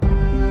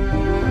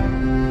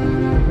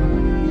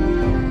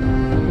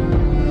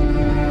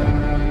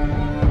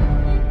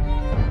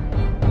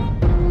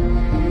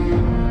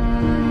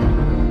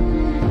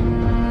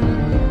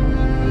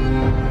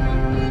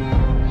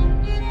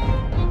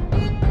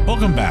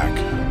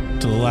back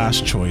to the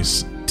Last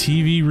Choice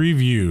TV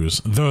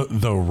reviews,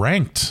 the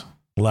ranked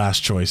Last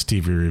Choice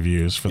TV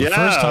reviews for the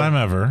first time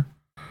ever.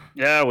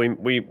 Yeah, we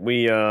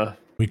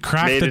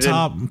cracked the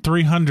top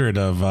 300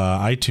 of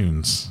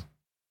iTunes.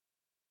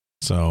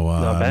 So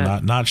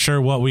not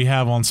sure what we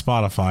have on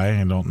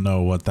Spotify. I don't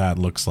know what that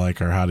looks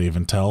like or how to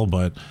even tell,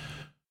 but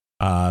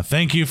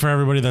thank you for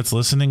everybody that's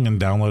listening and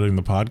downloading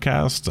the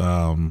podcast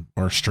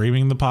or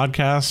streaming the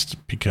podcast,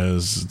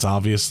 because it's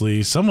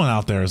obviously someone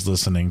out there is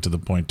listening to the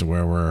point to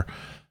where we're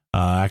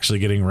actually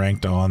getting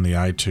ranked on the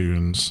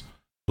iTunes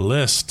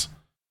list.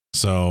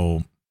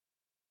 So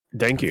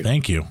thank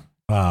you.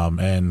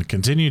 And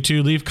continue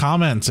to leave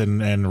comments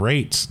and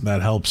rate.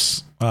 That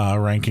helps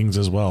rankings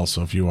as well.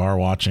 So if you are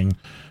watching,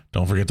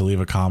 don't forget to leave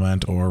a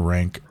comment or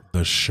rank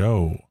the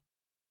show.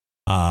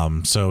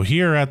 So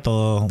here at the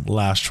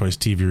Last Choice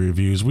TV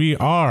reviews, we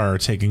are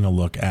taking a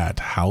look at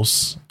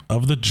House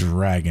of the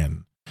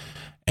Dragon.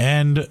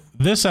 And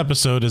this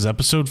episode is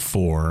episode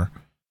 4,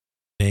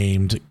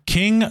 named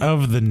King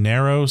of the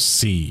Narrow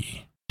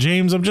Sea.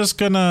 James, we're just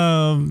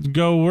gonna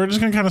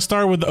kind of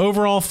start with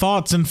overall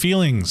thoughts and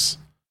feelings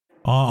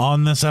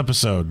on this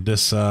episode.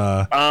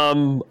 I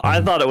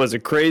thought it was a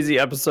crazy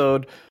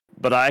episode,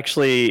 but I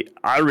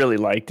really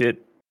liked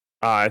it.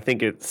 I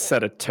think it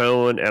set a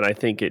tone, and I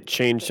think it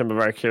changed some of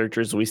our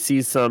characters. We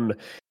see some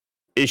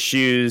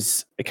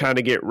issues kind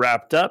of get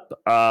wrapped up.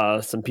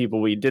 Some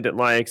people we didn't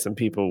like, some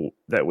people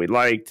that we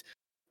liked.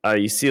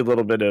 You see a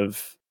little bit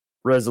of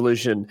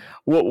resolution.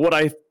 What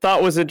I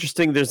thought was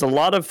interesting, there's a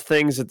lot of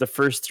things that the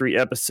first 3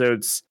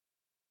 episodes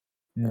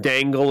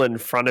dangle in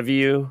front of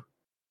you,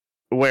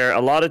 where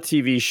a lot of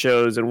TV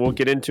shows, and we'll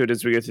get into it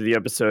as we go through the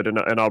episode,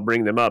 and I'll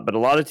bring them up, but a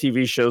lot of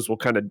TV shows will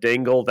kind of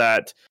dangle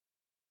that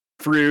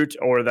fruit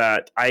or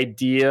that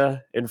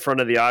idea in front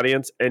of the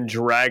audience and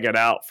drag it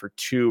out for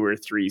 2 or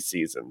 3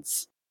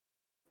 seasons.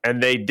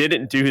 And they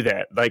didn't do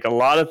that. Like, a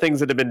lot of things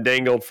that have been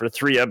dangled for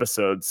 3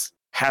 episodes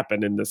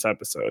happen in this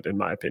episode, in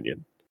my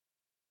opinion.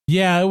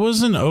 Yeah, it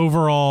was an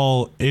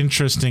overall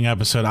interesting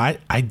episode. I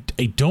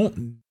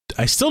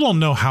still don't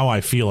know how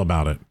I feel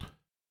about it.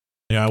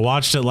 Yeah, I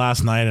watched it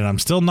last night and I'm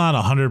still not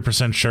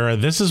 100% sure.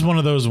 This is one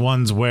of those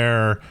ones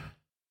where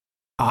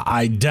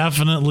I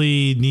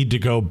definitely need to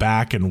go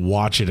back and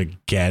watch it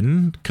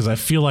again, because I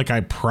feel like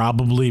I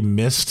probably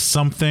missed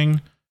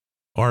something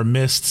or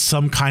missed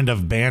some kind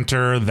of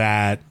banter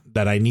that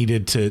I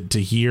needed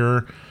to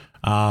hear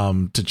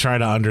to try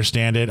to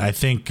understand it. I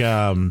think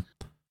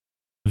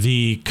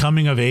the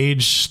coming of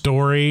age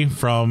story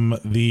from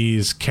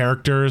these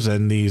characters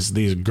and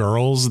these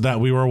girls that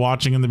we were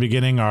watching in the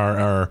beginning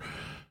are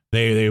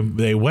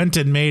they went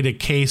and made a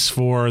case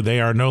for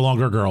they are no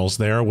longer girls,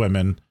 they are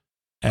women.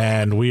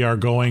 And we are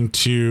going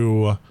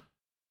to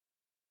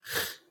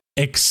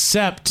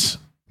accept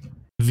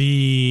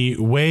the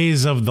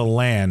ways of the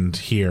land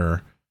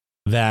here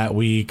that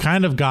we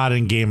kind of got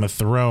in Game of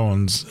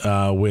Thrones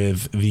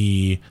with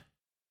the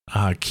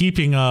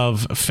keeping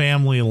of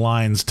family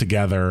lines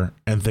together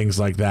and things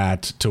like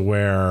that, to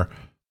where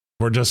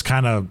we're just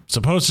kind of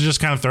supposed to just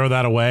kind of throw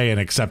that away and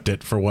accept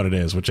it for what it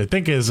is, which I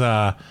think is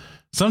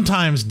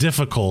sometimes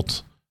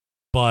difficult.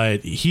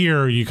 But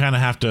here you kind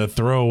of have to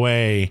throw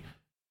away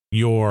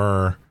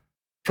your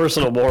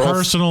personal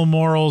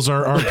morals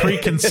or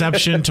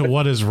preconception to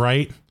what is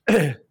right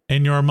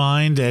in your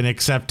mind and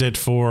accept it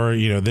for,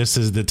 this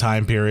is the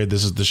time period,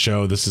 this is the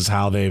show, this is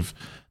how they've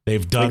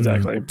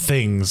done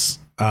things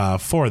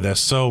for this.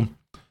 So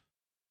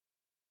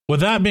with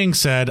that being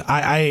said,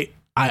 I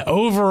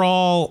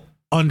overall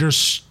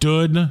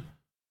understood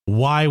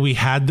why we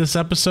had this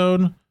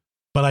episode,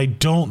 but I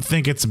don't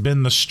think it's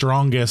been the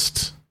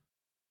strongest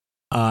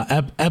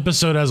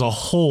episode as a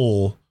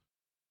whole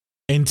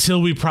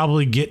until we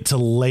probably get to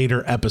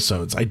later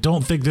episodes. I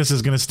don't think this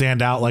is going to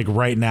stand out like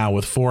right now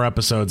with 4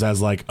 episodes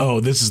as like, oh,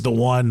 this is the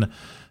one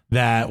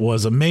that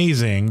was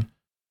amazing.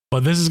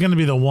 But this is going to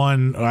be the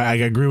one, I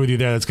agree with you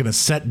there, that's going to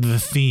set the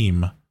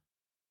theme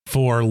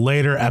for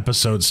later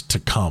episodes to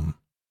come.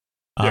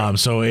 Yeah.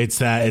 So it's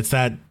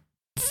that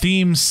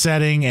theme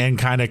setting and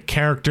kind of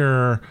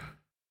character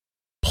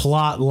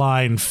plot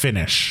line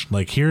finish.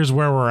 Like, here's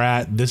where we're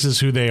at. This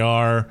is who they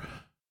are.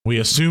 We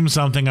assume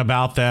something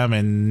about them,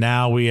 and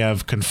now we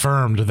have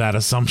confirmed that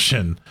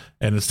assumption,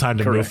 and it's time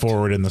to move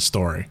forward in the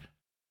story.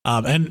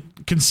 And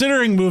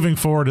considering moving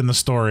forward in the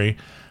story,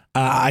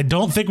 I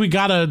don't think we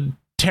got a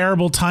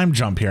terrible time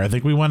jump here. I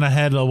think we went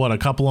ahead a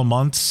couple of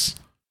months.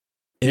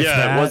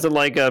 Yeah, it wasn't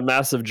like a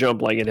massive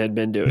jump like it had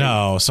been doing.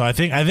 No, so I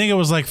think it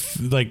was like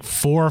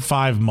 4 or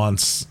 5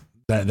 months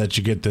that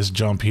you get this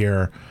jump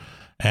here,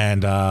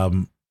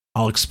 and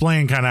I'll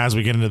explain kind of as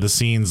we get into the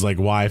scenes like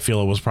why I feel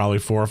it was probably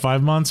 4 or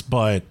 5 months,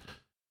 but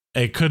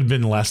it could have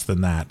been less than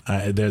that.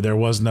 There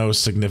was no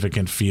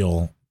significant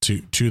feel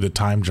to the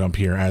time jump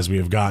here, as we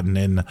have gotten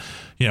in,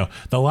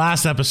 the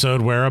last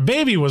episode where a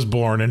baby was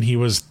born and he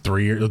was 2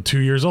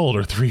 years old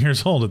or 3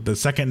 years old at the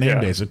second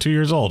name day, so 2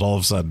 years old all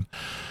of a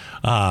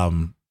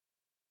sudden.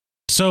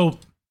 So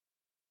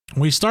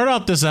we start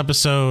out this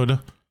episode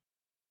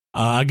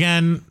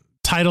again,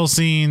 title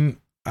scene.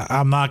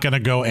 I'm not going to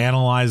go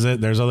analyze it.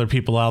 There's other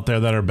people out there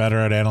that are better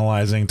at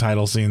analyzing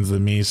title scenes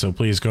than me, so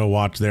please go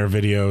watch their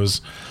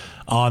videos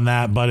on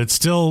that. But it's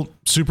still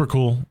super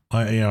cool.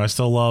 I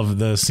still love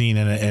the scene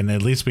in it, and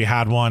at least we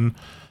had one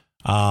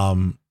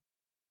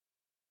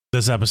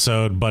this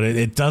episode, but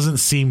it doesn't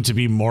seem to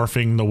be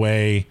morphing the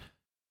way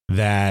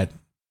that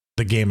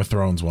the Game of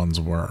Thrones ones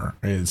were.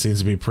 It seems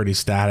to be pretty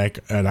static,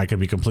 and I could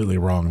be completely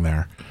wrong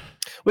there.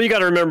 Well, you got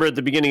to remember at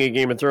the beginning of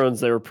Game of Thrones,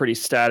 they were pretty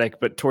static,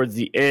 but towards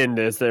the end,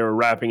 as they were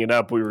wrapping it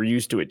up, we were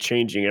used to it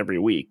changing every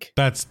week.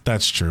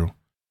 That's true.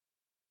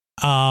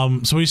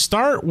 So we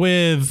start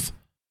with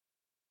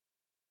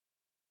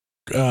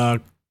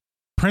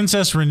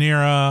Princess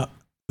Rhaenyra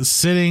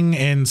sitting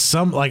in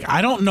some, like,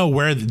 I don't know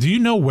where. Do you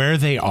know where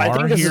they are?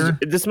 I think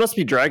this must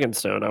be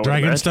Dragonstone.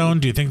 Dragonstone?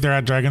 Do you think they're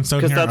at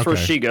Dragonstone? Because that's where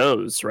she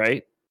goes,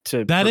 right?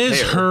 That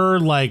is her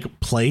like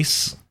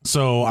place.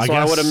 So I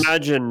guess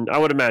I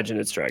would imagine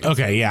it's Dragonstone.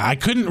 Okay, yeah, I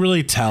couldn't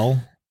really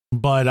tell,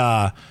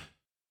 but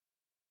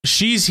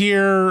she's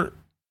here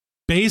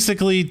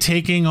basically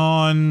taking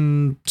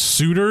on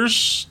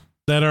suitors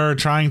that are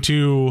trying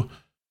to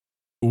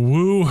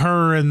woo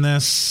her in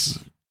this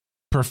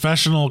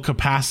professional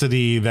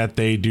capacity that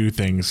they do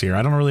things here.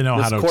 I don't really know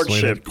how to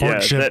explain it.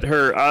 Courtship. Yeah, that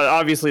her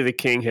obviously the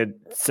king had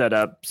set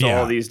up, so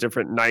all these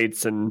different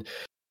knights and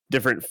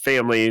different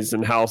families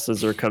and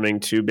houses are coming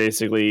to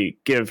basically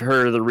give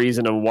her the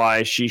reason of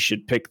why she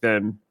should pick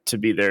them to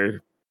be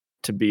there,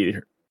 to be,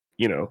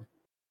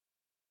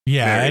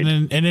 married.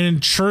 and in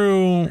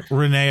true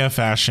Rhaenyra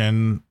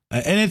fashion,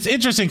 and it's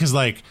interesting because,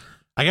 like,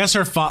 I guess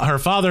her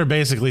father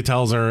basically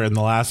tells her in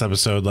the last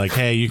episode, like,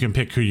 hey, you can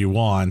pick who you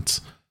want,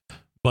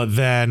 but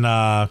then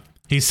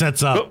he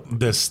sets up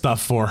this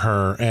stuff for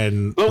her,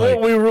 and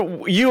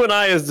you and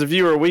I as the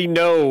viewer, we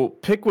know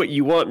pick what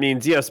you want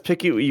means yes,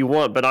 pick what you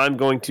want, but I'm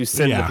going to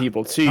send the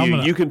people to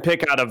you. You can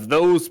pick out of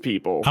those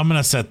people. I'm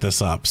gonna set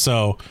this up.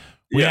 So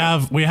we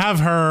have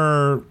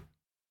her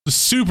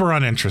super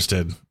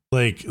uninterested.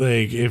 Like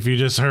if you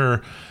just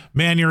her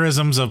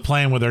mannerisms of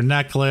playing with her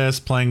necklace,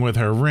 playing with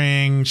her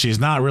ring, she's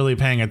not really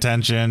paying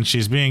attention.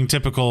 She's being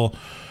typical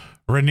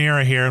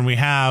Rhaenyra here, and we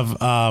have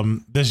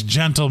this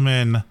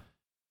gentleman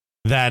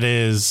that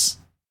is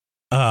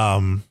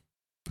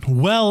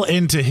well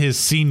into his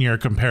senior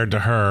compared to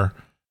her,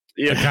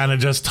 kind of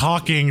just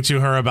talking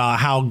to her about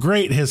how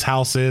great his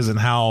house is and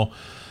how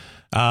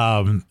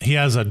he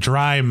has a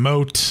dry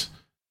moat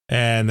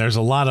and there's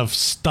a lot of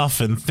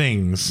stuff and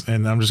things,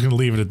 and I'm just going to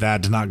leave it at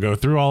that to not go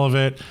through all of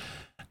it.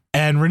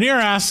 And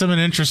Rhaenyra asked him an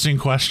interesting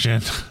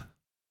question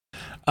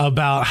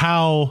about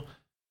how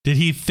did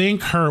he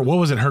think her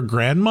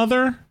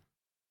grandmother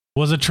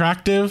was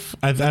attractive,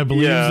 I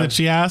believe that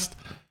she asked.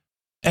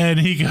 And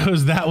he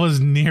goes, that was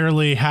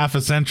nearly half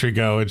a century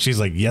ago. And she's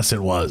like, yes,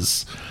 it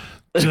was.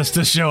 Just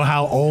to show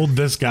how old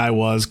this guy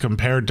was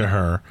compared to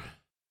her.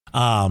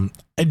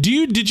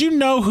 Did you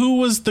know who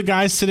was the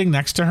guy sitting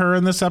next to her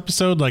in this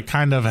episode, like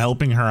kind of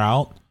helping her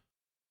out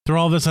through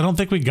all this? I don't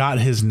think we got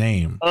his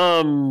name.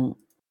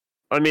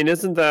 I mean,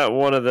 isn't that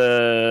one of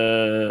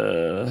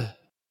the...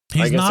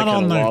 He's not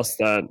on the... lost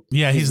that.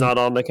 Yeah, he's not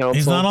on the council.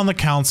 He's not on the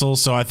council,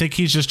 so I think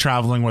he's just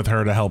traveling with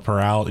her to help her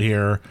out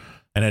here,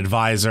 an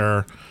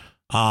advisor.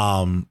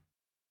 So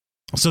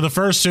the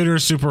first suitor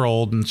is super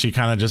old, and she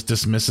kind of just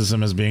dismisses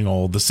him as being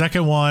old. The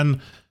second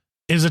one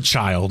is a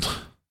child.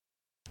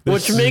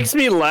 Which makes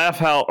me laugh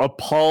how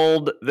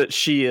appalled that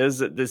she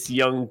is at this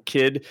young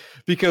kid,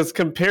 because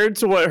compared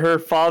to what her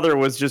father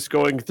was just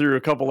going through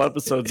a couple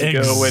episodes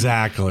ago when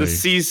the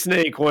sea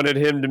snake wanted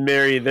him to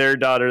marry their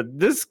daughter,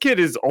 this kid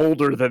is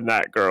older than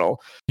that girl.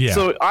 Yeah.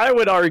 So I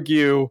would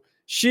argue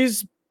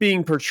she's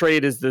being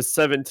portrayed as this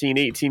 17,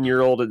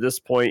 18-year-old at this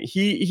point.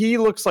 He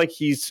looks like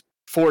he's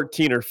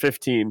 14 or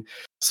 15.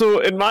 So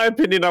in my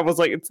opinion, I was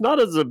like, it's not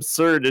as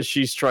absurd as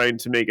she's trying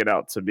to make it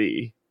out to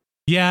be.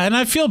 Yeah, and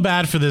I feel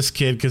bad for this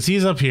kid because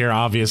he's up here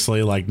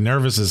obviously like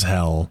nervous as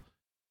hell.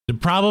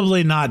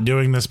 Probably not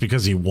doing this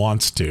because he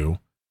wants to.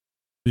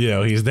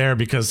 He's there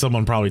because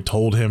someone probably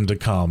told him to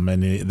come,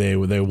 and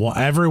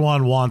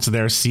everyone wants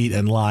their seat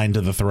in line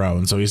to the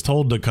throne. So he's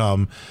told to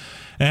come,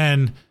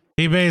 and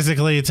he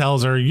basically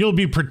tells her, "You'll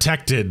be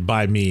protected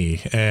by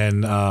me."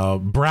 And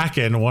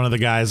Bracken, one of the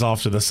guys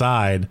off to the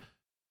side,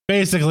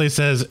 basically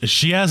says,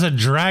 "She has a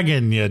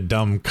dragon, you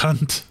dumb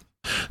cunt."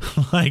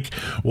 Like,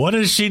 what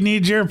does she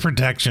need your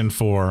protection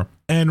for?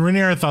 And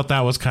Rhaenyra thought that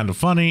was kind of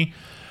funny.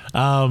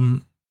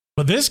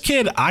 But this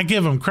kid, I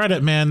give him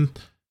credit, man.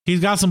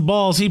 He's got some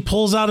balls. He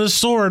pulls out his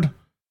sword,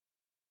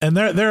 and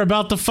they're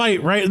about to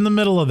fight right in the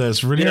middle of this.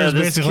 Rhaenyra's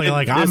basically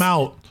like, I'm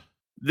out.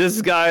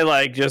 This guy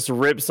like just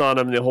rips on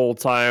him the whole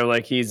time,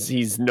 like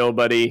he's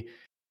nobody.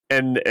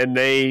 And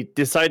they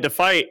decide to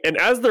fight. And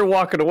as they're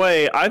walking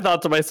away, I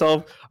thought to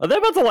myself, are they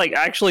about to like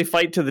actually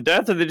fight to the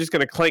death, or are they just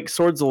going to clank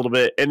swords a little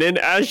bit? And then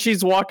as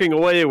she's walking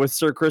away with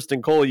Ser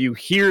Criston Cole, you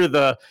hear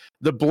the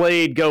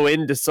blade go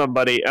into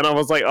somebody. And I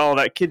was like, oh,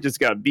 that kid just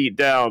got beat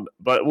down.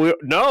 But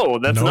no,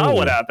 that's not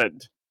what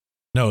happened.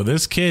 No,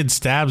 this kid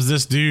stabs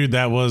this dude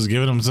that was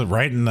giving him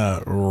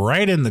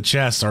right in the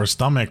chest or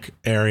stomach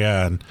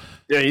area. And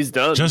Yeah, he's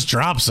done. Just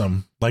drops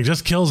him, like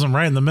just kills him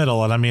right in the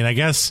middle. And I mean, I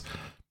guess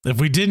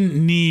if we didn't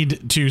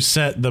need to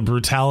set the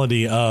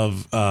brutality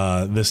of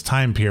this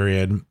time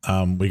period,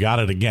 we got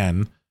it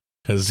again,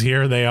 because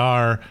here they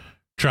are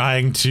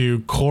trying to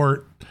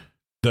court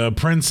the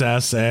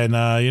princess, and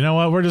you know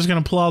what? We're just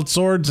gonna pull out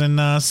swords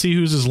and see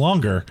whose is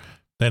longer.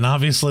 Then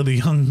obviously the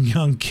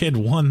young kid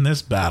won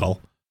this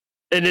battle.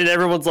 And then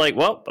everyone's like,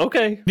 well,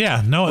 okay.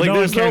 Yeah, no, like, no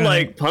there's no anything.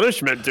 like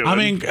punishment to it. I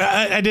mean,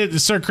 I did.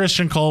 Ser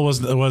Criston Cole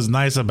was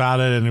nice about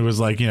it, and it was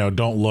like, you know,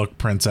 don't look,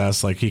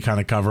 princess. Like he kind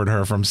of covered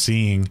her from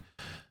seeing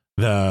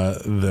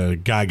the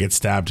guy get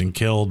stabbed and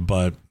killed.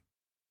 But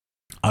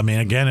I mean,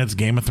 again, it's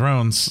Game of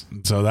Thrones,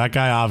 so that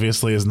guy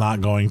obviously is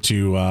not going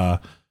to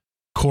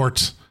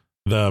court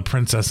the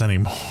princess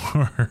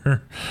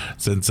anymore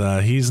since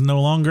he's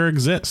no longer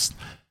exists.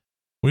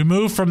 We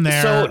move from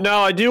there. So now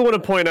I do want to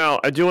point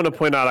out, I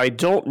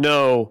don't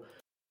know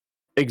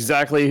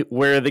exactly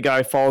where the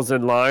guy falls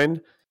in line,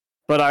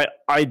 but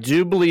I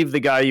do believe the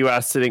guy you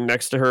asked sitting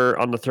next to her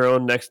on the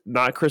throne,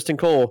 not Criston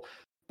Cole,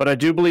 but I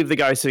do believe the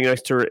guy sitting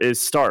next to her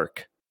is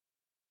Stark.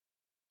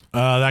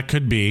 That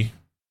could be.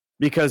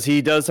 Because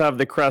he does have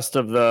the crest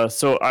of the,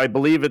 so I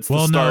believe it's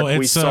the Stark no,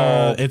 we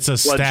saw. It's a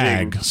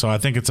stag, so I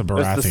think it's a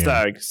Baratheon. It's the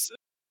stags.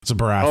 It's a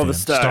Baratheon. Oh, the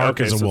stag. Stark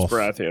okay, is a so wolf.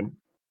 It's Baratheon.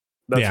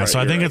 That's yeah, right, so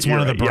I think it's one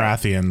of the right,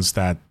 Baratheons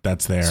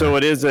that's there. So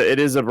it is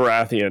a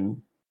Baratheon.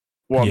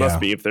 Well, it Yeah. must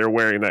be if they're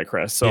wearing that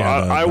crest. So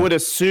Yeah, I would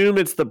assume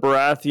it's the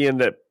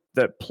Baratheon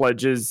that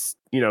pledges,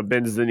 you know,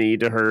 bends the knee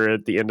to her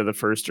at the end of the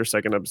first or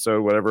second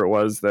episode, whatever it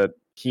was that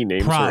he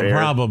names her heir.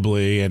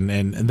 Probably,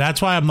 and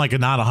that's why I'm like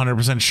not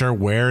 100% sure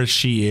where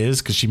she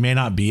is, because she may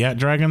not be at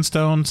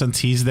Dragonstone since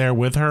he's there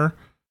with her.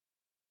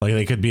 Like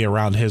they could be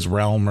around his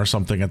realm or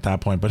something at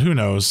that point, but who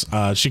knows?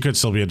 She could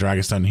still be at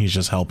Dragonstone. He's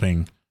just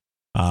helping,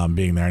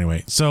 being there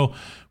anyway. So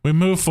we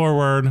move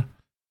forward,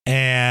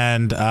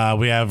 and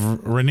we have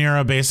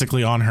Rhaenyra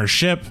basically on her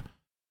ship,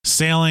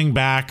 sailing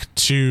back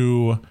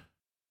to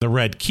the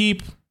Red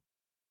Keep.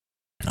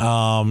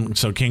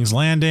 So King's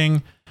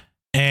Landing,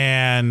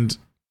 and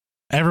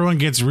everyone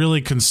gets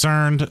really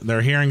concerned.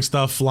 They're hearing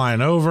stuff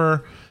flying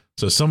over.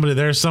 So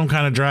there's some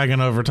kind of dragon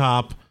over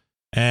top,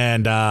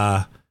 and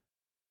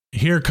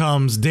here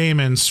comes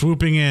Daemon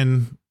swooping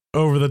in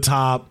over the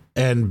top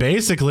and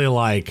basically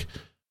like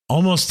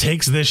almost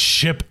takes this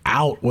ship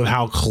out with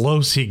how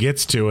close he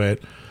gets to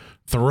it,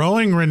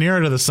 throwing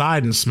Rhaenyra to the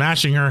side and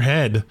smashing her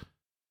head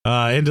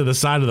into the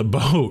side of the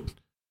boat.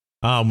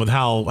 With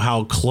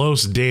how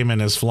close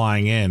Daemon is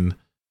flying in.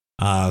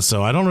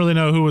 So I don't really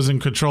know who was in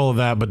control of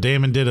that, but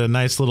Daemon did a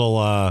nice little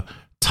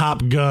Top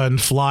Gun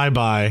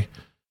flyby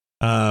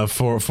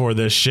for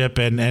this ship,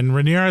 and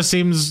Rhaenyra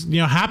seems, you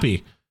know,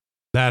 happy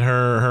that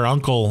her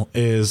uncle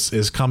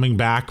is coming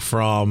back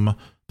from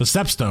the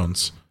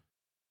Stepstones,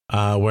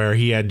 where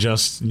he had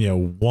just, you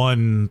know,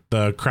 won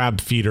the crab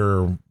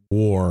feeder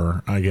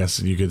war, I guess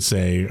you could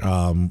say,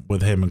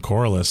 with him and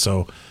Corlys.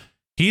 So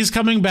he's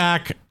coming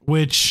back,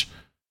 which,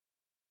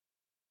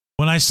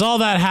 when I saw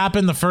that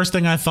happen, the first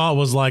thing I thought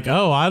was like,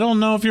 oh, I don't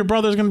know if your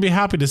brother's going to be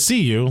happy to see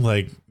you.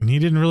 Like, he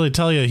didn't really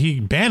tell you, he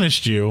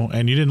banished you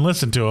and you didn't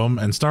listen to him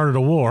and started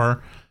a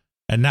war,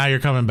 and now you're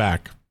coming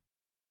back.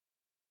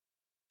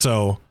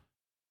 So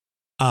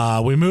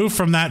we move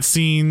from that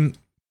scene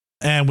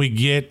and we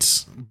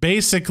get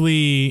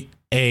basically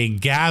a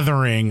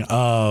gathering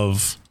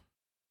of,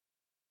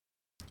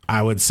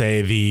 I would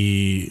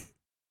say,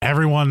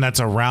 everyone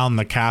that's around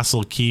the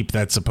castle keep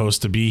that's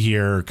supposed to be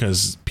here,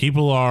 because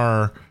people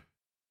are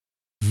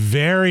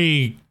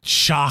very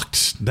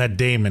shocked that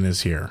Daemon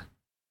is here.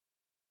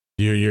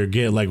 You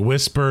get like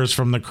whispers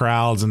from the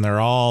crowds, and they're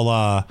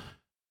all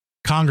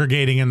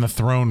congregating in the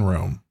throne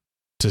room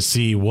to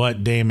see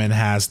what Daemon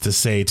has to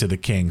say to the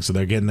king. So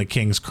they're getting the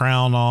king's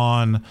crown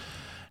on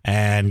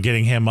and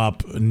getting him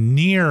up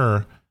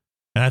near,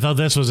 and I thought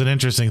this was an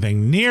interesting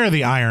thing, near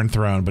the Iron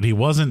Throne, but he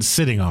wasn't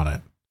sitting on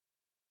it.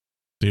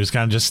 He was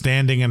kind of just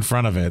standing in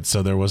front of it.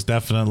 So there was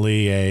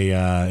definitely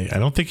I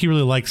don't think he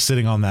really liked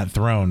sitting on that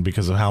throne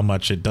because of how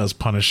much it does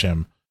punish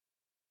him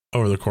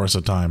over the course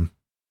of time.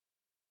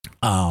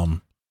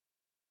 So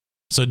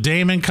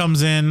Daemon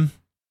comes in,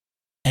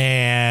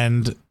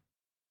 and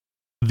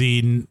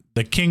the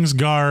King's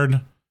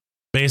Guard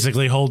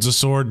basically holds a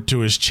sword to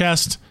his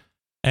chest.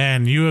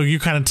 And you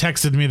kind of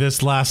texted me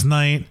this last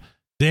night.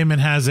 Daemon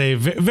has a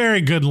very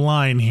good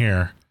line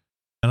here.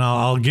 And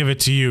I'll give it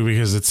to you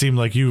because it seemed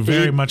like you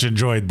very much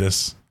enjoyed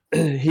this.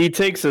 He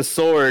takes a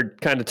sword,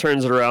 kind of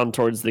turns it around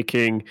towards the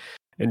king,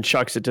 and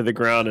chucks it to the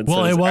ground. And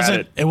well,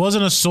 says, it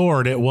wasn't a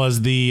sword. It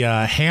was the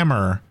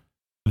hammer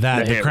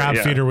that the crab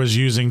feeder was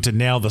using to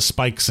nail the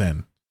spikes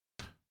in.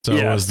 So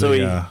yeah, it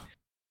was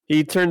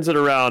he turns it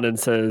around and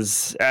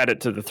says, "Add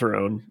it to the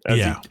throne,"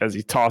 as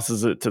he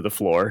tosses it to the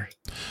floor.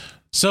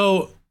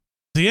 So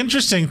the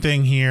interesting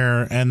thing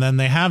here, and then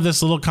they have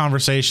this little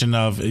conversation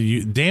of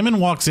Daemon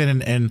walks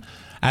in, and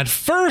at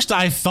first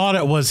I thought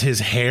it was his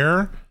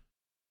hair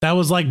that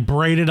was like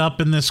braided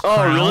up in this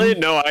crown. Oh, really?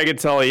 No, I could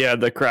tell he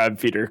had the crab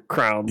feeder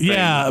crown.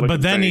 Yeah,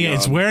 but then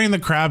it's wearing the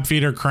crab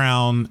feeder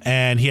crown,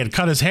 and he had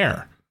cut his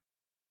hair.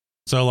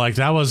 So like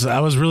that was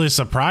really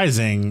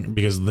surprising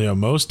because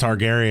most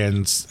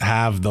Targaryens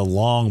have the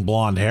long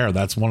blonde hair.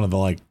 That's one of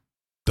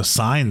the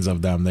signs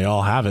of them. They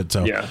all have it.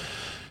 So yeah.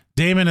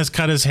 Daemon has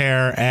cut his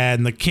hair,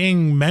 and the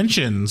king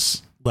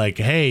mentions like,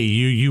 "Hey,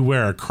 you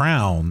wear a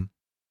crown,"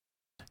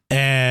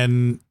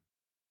 and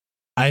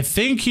I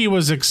think he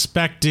was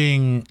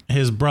expecting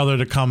his brother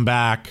to come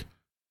back.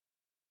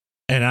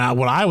 And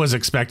what I was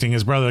expecting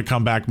his brother to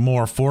come back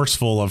more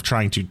forceful of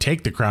trying to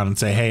take the crown and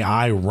say, "Hey,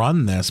 I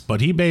run this."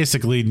 But he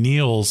basically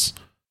kneels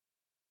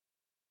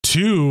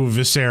to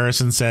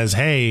Viserys and says,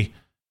 "Hey,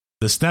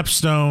 the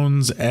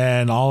Stepstones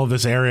and all of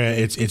this area,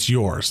 it's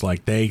yours.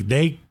 Like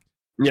they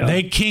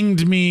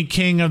kinged me,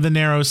 king of the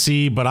Narrow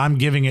Sea, but I'm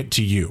giving it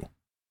to you."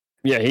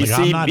 Yeah, he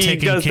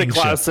does the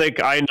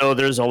classic, "I know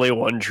there's only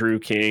one true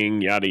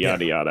king," yada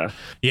yada yada.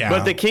 Yeah.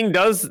 But the king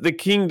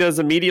does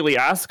immediately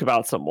ask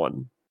about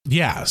someone.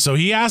 Yeah, so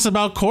he asks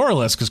about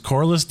Corlys because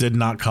Corlys did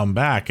not come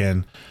back,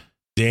 and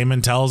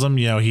Daemon tells him,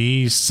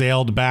 he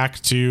sailed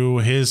back to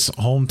his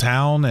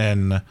hometown,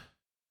 and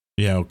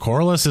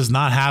Corlys is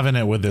not having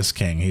it with this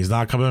king. He's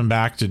not coming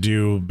back to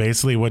do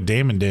basically what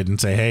Daemon did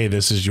and say, "Hey,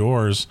 this is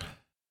yours.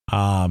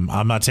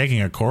 I'm not taking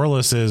it."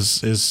 Corlys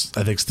is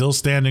I think still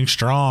standing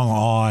strong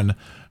on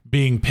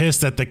being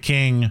pissed at the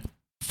king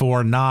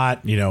for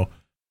not, and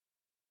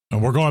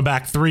we're going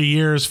back 4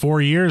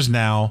 years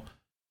now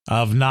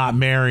of not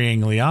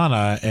marrying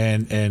Lyanna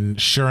and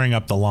shoring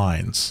up the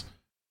lines.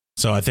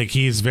 So I think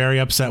he's very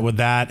upset with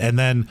that. And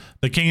then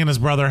the king and his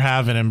brother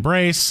have an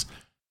embrace.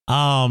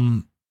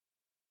 I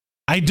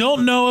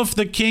don't know if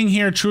the king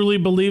here truly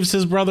believes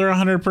his brother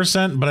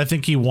 100%, but I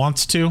think he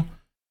wants to.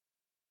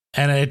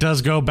 And it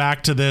does go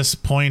back to this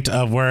point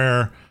of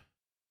where,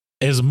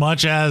 as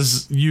much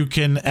as you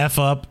can F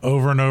up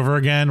over and over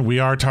again, we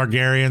are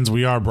Targaryens,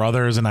 we are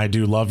brothers, and I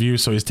do love you.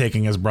 So he's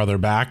taking his brother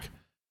back.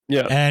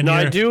 Yeah. And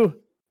I do.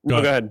 Go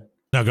ahead.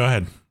 No, go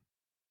ahead.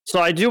 So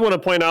I do want to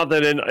point out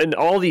that in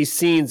all these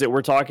scenes that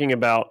we're talking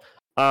about,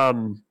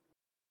 the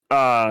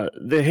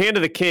hand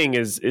of the king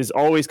is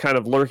always kind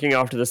of lurking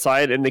off to the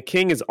side, and the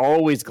king is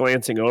always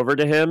glancing over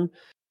to him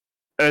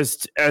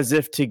as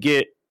if to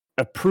get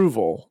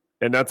approval.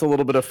 And that's a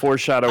little bit of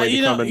foreshadowing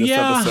to come in this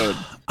episode.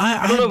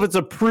 I don't know if it's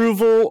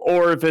approval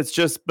or if it's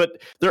just, but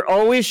they're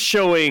always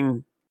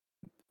showing,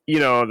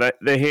 that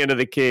the hand of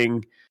the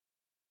king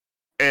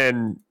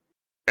and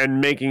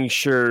making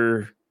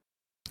sure.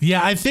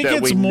 Yeah, I think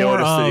it's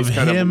more of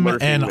him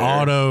and there.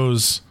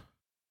 Otto's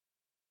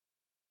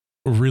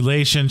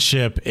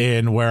relationship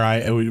in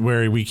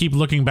where we keep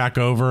looking back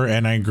over,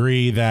 and I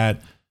agree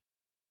that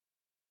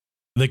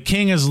the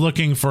king is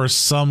looking for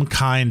some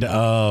kind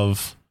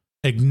of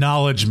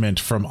acknowledgement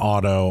from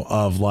Otto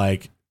of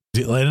like,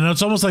 and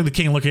it's almost like the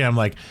king looking at him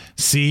like,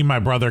 "See, my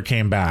brother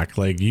came back.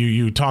 Like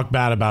you talk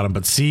bad about him,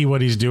 but see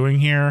what he's doing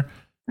here."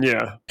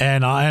 Yeah.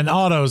 And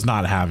Otto's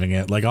not having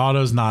it. Like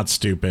Otto's not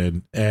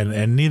stupid,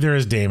 and neither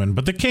is Daemon,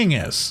 but the king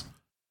is.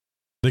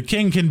 The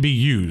king can be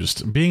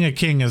used. Being a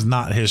king is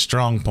not his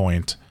strong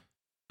point.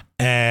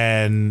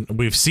 And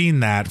we've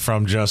seen that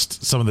from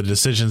just some of the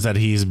decisions that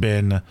he's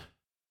been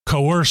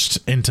coerced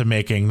into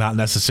making, not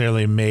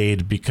necessarily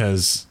made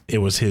because it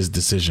was his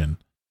decision.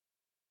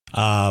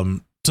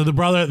 So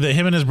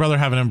him and his brother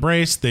have an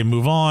embrace. They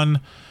move on.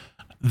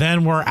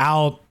 Then we're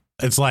out.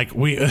 It's like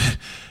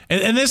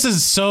and this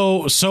is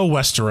so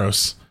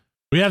Westeros.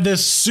 We have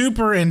this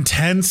super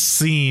intense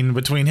scene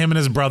between him and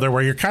his brother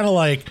where you're kind of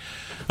like,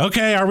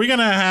 okay, are we going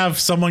to have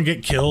someone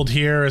get killed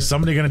here? Is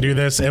somebody going to do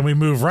this? And we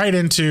move right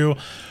into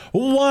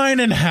wine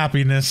and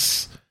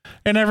happiness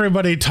and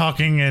everybody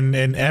talking and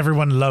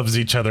everyone loves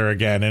each other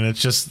again. And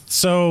it's just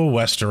so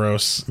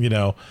Westeros,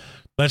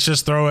 let's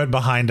just throw it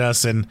behind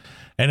us. And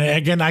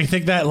again, I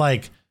think that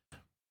like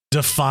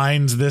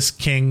defines this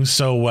king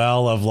so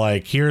well of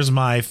like, here's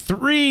my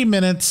 3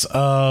 minutes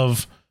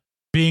of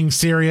being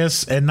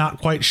serious and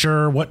not quite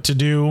sure what to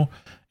do.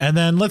 And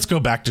then let's go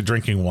back to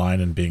drinking wine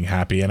and being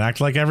happy and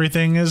act like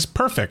everything is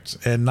perfect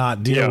and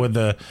not deal with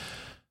the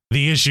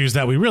issues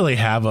that we really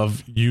have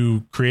of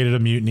you created a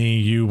mutiny,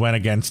 you went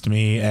against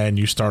me, and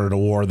you started a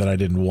war that I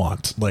didn't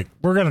want. Like,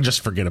 we're going to just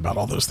forget about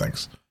all those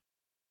things.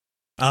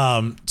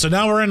 So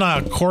now we're in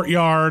a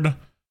courtyard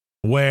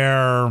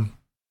where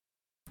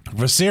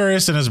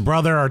Viserys and his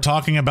brother are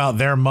talking about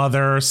their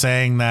mother,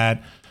 saying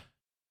that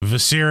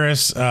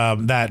Viserys,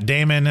 that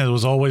Daemon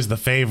was always the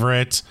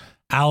favorite.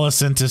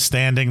 Alicent is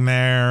standing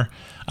there.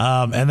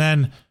 And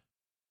then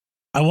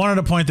I wanted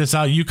to point this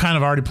out. You kind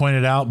of already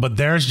pointed out, but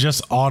there's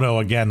just Otto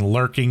again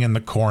lurking in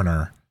the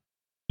corner,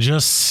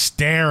 just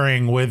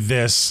staring with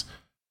this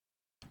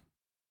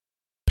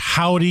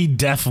pouty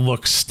death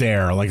look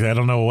stare. Like, I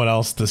don't know what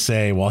else to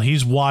say while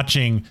he's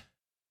watching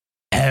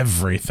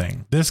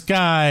everything. This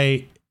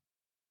guy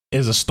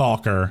is a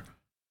stalker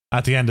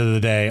at the end of the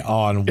day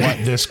on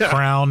what this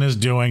crown is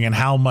doing and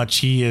how much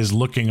he is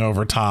looking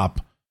over top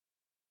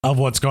of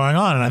what's going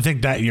on. And I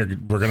think that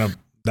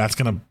that's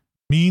gonna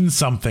mean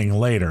something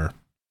later.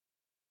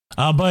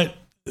 But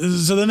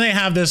so then they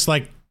have this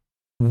like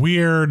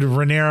weird,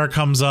 Rhaenyra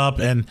comes up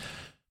and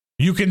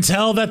You can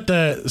tell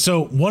that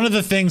so one of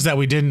the things that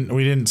we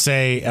didn't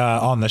say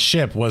on the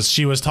ship was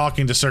she was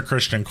talking to Ser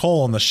Criston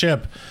Cole on the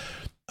ship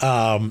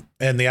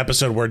in the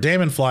episode where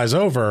Daemon flies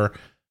over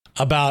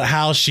about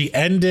how she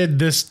ended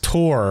this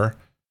tour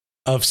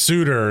of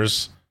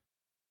suitors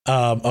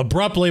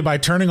abruptly by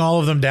turning all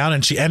of them down,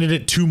 and she ended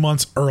it 2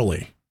 months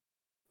early.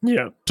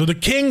 Yeah. So the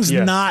king's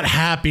not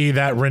happy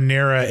that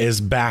Rhaenyra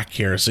is back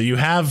here. So you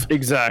have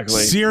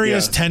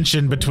serious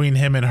tension between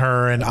him and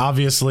her, and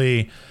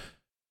obviously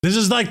this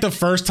is like the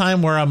first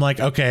time where I'm like,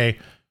 okay,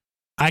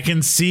 I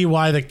can see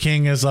why the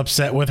king is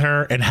upset with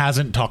her and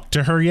hasn't talked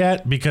to her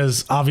yet,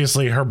 because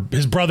obviously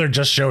his brother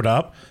just showed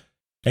up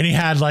and he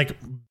had like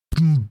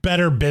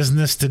better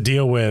business to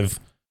deal with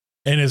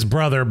in his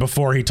brother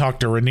before he talked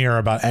to Rhaenyra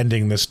about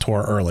ending this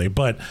tour early.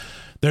 But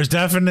there's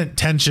definite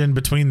tension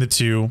between the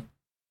two.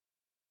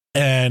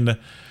 And,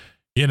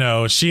 you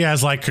know, she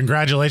has like,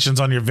 congratulations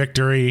on your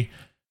victory.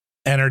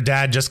 And her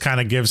dad just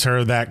kind of gives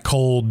her that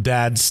cold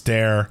dad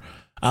stare.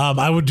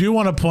 I do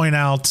want to point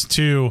out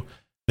too,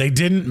 they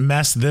didn't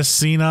mess this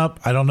scene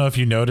up. I don't know if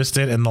you noticed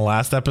it in the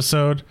last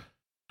episode.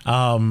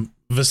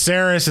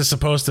 Viserys is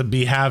supposed to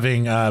be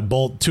having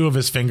two of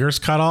his fingers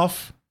cut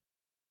off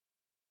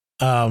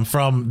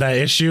from that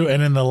issue.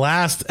 And in the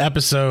last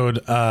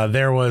episode,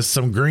 there was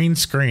some green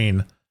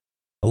screen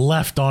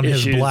left on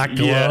his black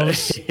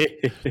gloves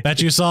that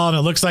you saw. And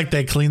it looks like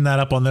they cleaned that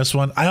up on this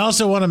one. I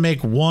also want to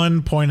make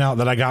one point out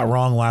that I got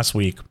wrong last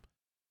week.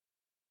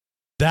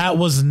 That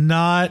was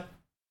not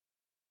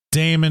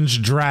Daemon's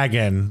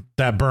dragon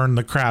that burned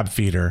the crab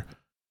feeder.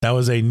 That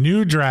was a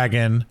new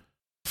dragon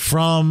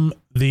from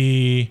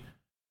the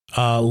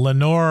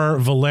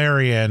Laenor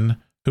Velaryon,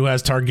 who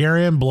has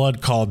Targaryen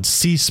blood, called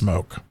Sea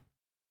Smoke.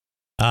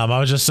 I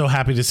was just so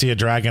happy to see a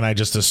dragon. I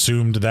just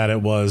assumed that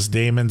it was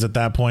Daemon's at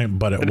that point,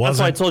 but it wasn't. That's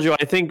why I told you.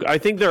 I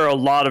think there are a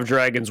lot of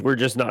dragons we're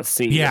just not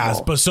seeing. Yeah,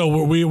 but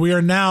so we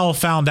are now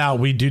found out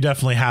we do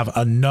definitely have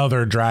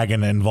another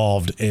dragon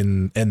involved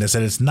in this,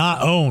 and it's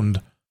not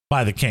owned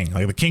by the king.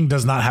 Like, the king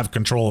does not have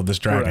control of this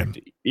dragon.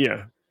 Correct.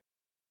 Yeah,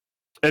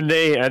 and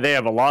they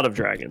have a lot of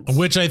dragons,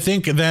 which I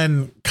think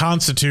then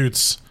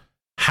constitutes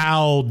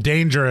how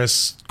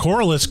dangerous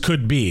Corlys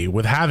could be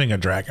with having a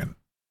dragon.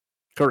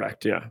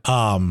 Correct. Yeah.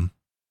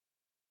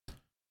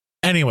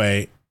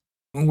 Anyway,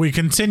 we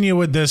continue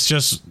with this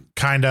just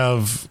kind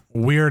of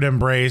weird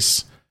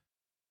embrace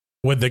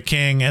with the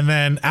king, and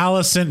then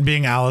Alicent,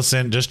 being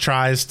Alicent, just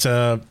tries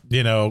to,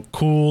 you know,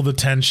 cool the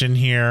tension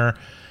here,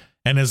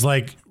 and is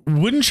like,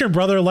 wouldn't your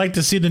brother like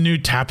to see the new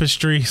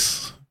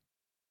tapestries?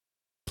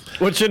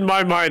 Which in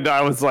my mind,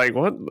 I was like,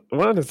 what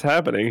is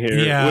happening here?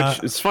 Yeah.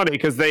 Which is funny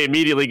because they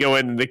immediately go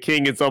in, and the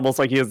king, it's almost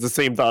like he has the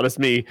same thought as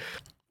me.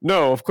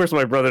 No, of course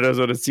my brother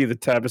doesn't want to see the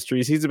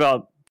tapestries. He's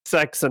about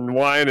sex and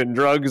wine and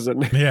drugs,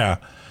 and yeah,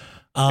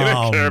 he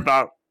don't care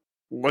about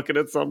looking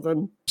at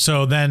something.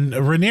 So then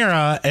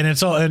Rhaenyra, and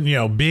it's all, and you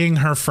know, being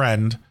her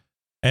friend,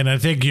 and I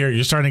think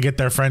you're starting to get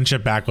their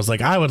friendship back, was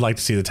like, I would like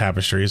to see the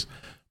tapestries,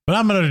 but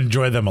I'm going to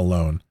enjoy them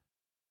alone.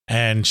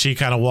 And she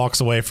kind of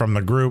walks away from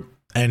the group,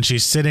 and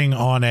she's sitting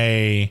on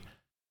a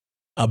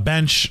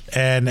bench,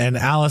 and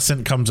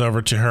Alicent comes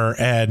over to her,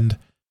 and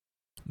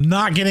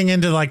not getting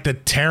into like the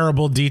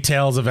terrible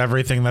details of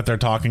everything that they're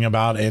talking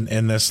about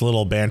in this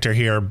little banter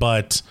here,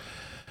 but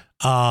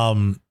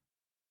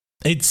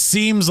it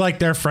seems like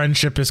their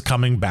friendship is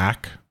coming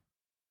back.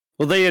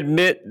 Well, they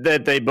admit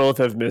that they both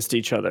have missed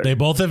each other.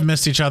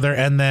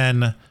 And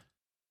then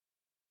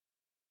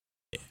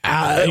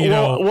I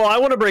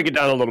want to break it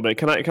down a little bit.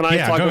 Can I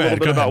talk a little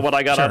bit about what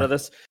I got out of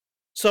this?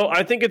 So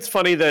I think it's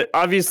funny that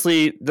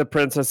obviously the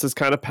princess is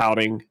kind of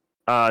pouting.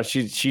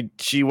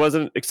 She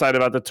wasn't excited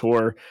about the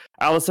tour.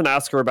 Alicent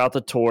asked her about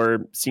the tour,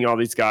 seeing all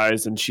these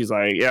guys, and she's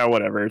like, yeah,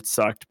 whatever, it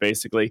sucked,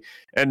 basically.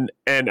 And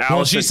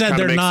Alicent, she said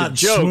they're not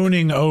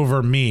swooning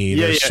over me.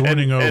 They're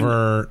swooning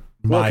over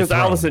my because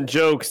throne.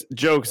 Alicent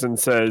jokes and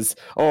says,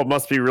 oh, it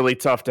must be really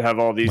tough to have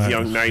all these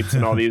young knights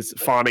and all these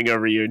fawning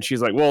over you. And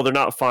she's like, well, they're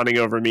not fawning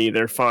over me.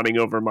 They're fawning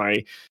over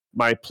my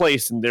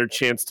place and their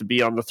chance to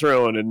be on the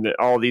throne and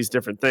all these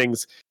different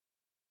things.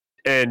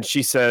 And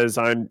she says,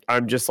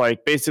 I'm just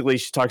like, basically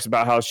she talks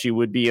about how she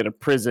would be in a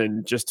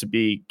prison just to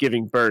be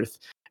giving birth.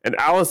 And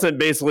Alicent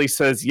basically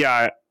says,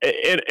 yeah,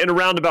 in a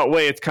roundabout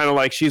way, it's kind of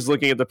like she's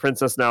looking at the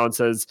princess now and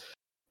says,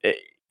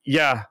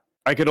 yeah,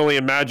 I could only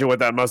imagine what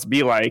that must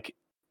be like.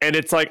 And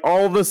it's like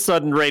all of a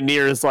sudden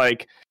Rhaenyra is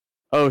like,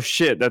 oh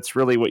shit, that's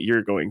really what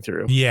you're going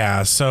through.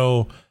 Yeah,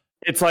 so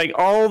it's like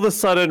all of a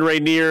sudden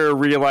Rhaenyra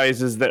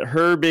realizes that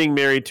her being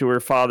married to her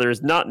father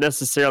is not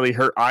necessarily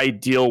her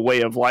ideal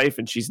way of life,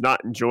 and she's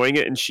not enjoying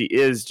it, and she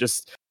is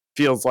just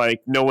feels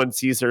like no one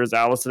sees her as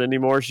Alicent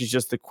anymore. She's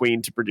just the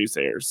queen to produce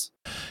heirs.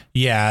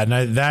 Yeah,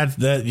 and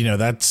that you know,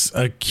 that's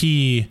a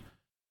key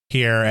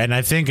here, and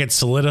I think it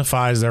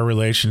solidifies their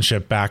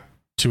relationship back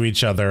to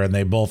each other, and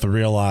they both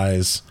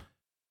realize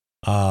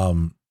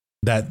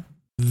that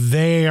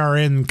they are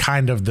in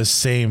kind of the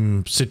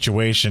same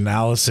situation.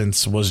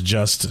 Alicent's was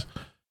just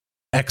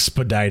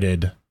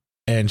expedited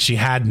and she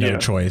had no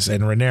choice.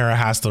 And Rhaenyra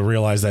has to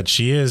realize that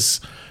she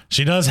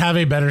does have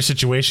a better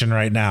situation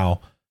right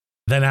now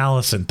than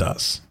Alicent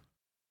does.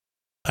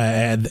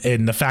 And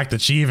the fact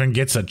that she even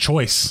gets a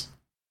choice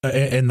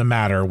in the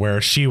matter, where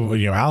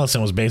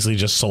Alicent was basically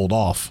just sold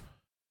off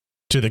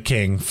to the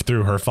king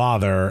through her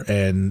father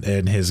and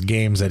his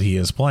games that he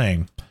is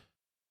playing.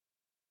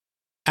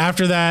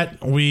 After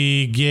that,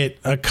 we get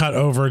a cut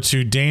over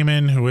to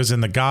Daemon, who is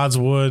in the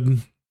Godswood.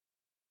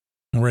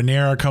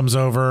 Rhaenyra comes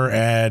over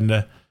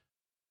and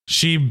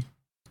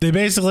they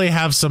basically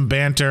have some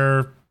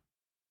banter.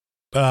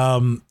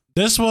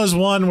 This was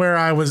one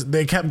where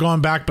they kept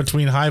going back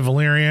between High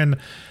Valyrian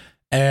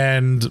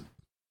and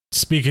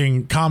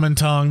speaking common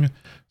tongue.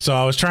 So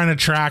I was trying to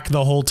track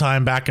the whole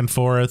time back and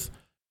forth.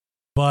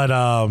 But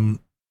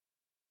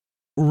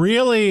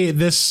really in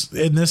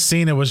this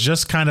scene, it was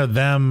just kind of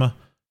them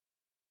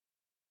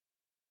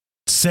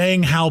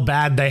saying how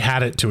bad they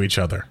had it to each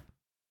other.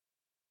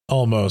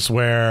 Almost,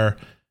 where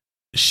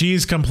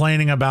she's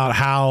complaining about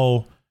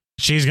how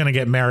she's going to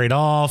get married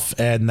off,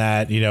 and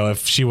that,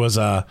 if she was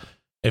a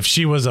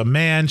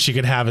man, she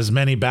could have as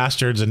many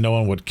bastards and no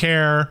one would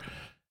care.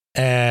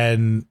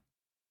 And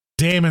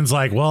Daemon's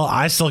like, well,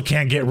 I still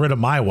can't get rid of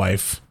my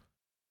wife.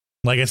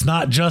 Like, it's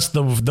not just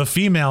the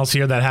females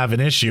here that have an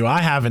issue. I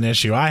have an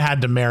issue. I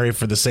had to marry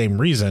for the same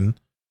reason.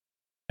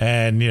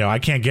 And, I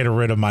can't get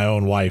rid of my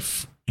own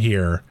wife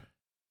here.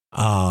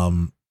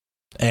 And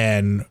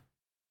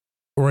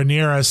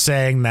Rhaenyra is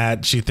saying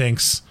that she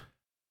thinks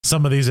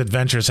some of these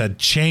adventures had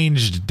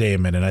changed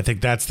Daemon. And I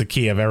think that's the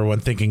key of everyone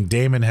thinking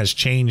Daemon has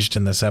changed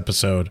in this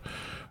episode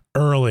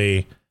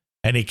early.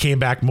 And he came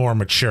back more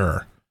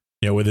mature,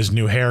 with his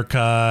new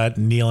haircut,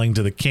 kneeling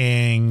to the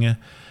king,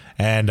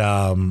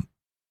 and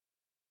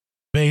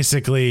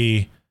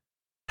basically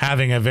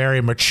having a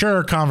very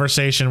mature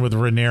conversation with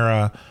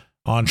Rhaenyra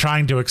on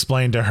trying to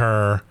explain to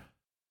her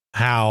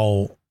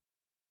how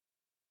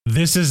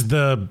this is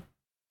the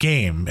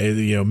game.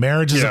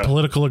 Marriage is a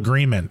political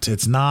agreement.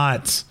 It's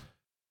not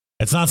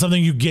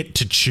something you get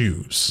to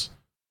choose.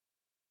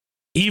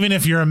 Even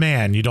if you're a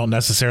man, you don't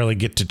necessarily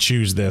get to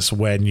choose this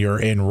when you're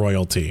in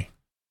royalty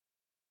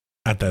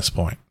at this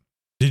point.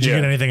 Did you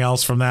get anything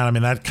else from that? I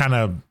mean, that kind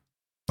of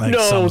they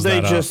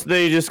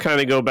just kind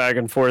of go back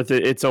and forth.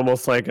 It's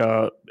almost like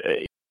they're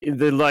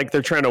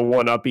trying to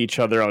one up each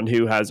other on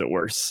who has it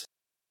worse.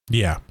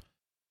 Yeah.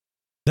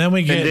 Then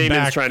we get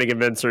Daemon's trying to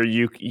convince her,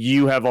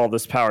 you have all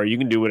this power. You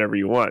can do whatever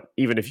you want,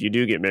 even if you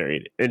do get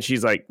married. And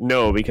she's like,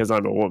 no, because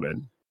I'm a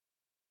woman.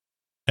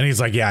 And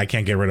he's like, yeah, I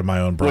can't get rid of my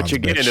own bronze. Which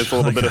again is a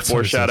little bit of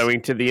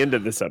foreshadowing to the end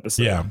of this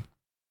episode. Yeah.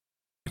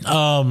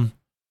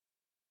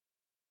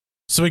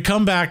 So we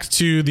come back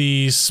to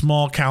the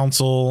small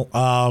council.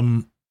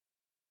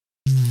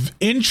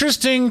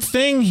 Interesting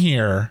thing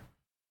here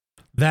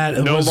that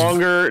no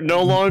longer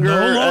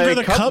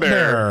the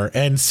cupbearer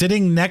and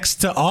sitting next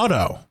to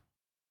Otto.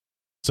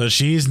 So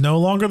she's no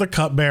longer the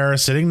cupbearer,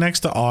 sitting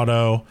next to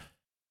Otto,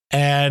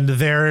 and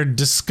they're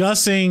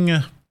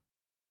discussing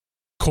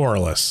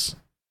Corlys,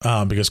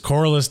 because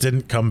Corlys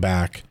didn't come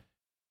back,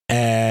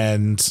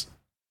 and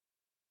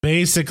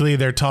basically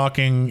they're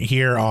talking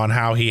here on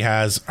how he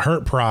has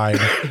hurt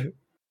pride,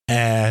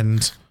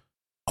 and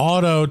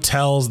Otto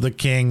tells the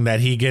king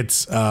that he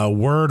gets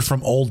word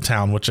from Old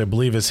Town, which I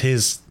believe is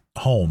his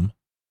home,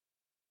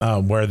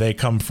 where they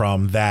come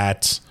from,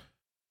 that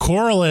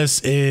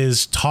Corlys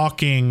is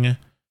talking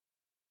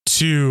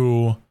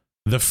to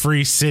the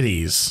free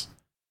cities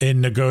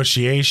in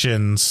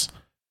negotiations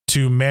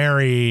to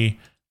marry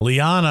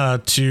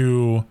Lyanna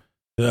to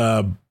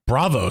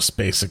Braavos,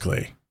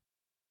 basically,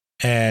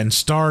 and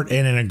start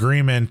in an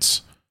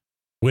agreement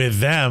with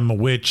them,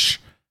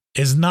 which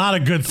is not a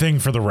good thing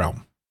for the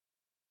realm.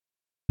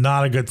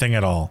 Not a good thing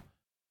at all.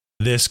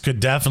 This could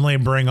definitely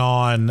bring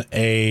on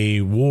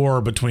a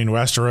war between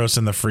Westeros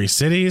and the free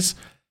cities.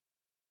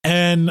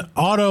 And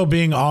Otto,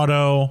 being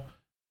Otto,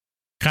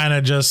 kind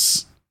of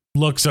just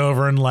looks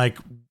over and like,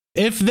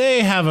 if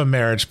they have a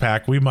marriage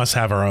pact, we must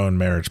have our own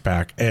marriage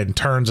pact, and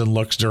turns and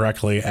looks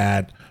directly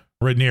at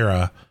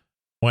Rhaenyra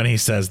when he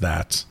says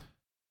that.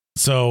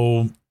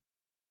 So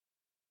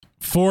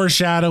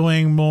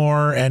foreshadowing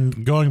more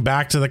and going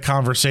back to the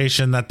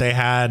conversation that they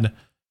had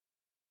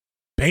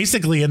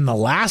basically in the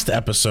last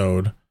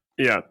episode,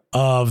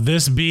 of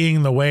this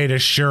being the way to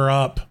shore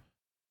up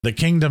the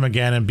kingdom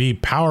again and be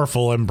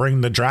powerful and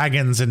bring the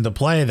dragons into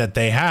play that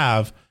they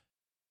have.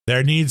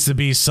 There needs to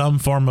be some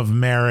form of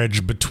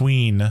marriage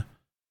between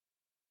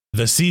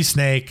the sea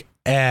snake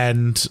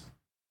and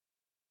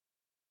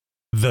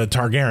the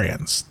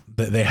Targaryens.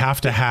 They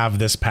have to have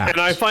this pact.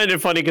 And I find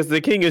it funny because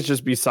the king is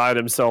just beside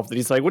himself. That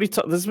he's like, "What are you?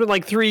 This has been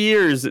like 3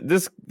 years.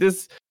 This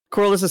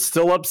Corlys is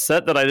still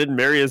upset that I didn't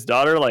marry his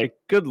daughter. Like,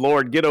 good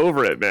Lord, get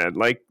over it, man.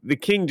 Like, the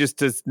king just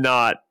does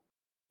not.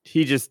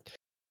 He just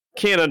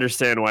can't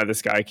understand why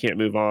this guy can't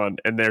move on."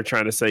 And they're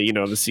trying to say,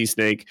 the sea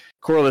snake,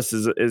 Corlys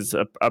is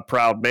a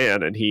proud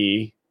man, and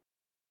he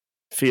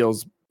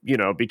feels,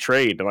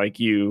 betrayed. Like,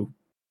 you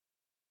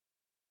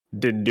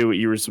didn't do what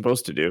you were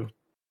supposed to do.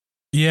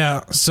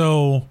 Yeah.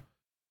 So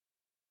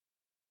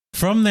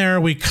From there,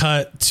 we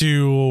cut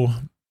to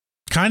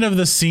kind of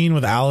the scene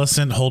with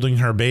Alicent holding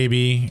her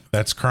baby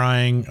that's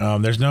crying.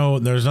 There's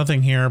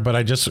nothing here, but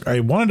I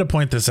wanted to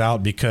point this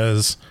out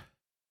because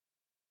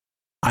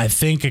I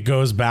think it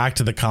goes back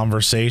to the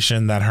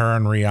conversation that her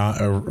and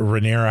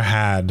Rhaenyra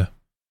had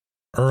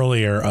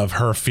earlier of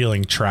her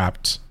feeling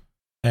trapped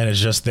and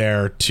is just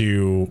there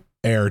to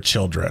air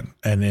children.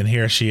 And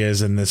here she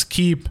is in this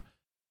keep,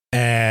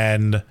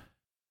 and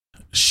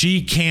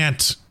she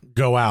can't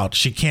go out.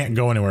 She can't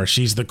go anywhere.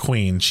 She's the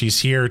queen.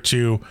 She's here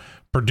to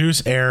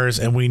produce heirs.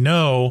 And we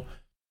know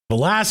the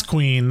last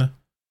queen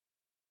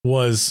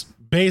was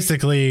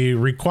basically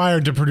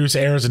required to produce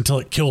heirs until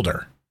it killed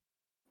her.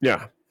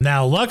 Yeah.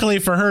 Now, luckily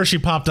for her, she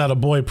popped out a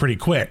boy pretty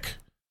quick,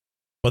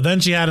 but then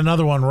she had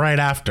another one right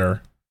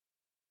after.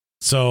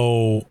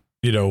 So,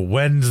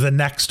 when's the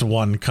next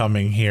one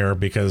coming here?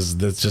 Because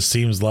this just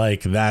seems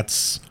like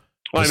that's...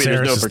 Well,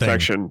 there's no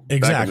protection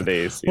back in the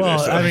days. Well,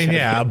 so.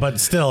 Yeah, but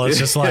still, it's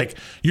just like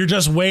you're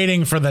just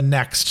waiting for the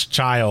next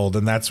child,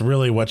 and that's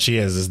really what she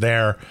is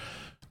there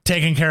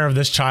taking care of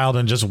this child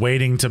and just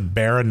waiting to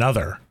bear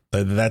another.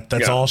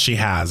 That's all she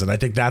has, and I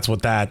think that's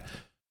what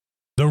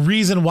the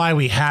reason why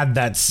we had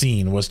that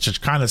scene was to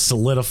kind of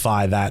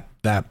solidify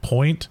that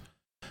point.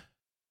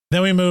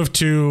 Then we move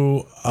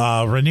to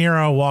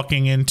Rhaenyra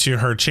walking into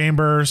her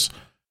chambers.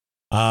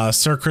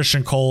 Ser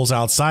Criston Cole's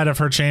outside of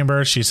her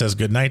chamber. She says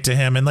goodnight to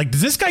him. And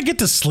does this guy get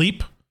to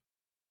sleep?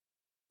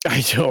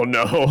 I don't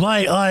know.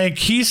 Like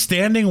he's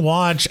standing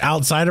watch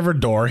outside of her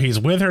door. He's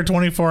with her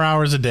 24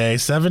 hours a day,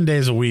 7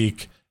 days a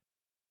week.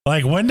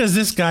 When does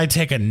this guy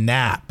take a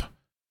nap?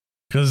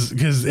 Because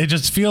it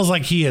just feels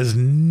like he is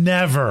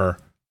never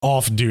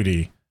off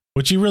duty,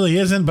 which he really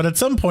isn't. But at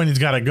some point, he's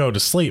got to go to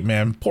sleep,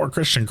 man. Poor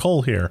Criston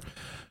Cole here.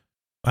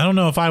 I don't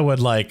know if I would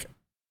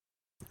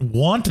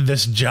want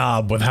this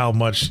job with how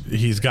much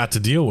he's got to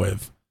deal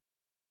with.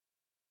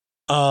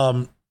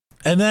 And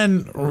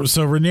then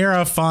so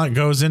Rhaenyra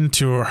goes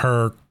into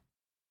her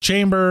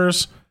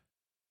chambers,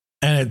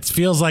 and it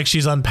feels like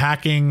she's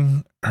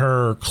unpacking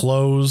her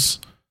clothes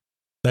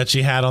that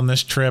she had on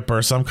this trip,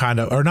 or some kind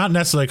of, or not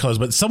necessarily clothes,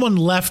 but someone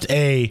left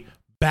a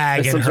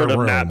bag in her sort of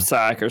room,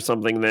 knapsack or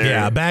something there.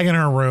 Yeah, a bag in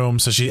her room.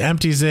 So she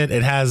empties it.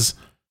 It has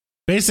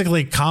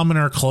basically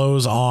commoner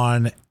clothes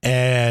on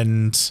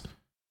and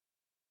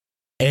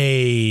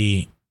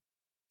a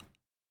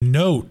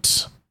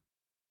note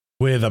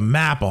with a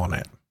map on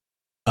it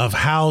of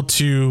how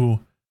to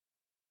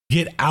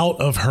get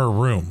out of her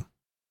room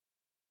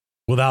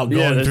without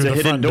going through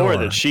the front door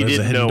that she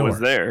didn't know was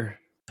there.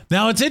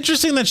 Now, it's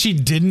interesting that she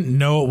didn't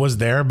know it was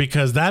there,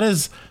 because that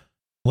is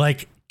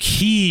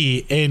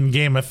key in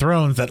Game of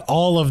Thrones, that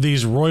all of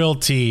these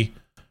royalty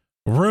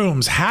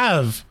rooms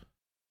have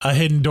a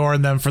hidden door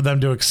in them for them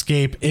to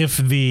escape if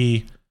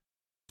the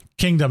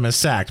kingdom is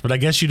sacked. But I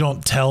guess you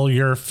don't tell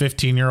your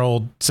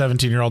 15-year-old,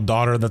 17-year-old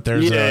daughter that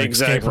there's an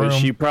escape room.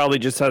 She probably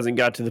just hasn't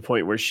got to the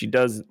point where she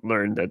does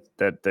learn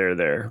that they're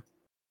there.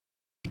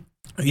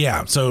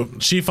 Yeah, so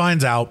she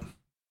finds out,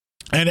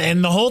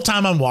 and the whole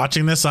time I'm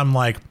watching this, I'm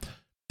like,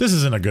 this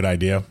isn't a good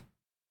idea.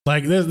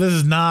 This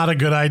is not a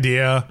good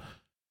idea.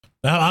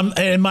 I'm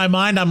in my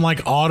mind, I'm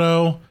like,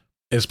 Otto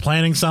is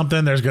planning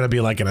something. There's going to be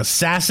an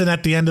assassin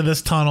at the end of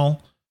this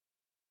tunnel.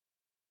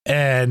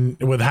 And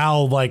with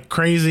how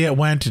crazy it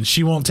went, and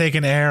she won't take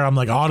an heir, I'm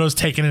like, Otto's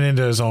taking it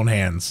into his own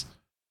hands.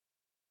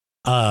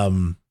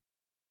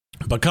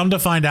 But come to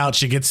find out,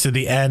 she gets to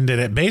the end, and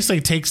it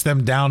basically takes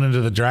them down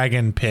into the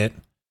dragon pit.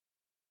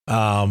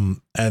 And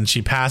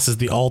she passes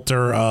the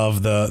altar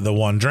of the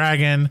one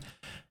dragon,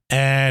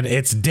 and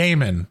it's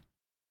Daemon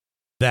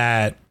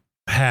that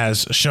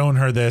has shown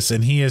her this,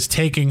 and he is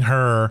taking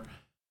her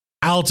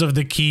out of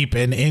the keep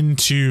and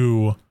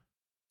into,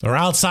 or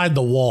outside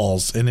the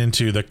walls and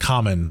into the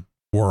common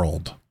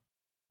world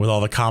with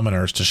all the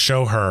commoners to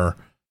show her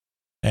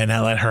and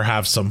let her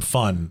have some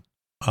fun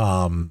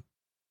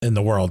in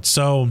the world.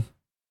 So,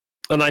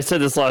 and I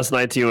said this last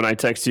night to you when I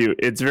text you,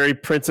 it's very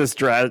Princess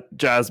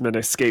Jasmine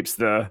escapes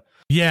the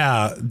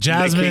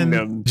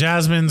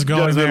Jasmine's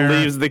going there.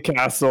 Leaves the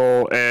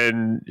castle,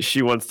 and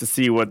she wants to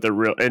see what the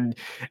real and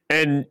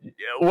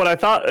what I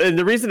thought, and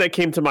the reason that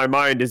came to my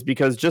mind is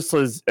because just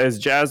as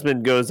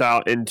Jasmine goes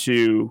out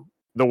into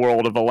the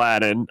world of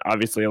Aladdin,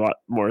 obviously a lot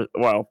more,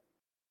 well,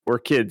 we're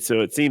kids, so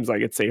it seems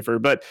like it's safer,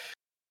 but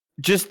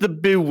just the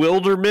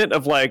bewilderment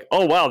of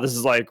oh wow, this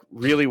is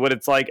really what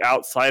it's like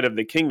outside of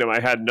the kingdom.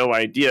 I had no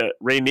idea.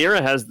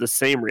 Rhaenyra has the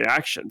same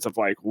reactions of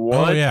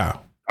what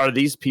are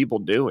these people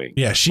doing?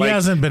 Yeah, she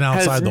hasn't been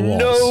outside the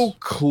walls. No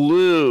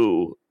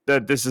clue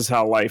that this is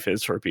how life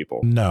is for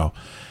people. No.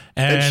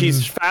 And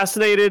she's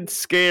fascinated,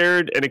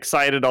 scared, and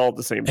excited all at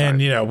the same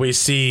time. And we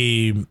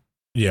see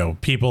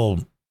people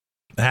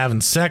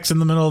having sex in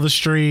the middle of the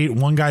street.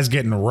 One guy's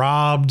getting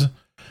robbed.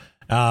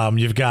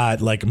 You've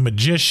got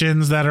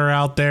magicians that are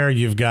out there.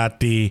 You've got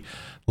the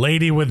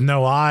lady with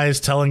no eyes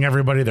telling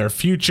everybody their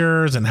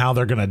futures and how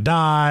they're going to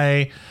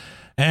die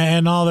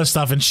and all this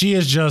stuff. And she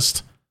is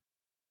just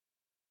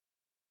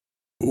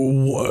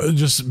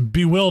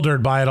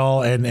bewildered by it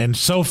all and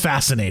so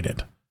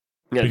fascinated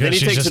Yeah, then he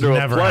takes her to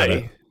a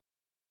play.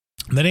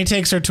 Then he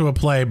takes her to a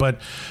play, but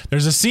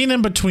there's a scene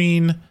in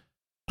between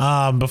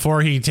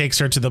before he takes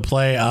her to the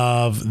play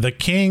of the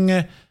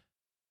king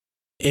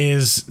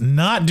is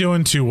not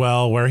doing too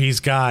well, where he's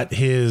got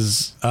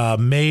his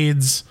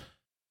maids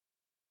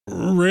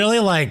really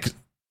like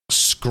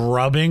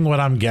scrubbing what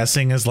I'm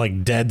guessing is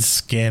like dead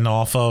skin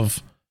off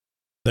of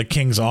the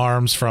king's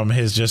arms from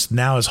his just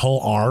now his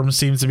whole arm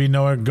seems to be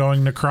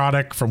going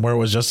necrotic from where it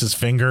was just his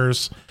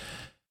fingers.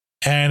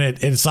 And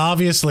it's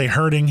obviously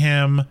hurting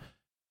him.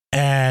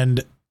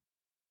 And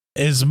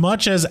as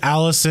much as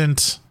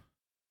Alicent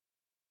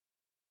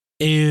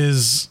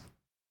is,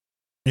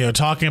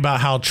 talking about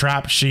how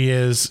trapped she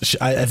is,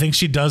 I think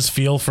she does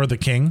feel for the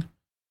king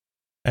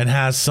and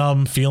has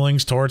some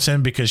feelings towards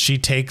him, because she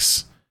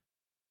takes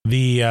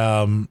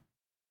the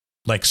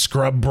like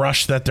scrub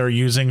brush that they're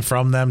using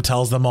from them,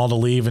 tells them all to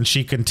leave, and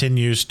she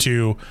continues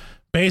to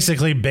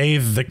basically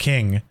bathe the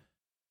king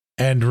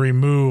and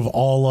remove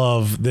all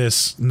of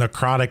this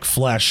necrotic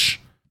flesh.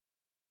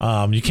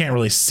 You can't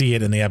really see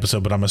it in the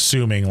episode, but I'm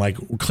assuming like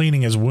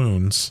cleaning his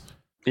wounds.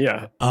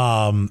 Yeah.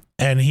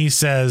 And he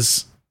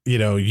says,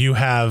 you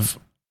have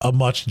a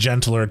much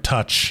gentler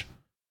touch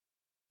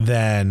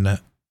than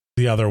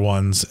the other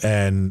ones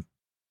and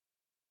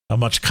a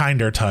much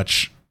kinder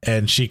touch.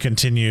 And she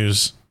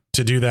continues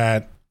to do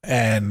that.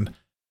 And,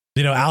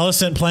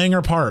 Alicent playing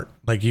her part,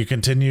 like she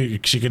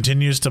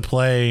continues to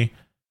play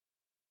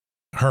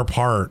her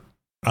part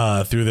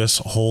through this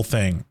whole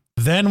thing.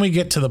 Then we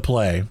get to the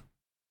play.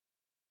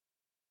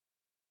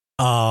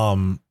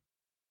 So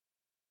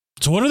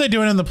what are they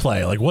doing in the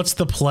play? Like, what's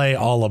the play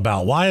all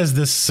about? Why is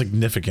this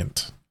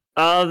significant?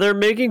 They're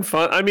making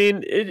fun. I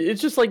mean,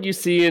 it's just like you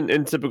see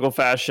in typical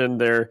fashion.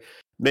 They're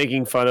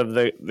making fun of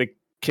the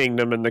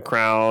kingdom and the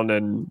crown,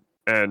 and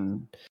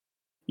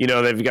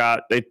they've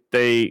got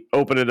they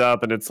open it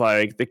up and it's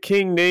like the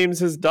king names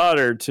his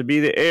daughter to be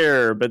the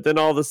heir, but then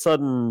all of a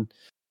sudden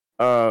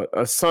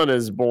a son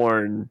is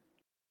born,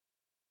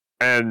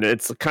 and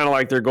it's kind of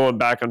like they're going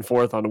back and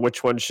forth on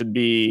which one should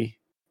be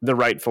the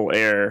rightful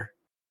heir.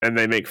 And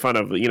they make fun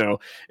of,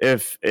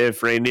 if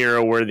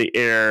Rhaenyra were the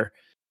heir,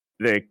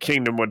 the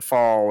kingdom would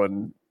fall,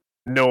 and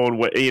no one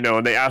would,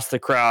 and they ask the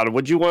crowd,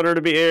 would you want her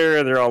to be heir?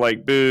 And they're all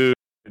like, boo,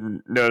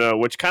 and no,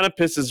 which kind of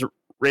pisses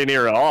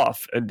Rhaenyra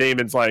off. And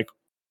Daemon's like,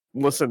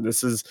 listen,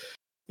 this is,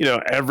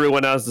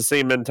 everyone has the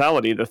same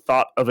mentality. The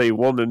thought of a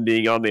woman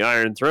being on the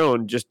Iron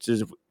Throne just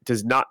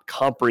does not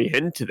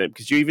comprehend to them,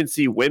 because you even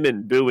see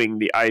women booing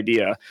the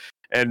idea.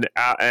 And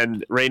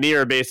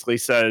Rhaenyra basically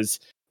says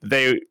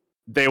they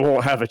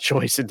won't have a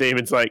choice. And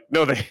Daemon's like,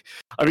 no,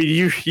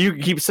 you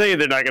keep saying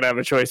they're not going to have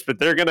a choice, but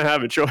they're going to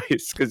have a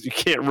choice, because you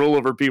can't rule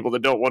over people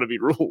that don't want to be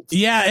ruled.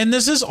 Yeah. And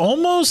this is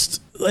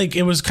almost like,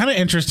 it was kind of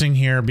interesting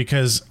here,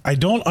 because I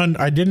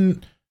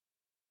didn't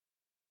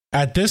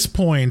at this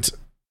point,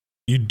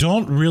 you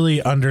don't really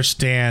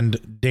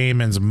understand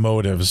Daemon's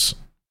motives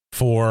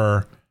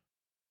for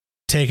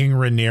taking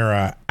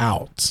Rhaenyra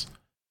out.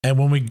 And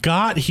when we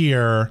got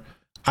here,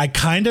 I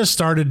kind of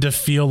started to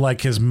feel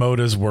like his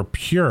motives were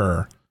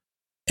pure.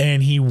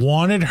 And he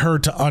wanted her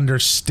to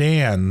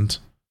understand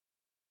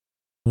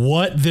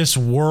what this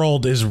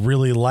world is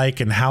really like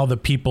and how the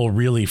people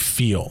really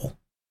feel.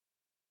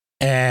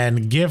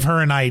 And give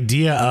her an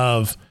idea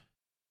of,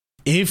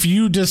 if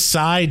you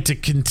decide to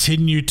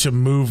continue to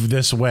move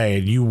this way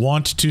and you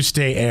want to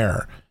stay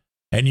heir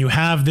and you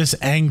have this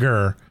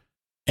anger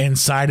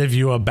inside of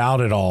you about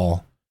it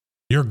all,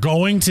 you're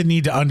going to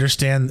need to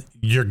understand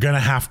you're going to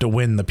have to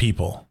win the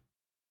people.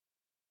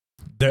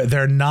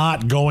 They're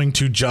not going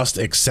to just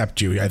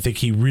accept you. I think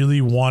he really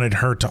wanted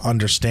her to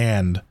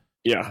understand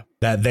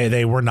that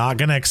they were not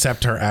going to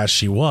accept her as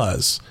she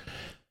was.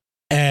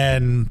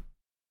 And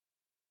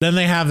then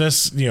they have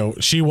this,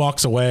 she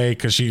walks away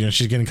because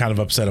she's getting kind of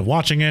upset of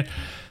watching it.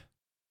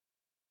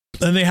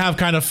 Then they have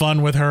kind of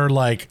fun with her,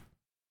 like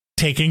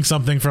taking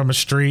something from a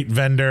street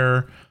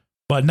vendor,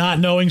 but not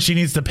knowing she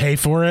needs to pay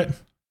for it.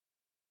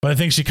 But I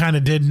think she kind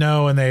of did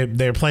know, and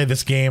they play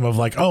this game of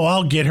like, oh,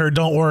 I'll get her,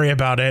 don't worry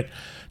about it,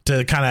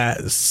 to kind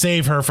of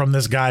save her from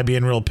this guy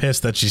being real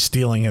pissed that she's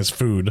stealing his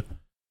food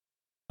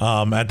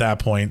at that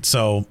point.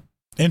 So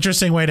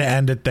interesting way to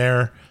end it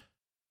there.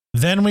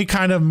 Then we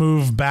kind of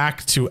move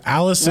back to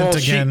Alicent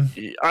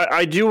again.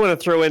 I do want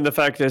to throw in the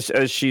fact that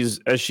as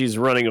she's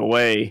running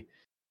away,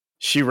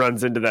 she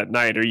runs into that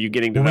knight. Are you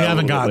getting to that? We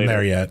haven't gotten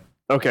there yet.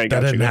 Okay,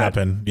 that didn't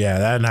happen. Yeah,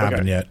 that didn't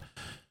happen yet.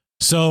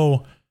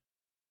 So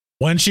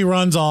when she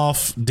runs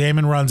off,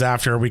 Daemon runs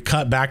after her. We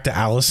cut back to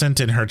Alicent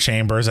in her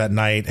chambers at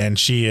night, and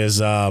she is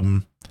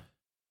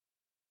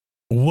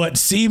what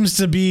seems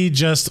to be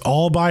just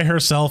all by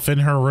herself in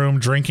her room,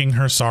 drinking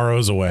her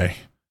sorrows away.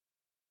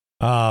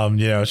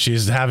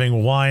 She's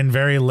having wine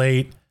very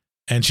late,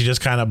 and she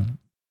just kind of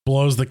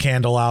blows the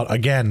candle out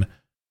again,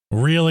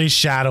 really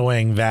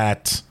shadowing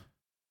that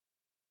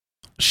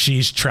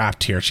she's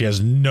trapped here. She has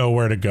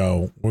nowhere to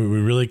go. We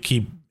really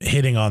keep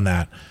hitting on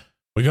that.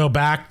 We go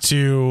back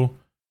to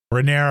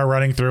Rhaenyra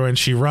running through, and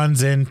she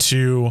runs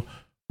into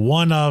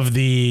one of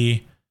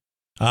the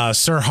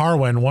Sir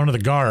Harwin, one of the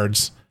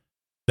guards,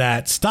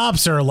 that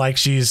stops her like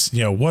she's,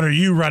 what are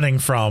you running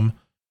from?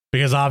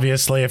 Because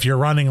obviously if you're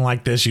running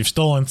like this, you've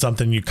stolen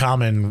something, you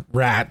common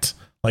rat.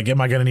 Like,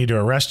 am I going to need to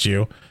arrest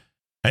you?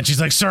 And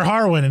she's like, Sir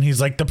Harwin. And he's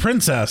like, the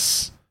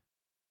princess.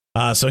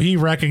 So he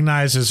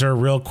recognizes her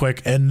real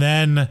quick and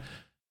then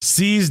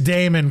sees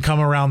Daemon come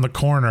around the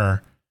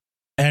corner.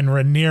 And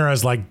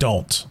Rhaenyra's like,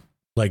 don't.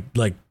 Like,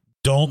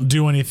 don't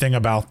do anything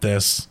about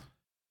this.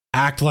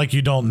 Act like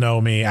you don't know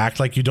me. Act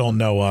like you don't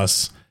know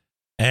us.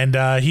 And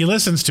he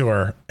listens to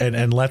her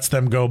and lets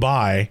them go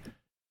by.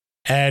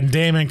 And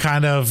Daemon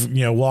kind of,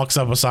 walks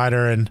up beside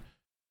her and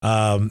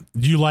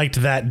you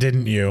liked that,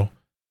 didn't you?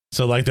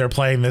 So like they're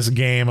playing this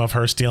game of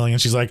her stealing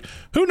and she's like,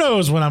 who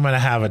knows when I'm going to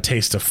have a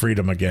taste of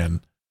freedom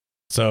again.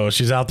 So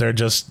she's out there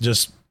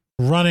just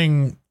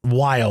running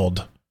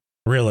wild,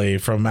 really,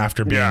 from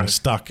after being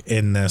stuck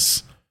in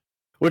this.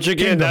 Which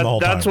again,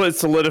 that's what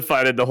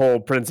solidified the whole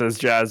Princess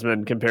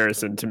Jasmine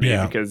comparison to me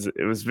because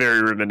it was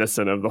very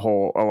reminiscent of the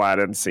whole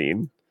Aladdin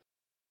scene.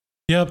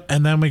 Yep.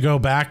 And then we go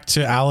back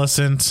to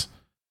Alicent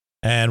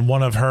and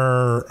one of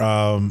her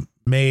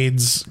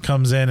maids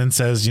comes in and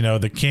says,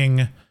 the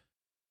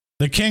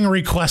king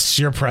requests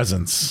your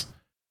presence.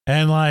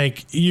 And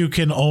like, you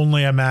can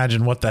only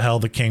imagine what the hell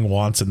the king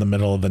wants in the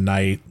middle of the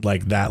night,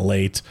 like that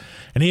late.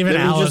 And even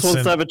Maybe Alicent he just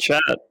wants to have a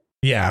chat.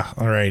 Yeah.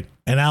 All right.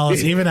 And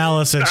even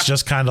Alicent's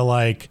just kind of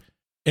like,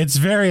 it's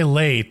very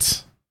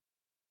late.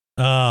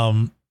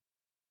 But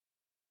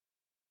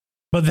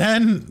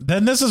then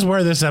this is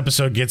where this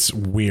episode gets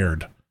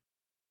weird.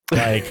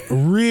 Like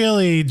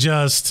really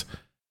just,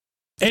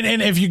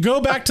 and if you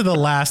go back to the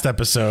last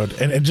episode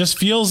and it just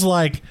feels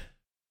like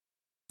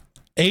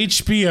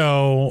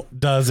HBO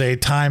does a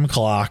time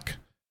clock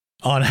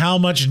on how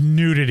much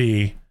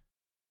nudity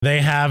they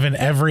have in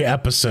every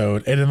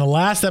episode. And in the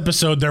last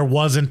episode, there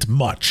wasn't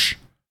much.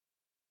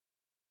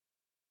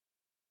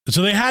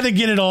 So they had to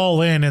get it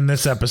all in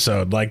this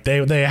episode. Like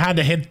they had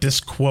to hit this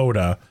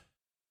quota.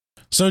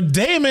 So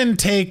Daemon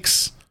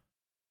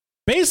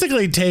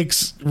basically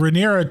takes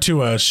Rhaenyra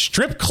to a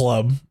strip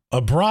club,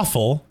 a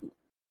brothel.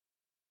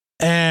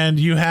 And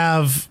you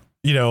have,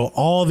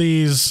 all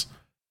these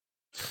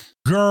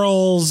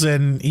girls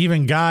and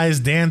even guys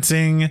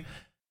dancing,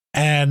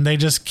 and they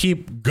just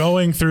keep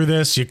going through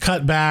this. You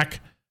cut back.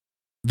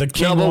 The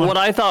king. No, but what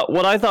I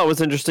thought was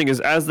interesting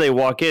is as they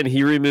walk in,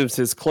 he removes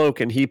his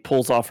cloak and he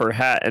pulls off her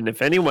hat. And if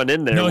anyone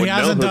in there, he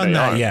hasn't done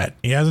that yet.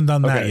 He hasn't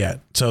done that yet.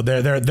 So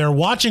they're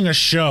watching a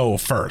show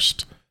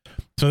first.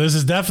 So this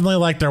is definitely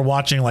like they're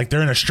watching, like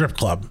they're in a strip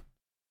club,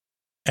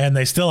 and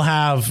they still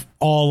have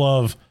all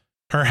of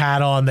her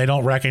hat on. They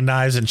don't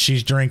recognize, and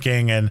she's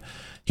drinking, and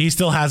he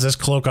still has his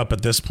cloak up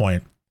at this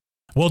point.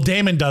 Well,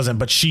 Daemon doesn't,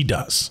 but she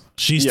does.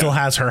 She still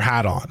has her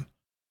hat on.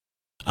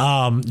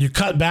 You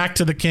cut back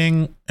to the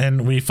king,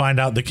 and we find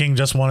out the king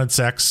just wanted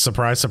sex.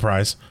 Surprise,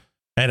 surprise.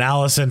 And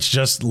Alicent's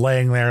just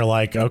laying there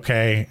like,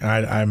 okay,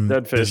 I'm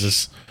dead fish. This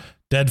is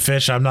dead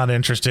fish. I'm not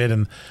interested.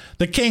 And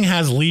the king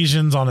has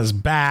lesions on his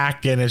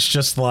back, and it's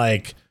just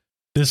like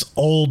this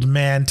old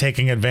man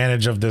taking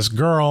advantage of this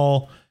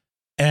girl.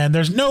 And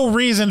there's no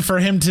reason for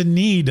him to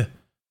need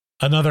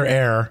another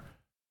heir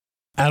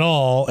at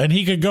all. And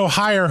he could go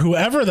hire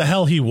whoever the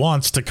hell he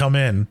wants to come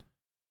in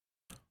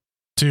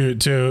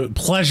to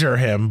pleasure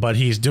him, but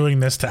he's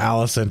doing this to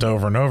Alicent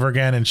over and over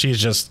again, and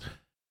she's just,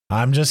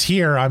 I'm just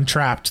here, I'm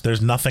trapped,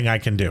 there's nothing I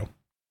can do.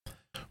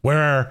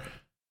 Where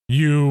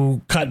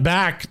you cut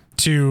back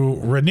to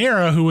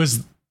Rhaenyra, who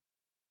is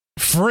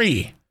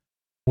free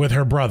with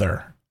her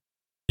brother.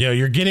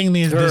 You're getting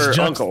her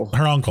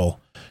uncle.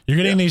 You're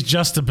getting these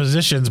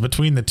juxtapositions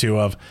between the two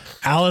of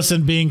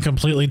Alicent being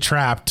completely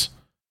trapped,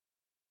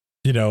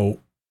 with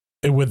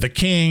the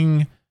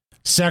king,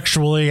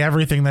 sexually,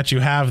 everything that you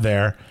have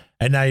there.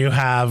 And now you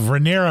have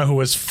Rhaenyra,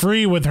 who is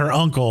free with her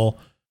uncle,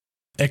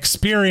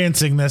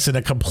 experiencing this in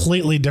a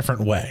completely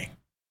different way.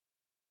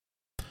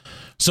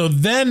 So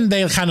then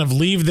they kind of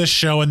leave this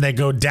show and they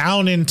go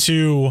down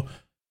into,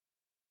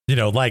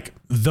 like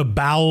the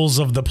bowels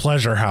of the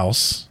pleasure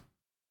house.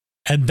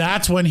 And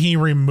that's when he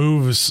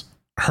removes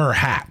her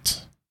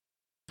hat.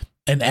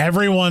 And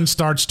everyone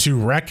starts to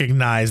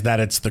recognize that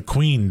it's the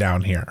queen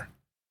down here.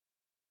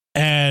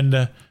 And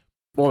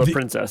the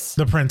princess.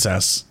 The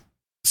princess.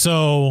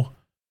 So,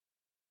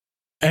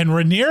 and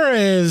Rhaenyra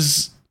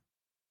is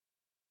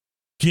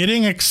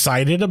getting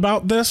excited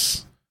about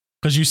this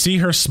because you see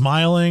her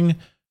smiling.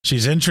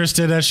 She's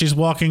interested as she's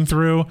walking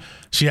through.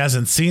 She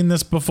hasn't seen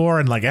this before.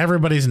 And like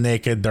everybody's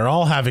naked. They're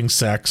all having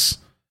sex.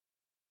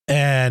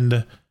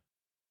 And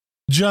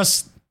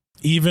just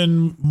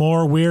even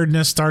more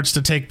weirdness starts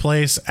to take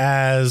place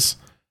as,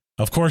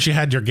 of course, you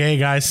had your gay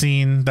guy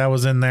scene that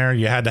was in there.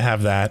 You had to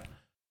have that.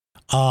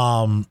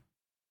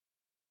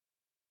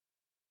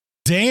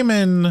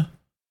 Daemon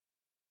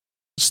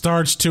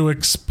starts to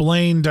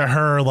explain to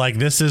her, like,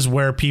 this is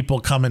where people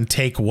come and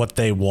take what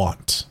they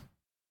want.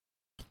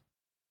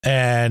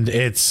 And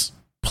it's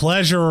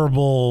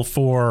pleasurable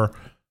for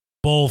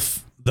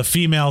both the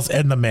females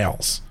and the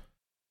males.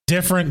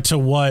 Different to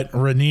what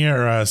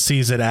Rhaenyra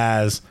sees it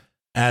as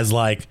as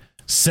like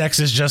sex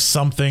is just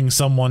something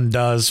someone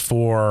does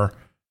for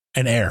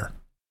an heir.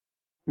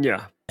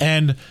 Yeah.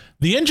 And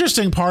the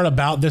interesting part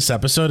about this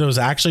episode, it was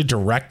actually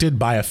directed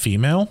by a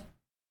female.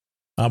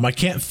 I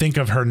can't think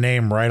of her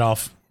name right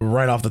off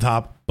the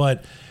top,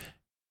 but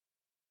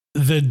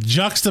the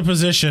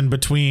juxtaposition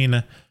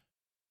between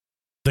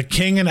the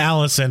king and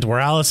Alicent, where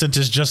Alicent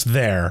is just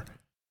there,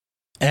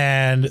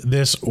 and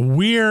this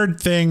weird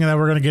thing that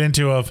we're going to get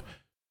into of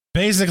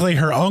basically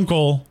her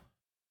uncle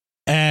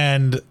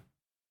and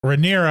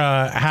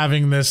Rhaenyra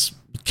having this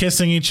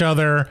kissing each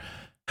other,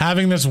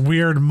 having this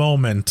weird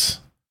moment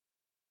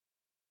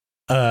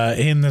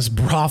in this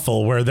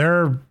brothel where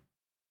they're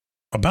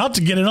about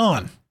to get it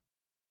on.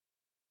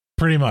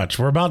 Pretty much.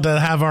 We're about to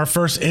have our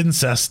first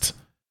incest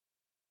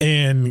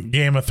in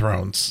Game of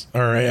Thrones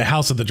or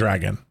House of the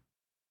Dragon.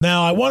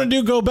 Now, I wanted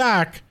to go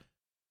back.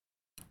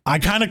 I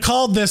kind of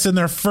called this in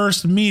their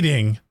first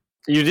meeting.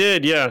 You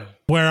did, yeah.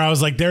 Where I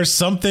was like, there's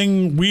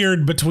something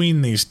weird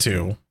between these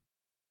two.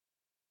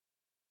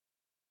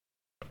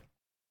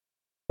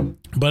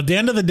 But at the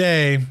end of the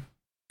day,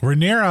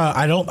 Rhaenyra,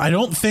 I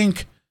don't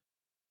think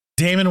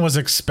Daemon was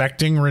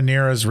expecting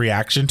Rhaenyra's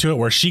reaction to it,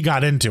 where she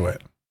got into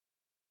it.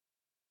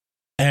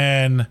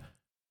 And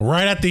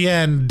right at the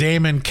end,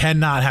 Daemon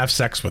cannot have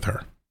sex with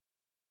her.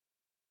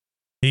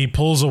 He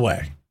pulls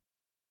away.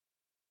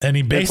 And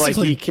he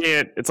basically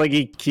it's like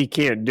he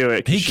can't do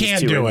it. He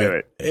can't do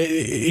it.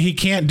 He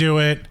can't do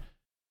it.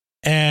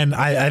 And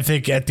I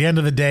think at the end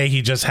of the day,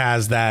 he just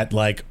has that,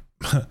 like,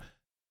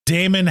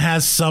 Daemon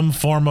has some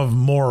form of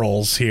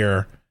morals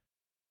here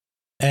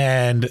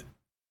and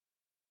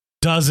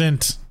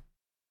doesn't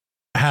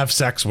have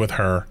sex with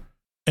her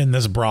in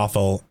this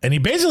brothel. And he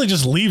basically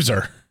just leaves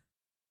her.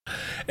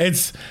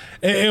 It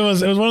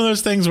was one of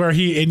those things where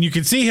and you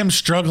can see him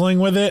struggling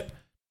with it.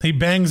 He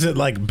bangs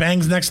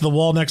next to the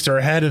wall next to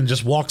her head and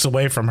just walks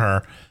away from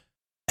her.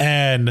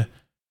 And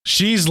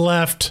she's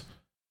left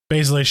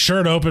basically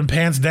shirt open,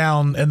 pants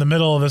down in the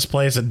middle of this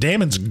place. And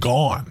Daemon's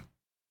gone.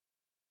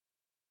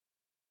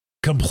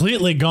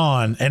 Completely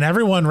gone. And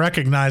everyone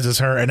recognizes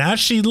her. And as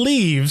she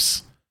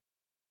leaves,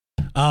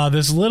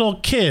 this little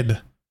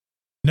kid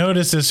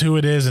notices who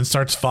it is and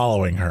starts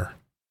following her.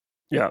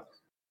 Yeah.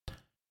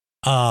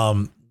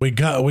 We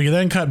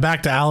then cut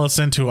back to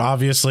Alicent, who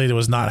obviously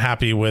was not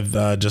happy with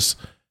just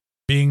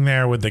being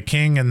there with the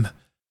king and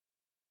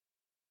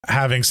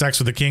having sex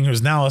with the king,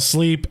 who's now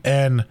asleep.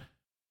 And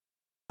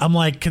I'm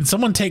like, can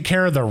someone take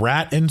care of the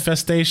rat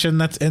infestation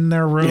that's in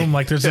their room?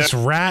 Like, there's this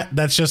rat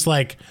that's just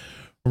like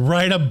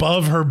right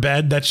above her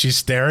bed that she's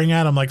staring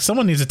at. I'm like,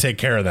 someone needs to take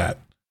care of that.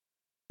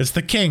 It's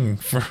the king,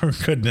 for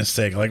goodness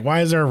sake. Like, why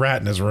is there a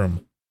rat in his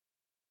room?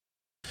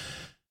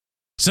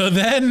 So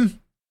then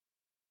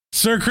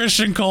Ser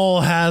Criston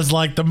Cole has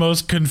like the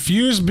most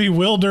confused,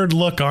 bewildered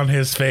look on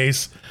his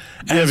face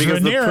as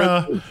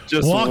Rhaenyra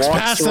walks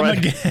past him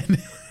again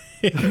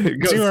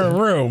to her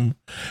room.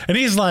 And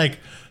he's like,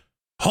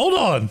 hold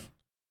on.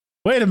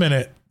 Wait a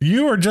minute.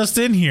 You were just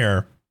in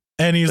here.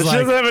 And he's like,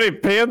 she doesn't have any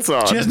pants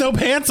on. She has no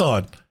pants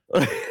on.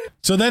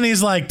 So then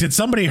he's like, did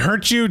somebody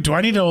hurt you? Do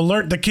I need to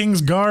alert the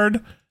king's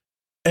guard?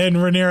 And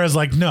Rhaenyra's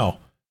like, no,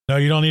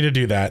 you don't need to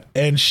do that.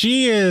 And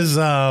she is,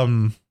 how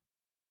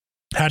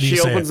do you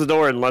say She opens the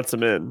door and lets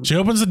him in. She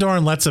opens the door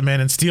and lets him in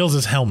and steals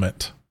his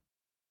helmet.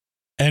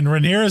 And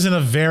Rhaenyra's in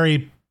a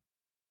very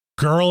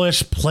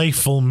girlish,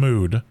 playful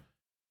mood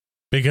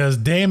because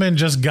Daemon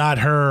just got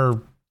her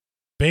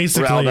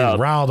basically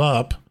riled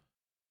up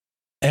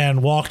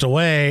and walked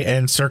away.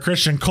 And Ser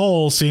Criston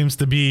Cole seems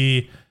to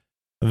be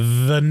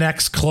the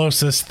next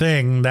closest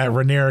thing that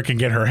Rhaenyra can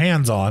get her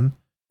hands on.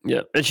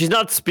 Yeah. And she's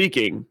not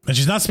speaking. And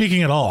she's not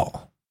speaking at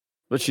all.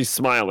 But she's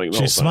smiling.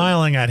 She's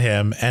smiling at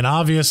him and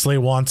obviously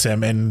wants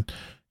him. And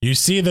you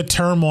see the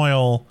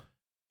turmoil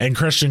in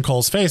Criston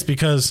Cole's face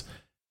because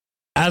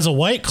as a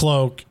White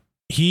Cloak,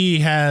 he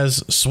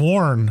has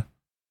sworn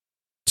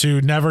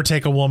to never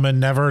take a woman,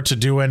 never to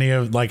do any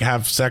of like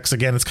have sex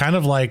again. It's kind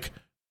of like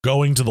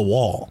going to the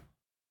wall.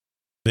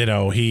 You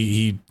know,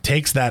 he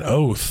takes that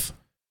oath,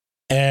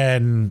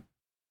 and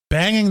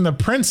banging the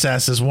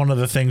princess is one of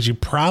the things you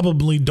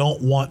probably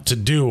don't want to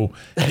do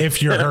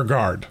if you're her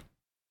guard.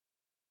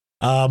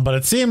 But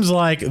it seems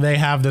like they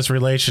have this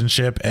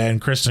relationship and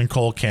Criston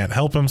Cole can't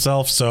help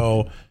himself.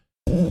 So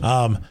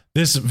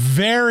this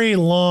very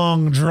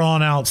long,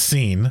 drawn out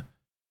scene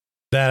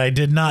that I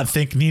did not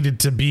think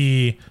needed to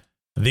be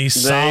the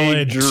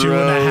solid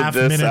 2.5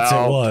 minutes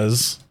it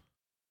was.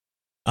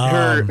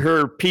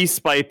 Her piece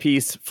by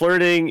piece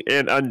flirting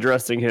and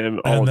undressing him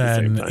all at the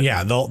same time.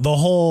 Yeah, the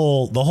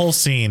whole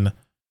scene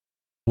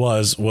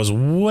was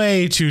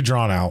way too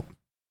drawn out.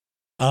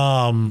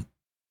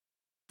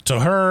 So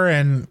her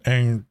and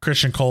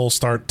Criston Cole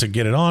start to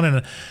get it on,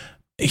 and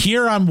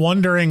here I'm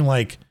wondering,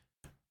 like,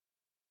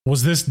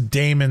 was this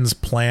Daemon's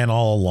plan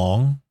all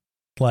along?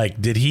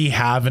 Like, did he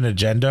have an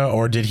agenda,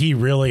 or did he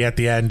really at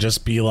the end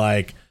just be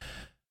like,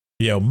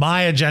 you know,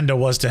 my agenda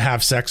was to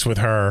have sex with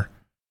her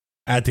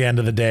at the end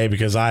of the day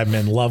because I'm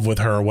in love with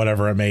her, or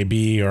whatever it may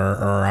be, or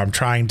I'm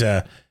trying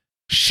to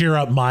shear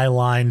up my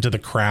line to the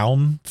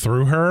crown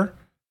through her?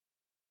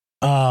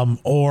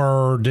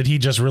 Or did he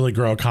just really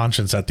grow a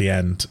conscience at the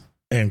end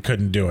and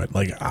couldn't do it?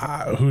 Like,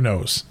 who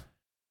knows?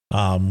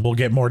 We'll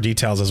get more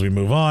details as we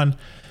move on.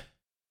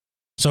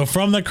 So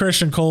from the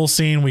Criston Cole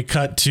scene, we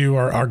cut to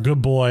our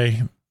good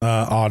boy,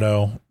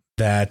 Otto,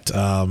 that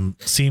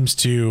seems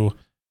to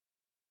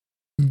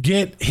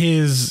get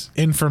his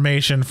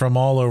information from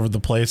all over the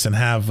place and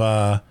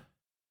have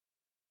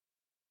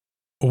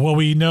what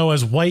we know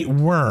as White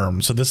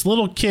Worm. So this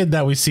little kid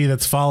that we see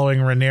that's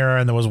following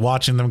Rhaenyra and that was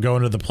watching them go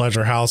into the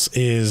pleasure house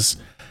is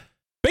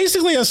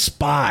basically a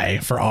spy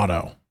for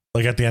Otto,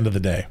 like at the end of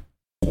the day.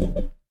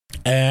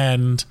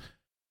 And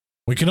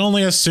we can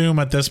only assume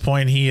at this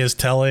point he is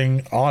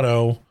telling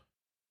Otto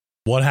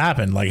what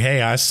happened. Like,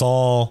 hey, I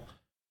saw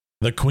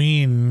the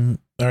queen,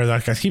 or I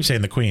keep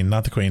saying the queen,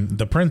 not the queen,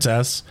 the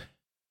princess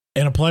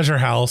in a pleasure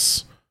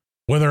house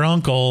with her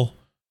uncle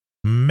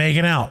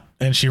making out,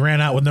 and she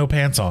ran out with no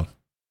pants on.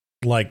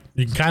 Like,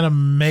 you can kind of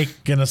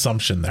make an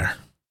assumption there.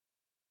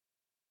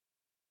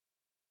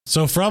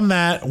 So from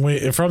that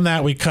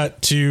we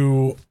cut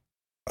to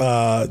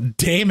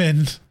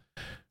Daemon,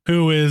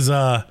 who is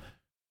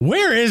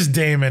where is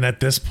Daemon at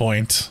this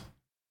point?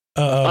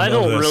 I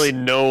don't really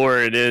know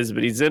where it is,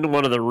 but he's in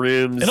one of the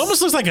rooms. It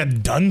almost looks like a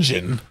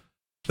dungeon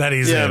that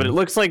he's in. Yeah, but it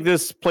looks like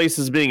this place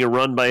is being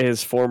run by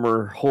his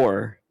former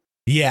whore.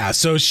 Yeah,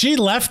 so she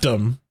left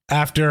him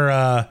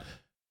after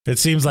it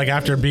seems like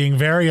after being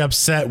very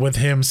upset with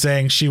him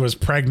saying she was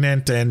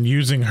pregnant and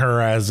using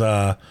her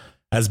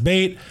as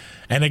bait.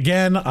 And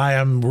again, I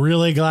am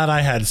really glad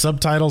I had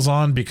subtitles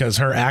on because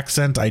her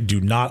accent I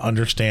do not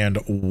understand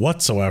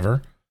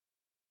whatsoever.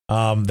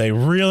 They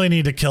really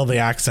need to kill the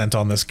accent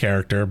on this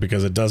character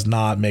because it does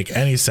not make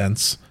any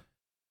sense.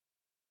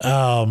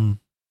 So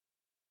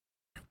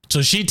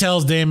she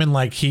tells Daemon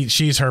like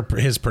she's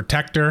his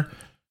protector.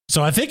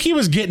 So I think he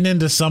was getting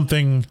into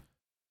something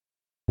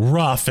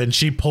rough and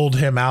she pulled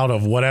him out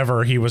of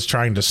whatever he was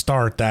trying to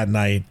start that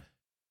night,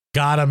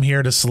 got him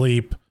here to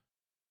sleep,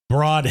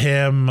 brought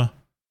him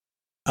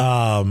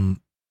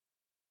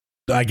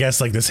I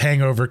guess like this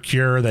hangover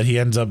cure that he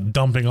ends up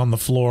dumping on the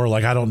floor.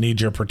 Like, I don't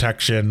need your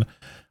protection.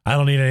 I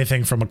don't need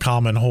anything from a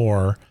common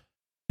whore.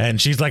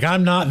 And she's like,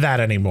 I'm not that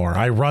anymore.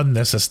 I run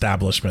this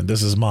establishment.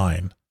 This is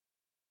mine.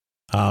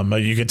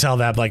 You could tell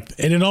that like,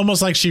 and it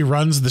almost like she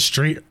runs the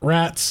street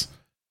rats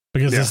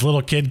because this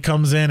little kid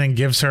comes in and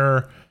gives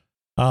her,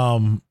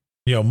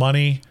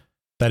 money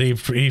that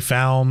he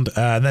found.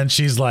 And then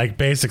she's like,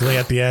 basically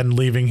at the end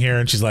leaving here.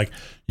 And she's like,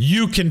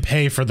 you can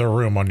pay for the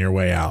room on your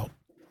way out.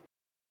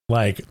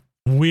 Like,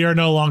 we are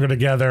no longer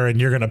together and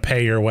you're going to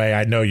pay your way.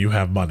 I know you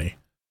have money.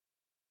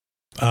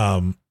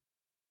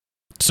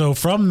 So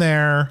from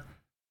there,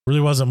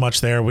 really wasn't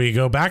much there. We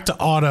go back to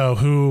Otto,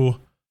 who,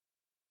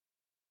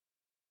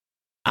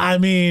 I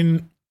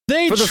mean,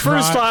 for the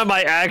first time,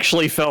 I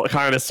actually felt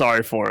kind of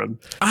sorry for him.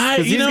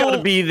 He's got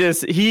to be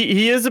this.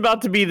 He is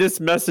about to be this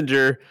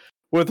messenger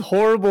with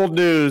horrible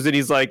news, and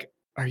he's like,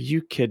 "Are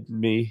you kidding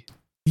me?"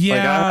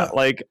 Yeah,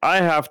 I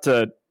have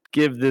to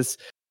give this.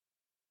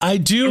 I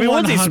do. I mean,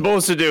 what's he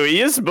supposed to do? He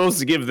is supposed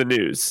to give the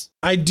news.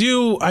 I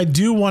do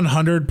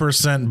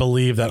 100%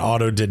 believe that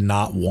Otto did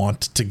not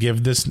want to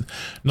give this.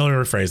 No, let me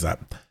rephrase that.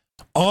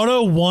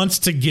 Otto wants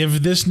to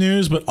give this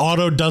news, but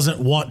Otto doesn't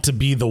want to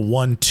be the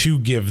one to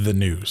give the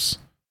news.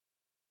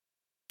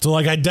 So,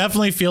 like, I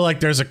definitely feel like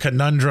there's a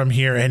conundrum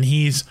here, and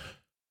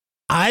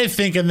I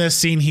think in this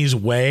scene, he's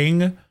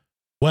weighing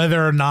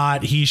whether or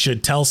not he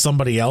should tell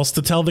somebody else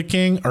to tell the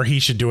king, or he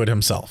should do it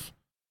himself.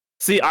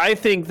 See, I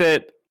think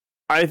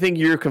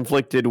you're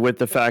conflicted with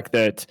the fact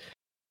that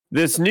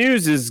this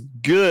news is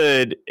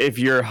good if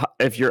you're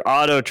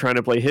Otto trying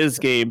to play his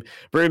game.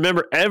 But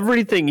remember,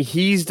 everything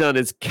he's done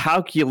is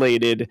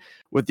calculated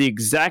with the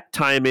exact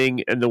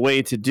timing and the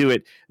way to do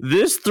it.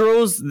 This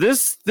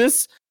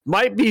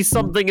might be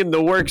something in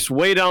the works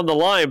way down the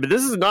line, but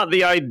this is not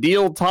the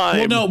ideal time.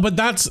 Well, no, but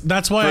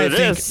that's why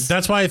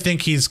I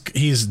think he's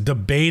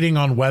debating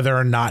on whether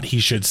or not he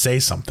should say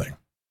something.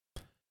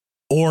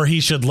 Or he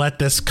should let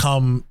this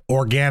come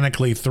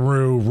organically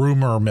through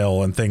rumor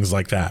mill and things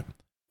like that.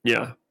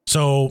 Yeah.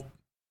 So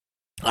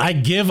I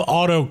give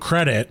Otto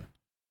credit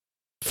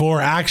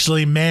for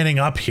actually manning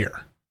up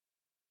here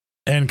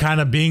and kind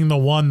of being the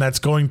one that's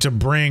going to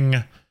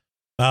bring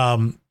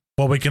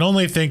what we can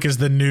only think is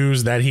the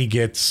news that he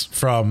gets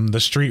from the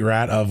street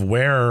rat of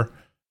where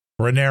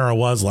Rhaenyra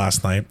was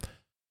last night.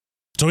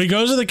 So he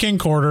goes to the king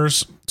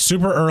quarters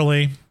super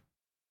early.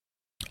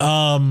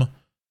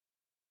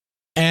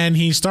 And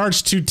he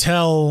starts to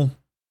tell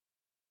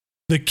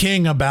the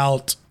king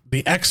about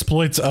the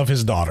exploits of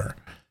his daughter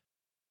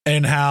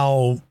and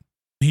how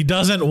he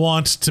doesn't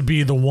want to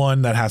be the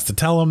one that has to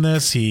tell him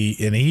this. He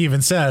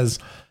even says,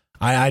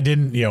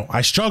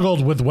 I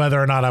struggled with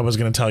whether or not I was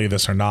going to tell you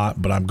this or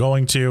not, but I'm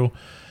going to.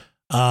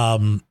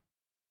 And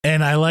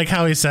I like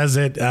how he says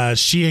it.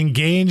 She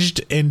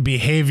engaged in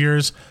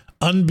behaviors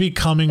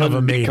unbecoming of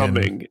a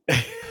maiden.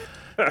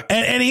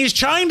 and he's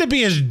trying to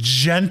be as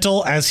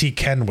gentle as he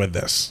can with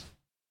this.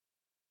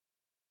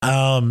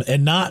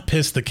 and not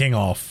piss the king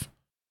off.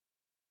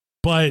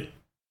 But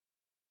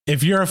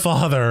if you're a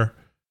father,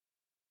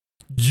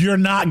 you're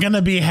not going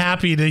to be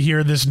happy to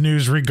hear this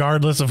news,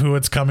 regardless of who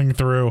it's coming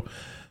through,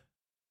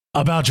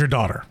 about your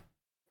daughter.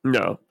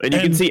 No. And you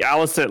can see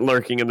Alicent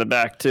lurking in the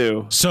back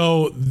too.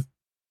 So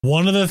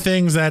one of the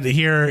things that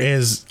here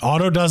is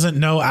Otto doesn't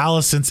know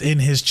Alicent's in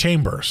his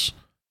chambers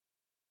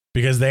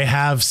because they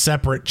have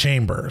separate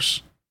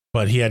chambers,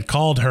 but he had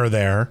called her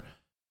there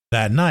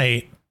that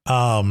night.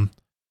 And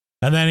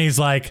then he's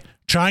like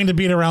trying to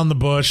beat around the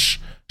bush.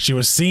 She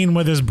was seen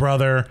with his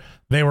brother.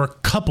 They were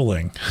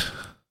coupling,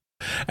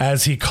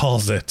 as he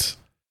calls it.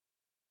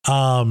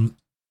 The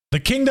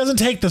king doesn't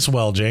take this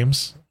well,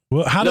 James.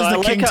 Well, how does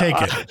the king take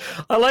it?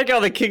 I like how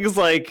the king's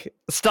like,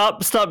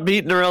 stop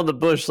beating around the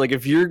bush. Like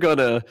if you're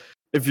gonna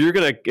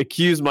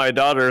accuse my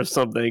daughter of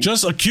something,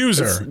 just accuse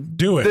her.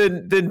 Do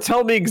it. Then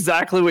tell me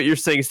exactly what you're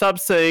saying. Stop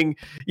saying,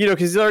 because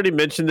he's already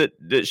mentioned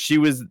that she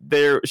was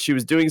there. She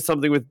was doing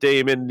something with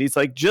Daemon. And he's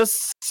like,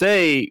 just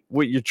say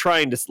what you're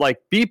trying to,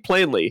 like, be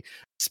plainly.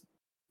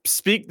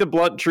 Speak the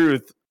blunt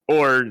truth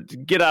or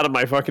get out of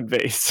my fucking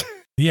face.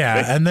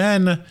 Yeah. And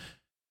then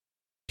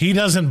he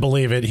doesn't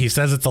believe it. He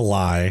says it's a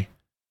lie.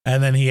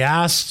 And then he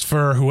asks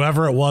for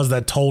whoever it was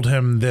that told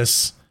him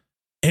this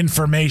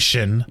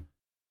information.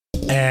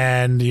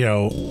 And,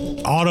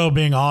 Otto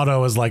being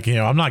Otto is like,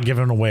 I'm not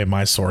giving away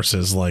my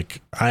sources.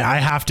 Like, I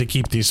have to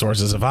keep these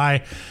sources.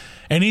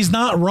 And he's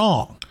not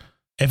wrong.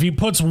 If he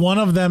puts one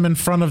of them in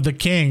front of the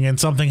king and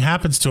something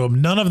happens to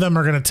him, none of them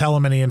are going to tell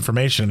him any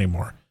information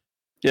anymore.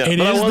 Yeah,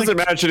 but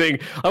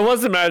I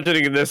was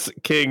imagining this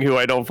king who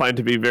I don't find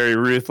to be very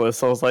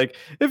ruthless. I was like,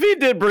 if he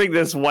did bring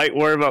this white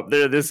worm up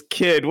there, this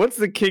kid, what's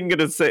the king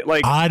gonna say?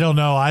 Like, I don't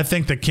know. I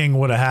think the king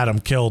would have had him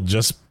killed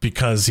just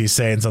because he's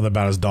saying something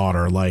about his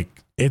daughter. Like,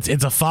 it's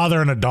a father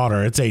and a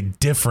daughter. It's a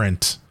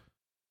different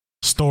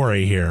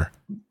story here.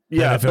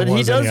 Yeah, but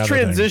he does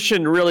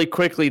transition really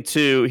quickly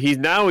to he's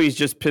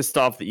just pissed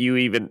off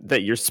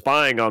that you're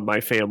spying on my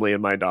family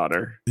and my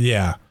daughter.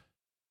 Yeah.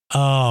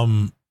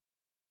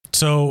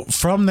 So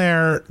from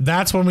there,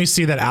 that's when we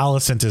see that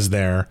Alicent is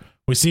there.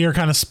 We see her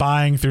kind of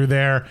spying through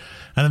there,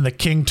 and then the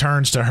king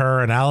turns to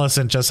her, and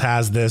Alicent just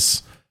has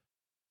this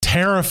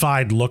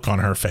terrified look on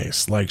her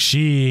face. Like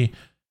she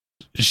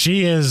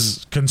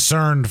is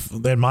concerned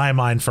in my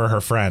mind for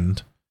her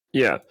friend.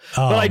 Yeah.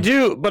 But I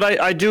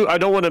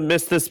don't want to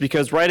miss this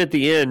because right at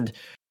the end,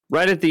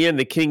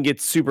 the king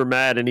gets super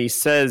mad and he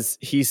says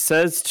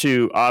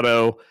to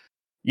Otto,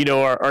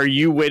 are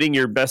you waiting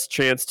your best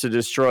chance to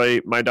destroy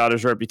my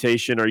daughter's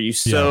reputation? Are you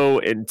so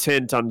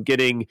intent on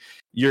getting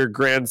your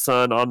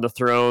grandson on the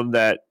throne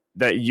that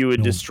you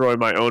would destroy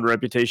my own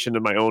reputation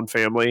and my own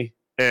family?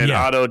 And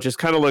Otto just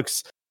kind of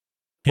looks.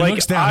 He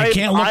looks down. He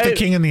can't look the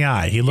king in the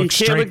eye. He looks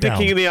straight down.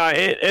 The king in the eye,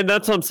 and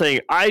that's what I'm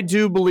saying. I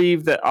do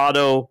believe that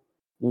Otto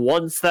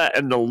wants that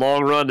in the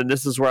long run, and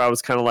this is where I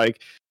was kind of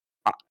like,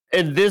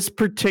 in this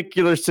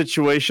particular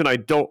situation, I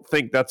don't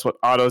think that's what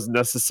Otto's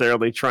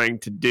necessarily trying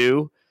to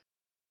do.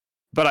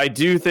 But I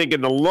do think in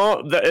the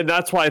long, and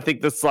that's why I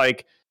think this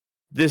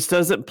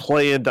doesn't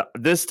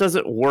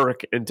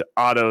work into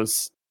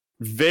Otto's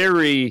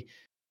very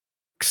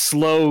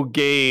slow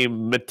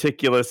game,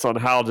 meticulous on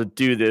how to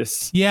do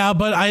this. Yeah,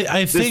 but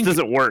I think this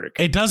doesn't work.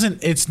 It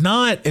doesn't. It's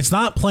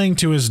not playing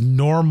to his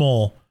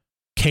normal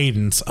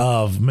cadence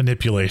of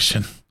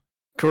manipulation.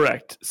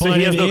 Correct. So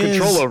he has no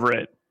control over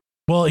it.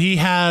 Well, he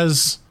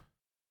has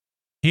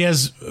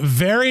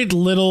very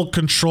little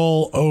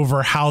control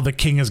over how the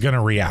king is going to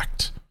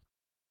react.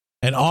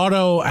 And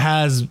Otto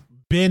has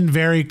been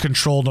very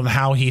controlled on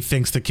how he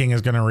thinks the king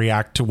is going to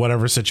react to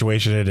whatever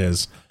situation it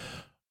is.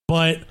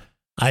 But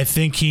I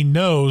think he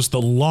knows the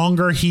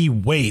longer he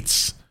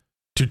waits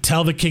to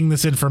tell the king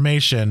this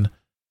information,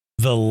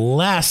 the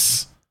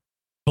less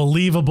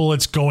believable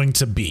it's going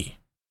to be.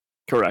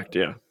 Correct,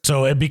 yeah.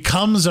 So it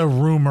becomes a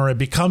rumor, it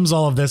becomes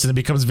all of this, and it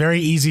becomes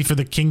very easy for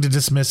the king to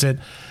dismiss it.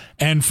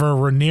 And for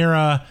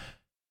Rhaenyra,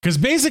 because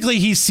basically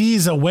he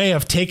sees a way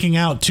of taking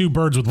out two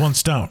birds with one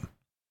stone.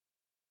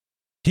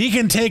 He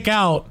can take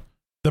out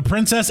the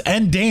princess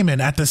and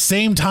Daemon at the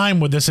same time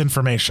with this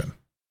information.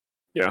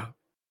 Yeah.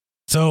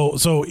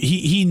 So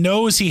he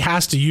knows he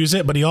has to use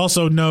it, but he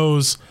also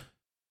knows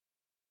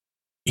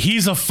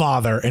he's a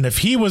father, and if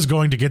he was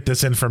going to get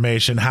this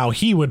information, how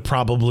he would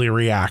probably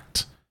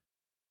react.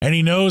 And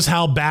he knows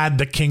how bad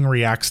the king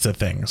reacts to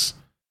things.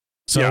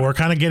 So we're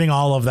kind of getting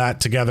all of that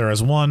together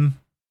as one.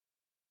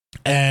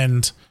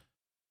 And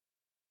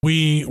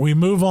we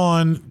move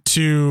on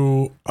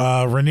to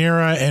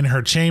Rhaenyra in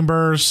her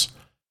chambers,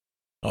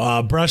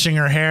 brushing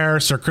her hair.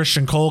 Ser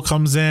Criston Cole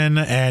comes in,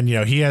 and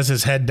he has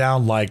his head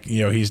down like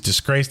he's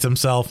disgraced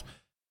himself.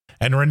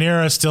 And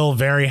Rhaenyra is still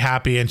very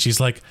happy, and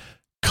she's like,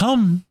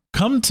 "Come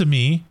to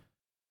me."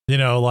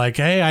 Like,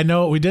 hey, I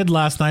know what we did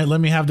last night. Let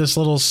me have this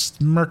little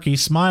smirky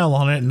smile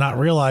on it and not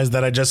realize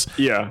that I just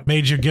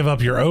made you give up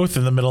your oath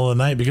in the middle of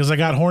the night because I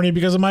got horny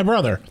because of my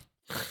brother.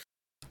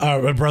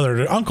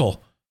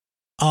 Uncle.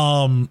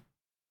 But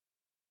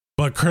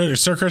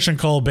Ser Criston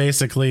Cole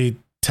basically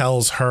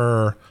tells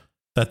her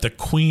that the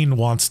queen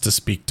wants to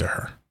speak to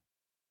her.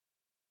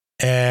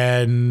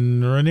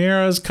 And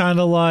Rhaenyra's kind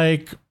of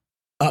like,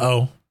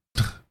 uh-oh.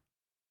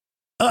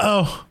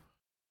 Uh-oh.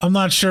 I'm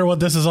not sure what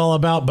this is all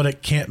about, but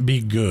it can't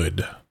be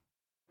good.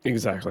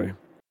 Exactly.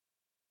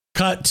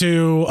 Cut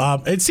to,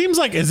 it seems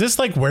like, is this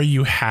like where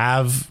you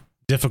have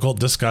difficult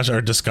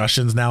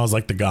discussions now as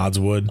like the gods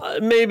would?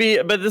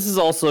 Maybe, but this is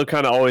also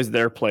kind of always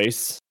their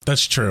place.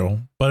 That's true.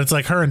 But it's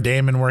like her and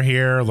Daemon were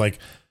here. Like,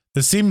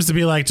 this seems to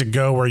be like to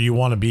go where you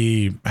want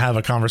to have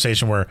a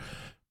conversation where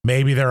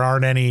maybe there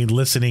aren't any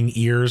listening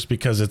ears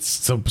because it's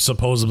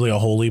supposedly a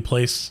holy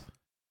place.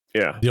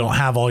 Yeah. You don't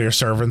have all your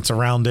servants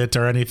around it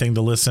or anything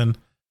to listen.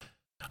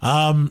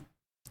 And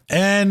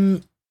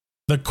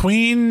the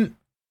queen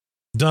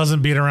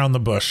doesn't beat around the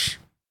bush.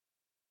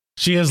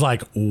 She is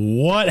like,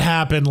 what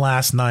happened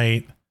last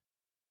night?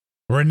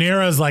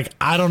 Rhaenyra's like,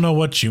 I don't know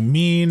what you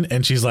mean.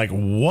 And she's like,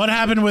 what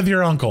happened with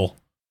your uncle?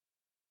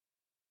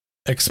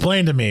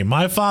 Explain to me.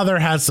 My father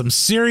has some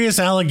serious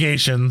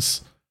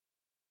allegations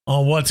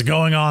on what's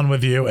going on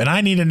with you, and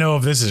I need to know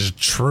if this is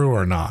true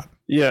or not.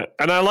 Yeah,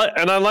 and I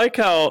like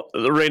how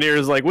Rhaenyra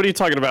is like, what are you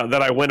talking about?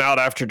 That I went out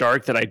after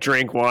dark, that I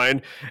drank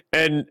wine,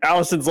 and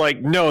Alicent's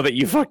like, no, that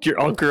you fucked your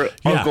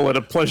uncle at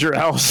a pleasure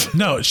house.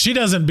 No, she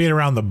doesn't beat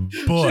around the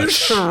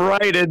bush. She's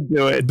right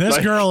into it. This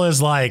girl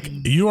is like,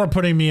 you are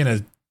putting me in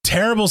a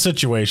terrible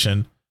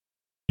situation.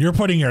 You're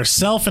putting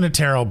yourself in a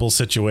terrible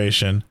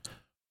situation.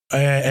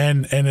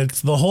 And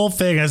it's the whole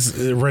thing is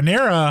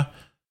Rhaenyra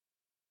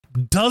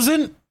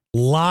doesn't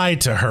lie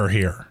to her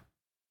here.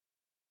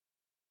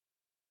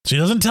 She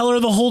doesn't tell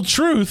her the whole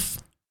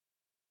truth,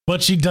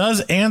 but she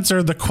does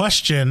answer the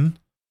question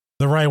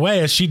the right way,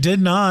 as she did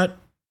not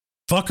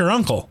fuck her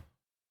uncle.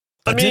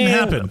 That didn't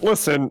happen.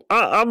 Listen,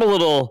 I'm a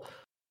little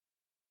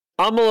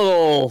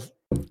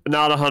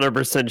not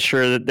 100%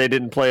 sure that they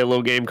didn't play a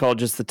little game called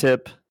Just the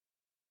Tip.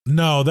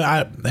 No,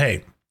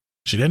 hey,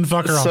 she didn't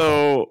fuck her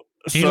uncle.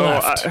 He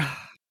left.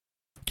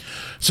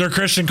 Ser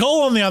Criston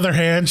Cole, on the other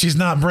hand, she's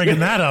not bringing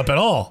that up at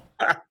all.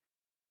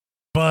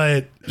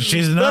 But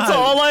she's not. That's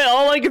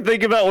all I could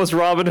think about was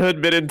Robin Hood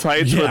Men in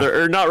Tights, Ace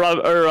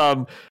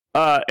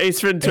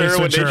Ventura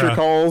when nature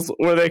calls,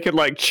 where they could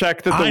like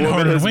check that the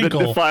woman has been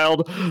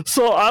defiled.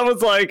 So I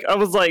was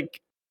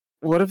like,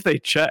 what if they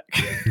check?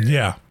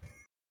 Yeah,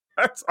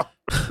 that's all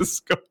this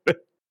going.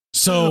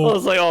 So I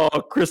was like, oh,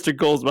 Criston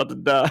Cole's about to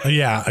die.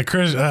 Yeah,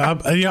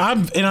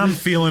 I'm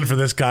feeling for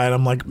this guy, and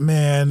I'm like,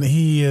 man,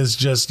 he is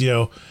just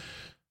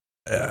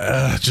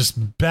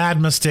just bad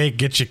mistake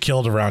gets you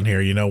killed around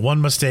here.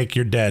 One mistake,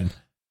 you're dead.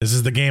 This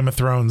is the Game of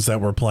Thrones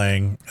that we're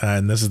playing,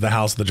 and this is the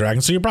House of the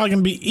Dragon. So you're probably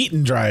gonna be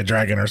eaten dry a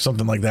dragon or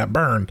something like that,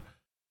 burned,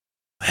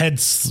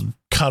 heads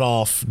cut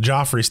off,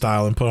 Joffrey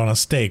style, and put on a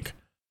stake.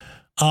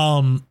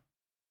 But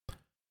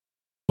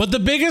the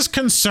biggest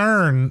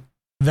concern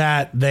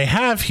that they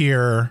have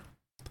here,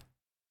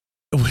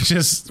 which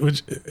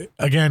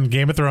again,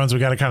 Game of Thrones, we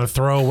got to kind of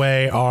throw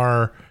away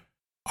our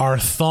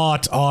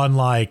thought on,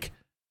 like,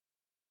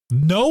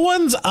 no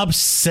one's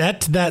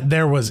upset that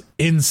there was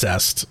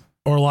incest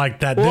or like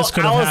that this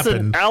could have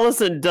happened.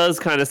 Alicent does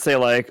kind of say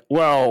like,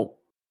 well,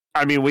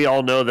 I mean, we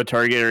all know the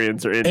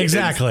Targaryens are in.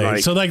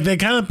 Exactly. So like they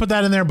kind of put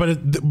that in there, but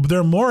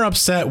they're more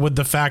upset with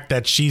the fact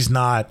that she's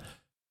not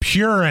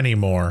pure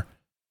anymore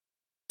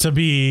to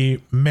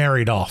be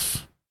married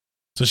off.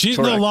 So she's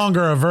no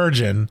longer a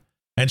virgin,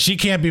 and she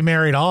can't be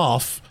married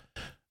off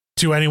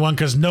to anyone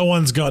because no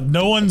one's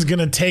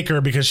gonna take her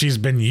because she's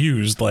been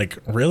used. Like,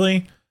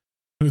 really?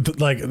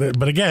 Like,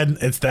 but again,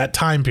 it's that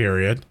time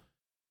period,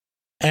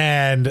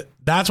 and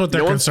that's what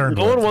they're concerned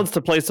with. No one wants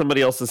to play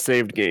somebody else's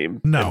saved game.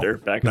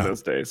 Back in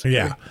those days.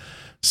 Yeah.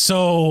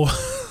 So,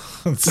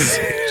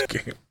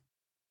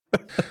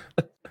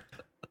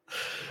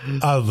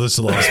 I just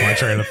lost my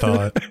train of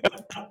thought.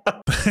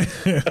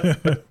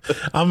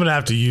 I'm gonna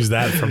have to use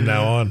that from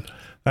now on.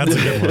 That's a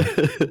good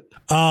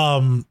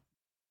one.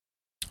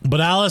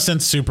 But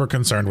Alicent's super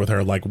concerned with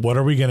her. Like, what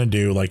are we gonna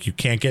do? Like, you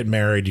can't get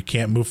married, you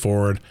can't move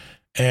forward,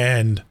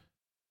 and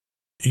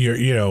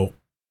Rhaenyra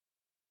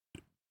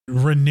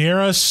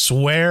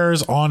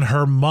swears on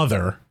her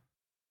mother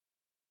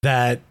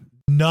that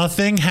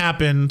nothing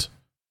happened,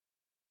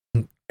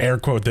 air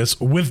quote this,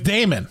 with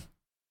Daemon.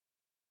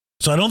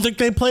 So I don't think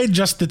they played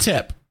Just the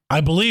Tip.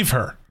 I believe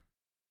her.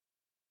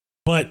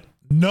 But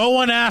no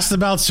one asked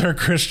about Ser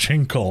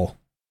Criston Cole.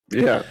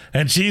 Yeah.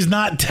 And she's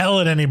not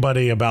telling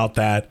anybody about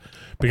that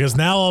because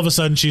now all of a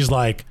sudden she's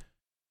like,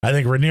 I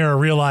think Rhaenyra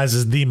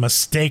realizes the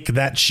mistake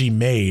that she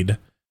made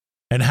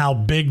and how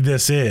big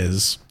this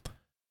is.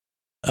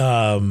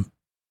 So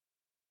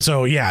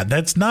yeah,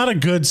 that's not a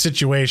good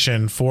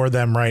situation for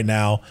them right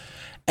now.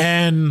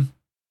 And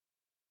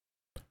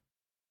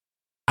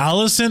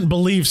Alicent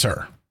believes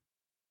her.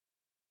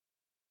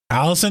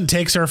 Alicent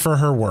takes her for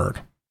her word.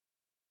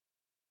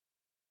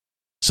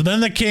 So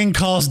then the king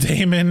calls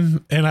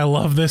Daemon, and I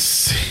love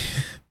this.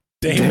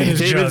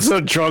 Daemon's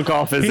so drunk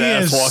off his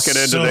ass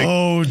walking into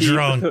so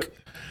drunk.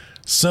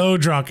 So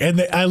drunk.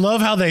 And I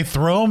love how they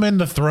throw him in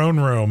the throne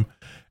room,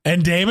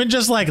 and Daemon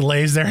just like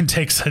lays there and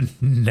takes a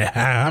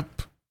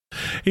nap.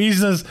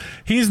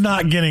 He's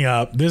not getting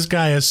up. This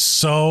guy is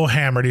so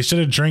hammered. He should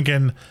have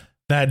drinking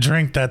that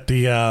drink that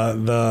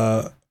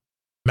the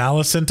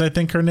Alicent, I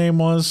think her name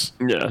was.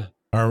 Yeah.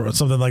 Or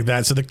something like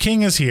that. So the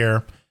king is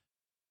here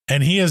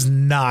and he is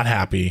not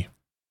happy.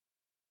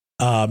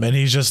 And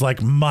he's just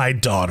like, my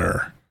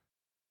daughter.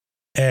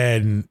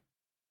 And,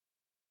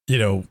 you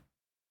know,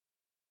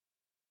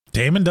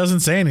 Daemon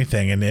doesn't say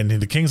anything. And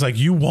the king's like,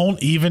 you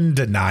won't even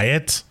deny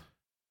it.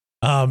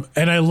 And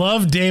I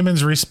love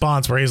Daemon's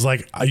response where he's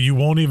like, you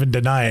won't even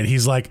deny it.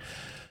 He's like,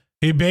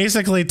 he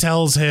basically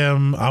tells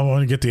him, I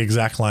want to get the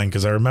exact line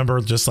because I remember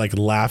just like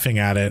laughing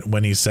at it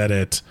when he said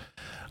it.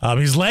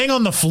 He's laying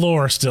on the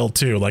floor still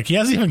too. Like he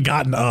hasn't even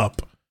gotten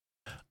up.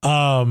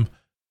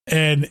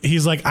 And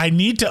he's like, I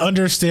need to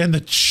understand the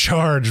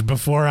charge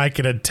before I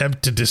can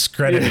attempt to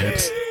discredit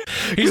it.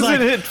 He's like,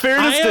 in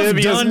fairness to him,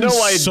 he has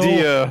no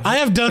idea. I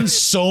have done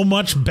so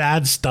much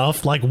bad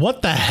stuff. Like,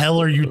 what the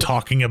hell are you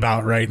talking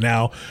about right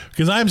now?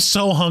 Because I'm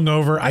so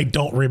hungover, I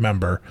don't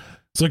remember.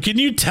 So can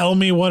you tell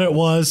me what it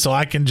was so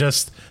I can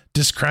just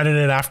discredit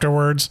it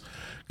afterwards?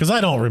 Because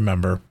I don't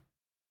remember.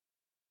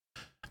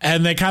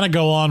 And they kind of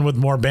go on with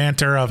more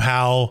banter of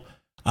how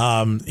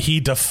he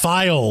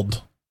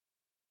defiled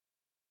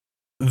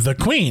the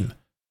queen.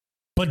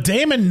 But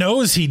Daemon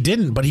knows he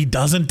didn't, but he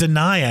doesn't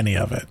deny any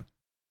of it.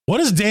 What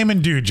does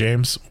Daemon do,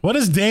 James? What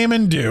does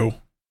Daemon do?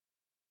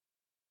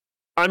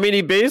 I mean,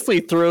 he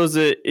basically throws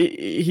it.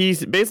 He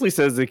basically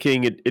says to the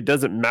king, it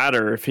doesn't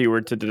matter if he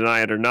were to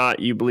deny it or not.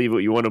 You believe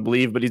what you want to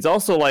believe. But he's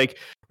also like,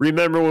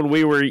 remember when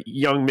we were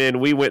young men,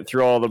 we went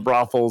through all the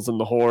brothels and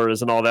the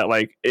whores and all that.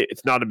 Like,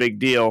 it's not a big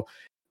deal.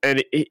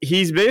 And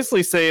he's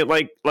basically saying,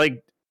 like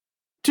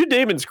to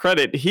Daemon's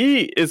credit,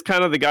 he is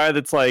kind of the guy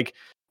that's like,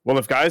 well,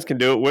 if guys can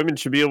do it, women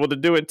should be able to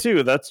do it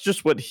too. That's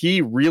just what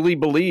he really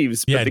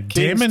believes. But the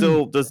king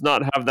still does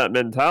not have that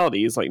mentality.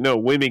 He's like, no,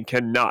 women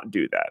cannot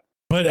do that.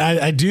 But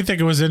I do think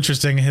it was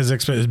interesting. His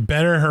experience,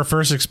 better her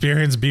first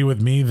experience be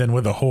with me than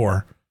with a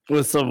whore.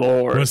 With some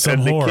whore.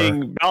 And the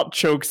king about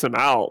chokes him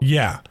out.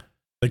 Yeah.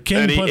 The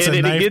king puts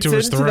a knife to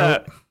his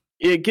throat.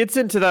 It gets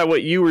into that,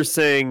 what you were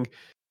saying,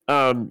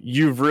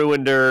 you've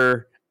ruined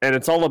her. And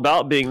it's all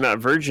about being that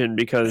virgin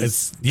because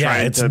it's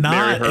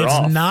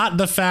not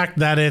the fact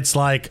that it's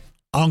like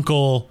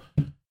uncle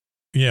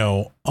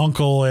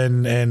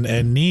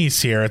and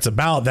niece here. It's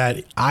about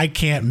that I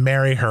can't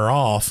marry her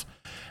off.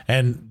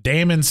 And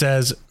Daemon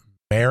says,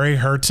 marry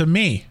her to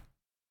me.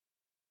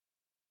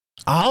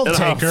 I'll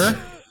take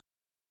her.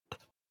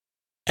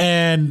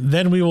 And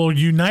then we will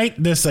unite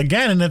this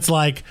again. And it's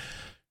like,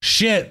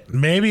 shit,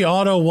 maybe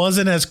Otto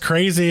wasn't as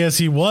crazy as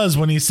he was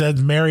when he said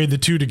marry the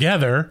two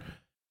together.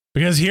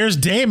 Because here's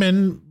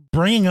Daemon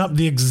bringing up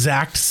the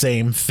exact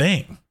same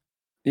thing.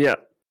 Yeah.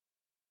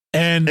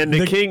 And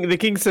the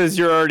king says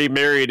you're already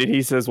married. And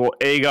he says, well,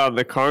 Aegon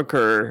the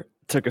Conqueror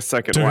took a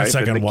second wife.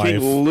 And the king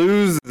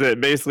loses it.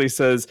 Basically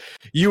says,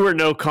 you were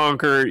no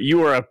conqueror. You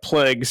were a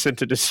plague sent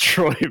to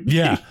destroy me.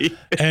 Yeah.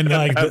 And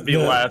like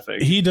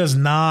laughing. He does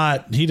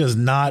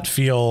not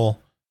feel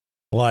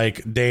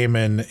like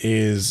Daemon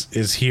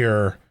is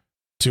here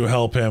to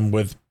help him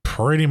with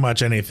pretty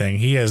much anything.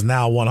 He is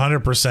now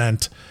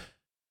 100%.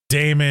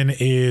 Daemon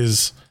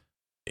is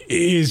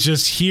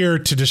just here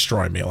to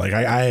destroy me. Like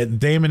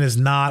Daemon is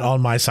not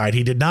on my side.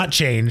 He did not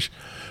change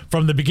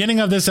from the beginning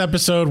of this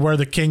episode where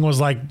the king was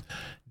like,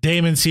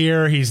 Daemon's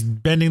here. He's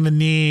bending the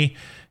knee.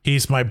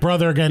 He's my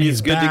brother again. He's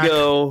good back. To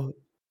go.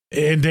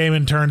 And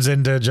Daemon turns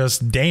into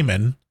just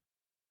Daemon.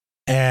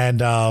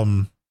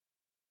 And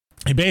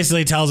he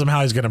basically tells him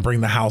how he's going to bring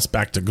the house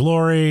back to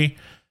glory.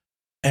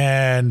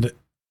 And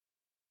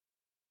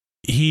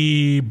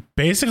he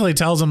basically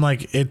tells him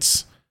like,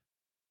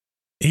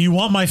 you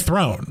want my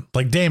throne.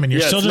 Like, Daemon,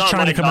 you're still just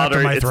trying to come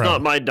after my throne. It's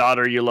not my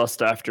daughter you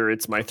lust after.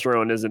 It's my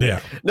throne, isn't it? Yeah.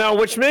 Now,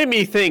 which made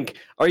me think,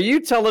 are you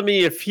telling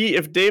me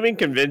if Daemon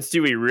convinced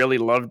you he really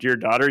loved your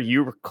daughter,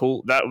 you were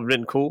cool? That would have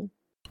been cool?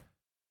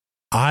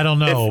 I don't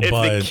know,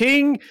 but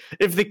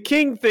if the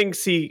king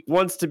thinks he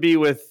wants to be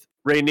with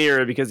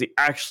Rhaenyra because he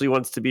actually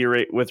wants to be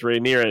with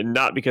Rhaenyra and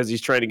not because he's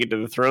trying to get to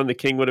the throne, the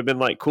king would have been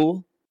like,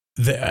 cool?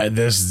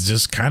 This is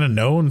just kind of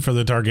known for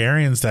the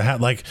Targaryens to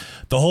have like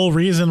the whole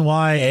reason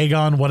why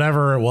Aegon,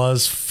 whatever it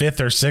was, 5th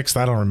or 6th,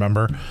 I don't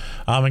remember.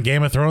 And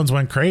Game of Thrones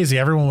went crazy.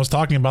 Everyone was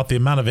talking about the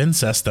amount of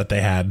incest that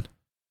they had,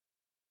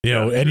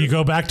 and you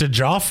go back to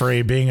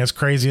Joffrey being as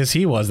crazy as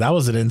he was. That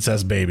was an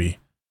incest baby.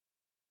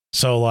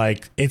 So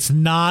like, it's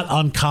not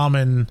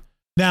uncommon.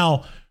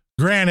 Now,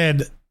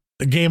 granted,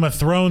 the Game of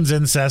Thrones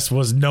incest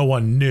was no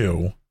one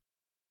knew,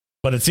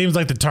 but it seems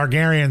like the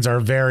Targaryens are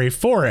very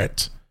for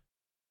it.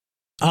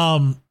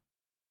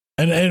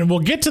 And we'll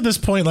get to this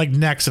point like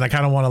next, and I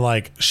kind of want to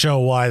like show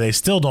why they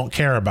still don't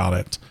care about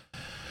it.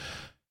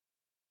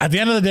 At the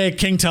end of the day,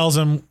 King tells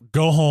him,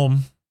 "Go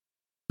home,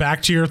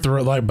 back to your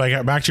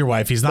back to your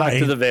wife." He's not back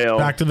to the Vale.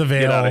 Back to the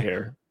Vale. Get out of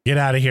here. Get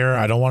out of here.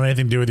 I don't want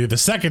anything to do with you. The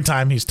second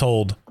time he's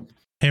told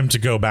him to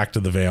go back to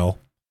the Vale.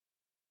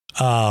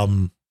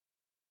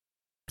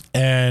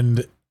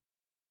 And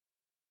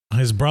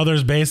his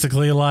brother's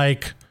basically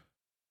like,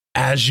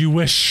 "As you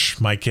wish,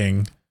 my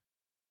king."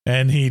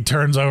 And he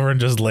turns over and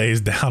just lays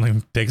down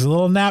and takes a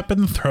little nap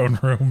in the throne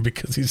room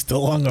because he's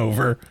still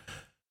hungover.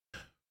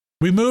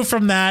 We move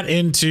from that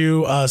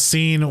into a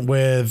scene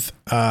with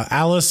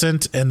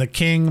Alicent and the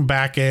king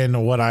back in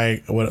what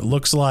it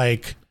looks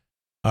like,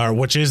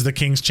 which is the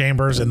king's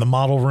chambers in the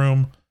model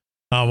room.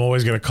 I'm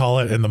always going to call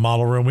it in the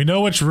model room. We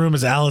know which room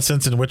is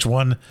Alicent's and which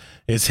one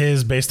is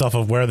his based off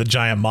of where the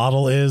giant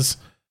model is.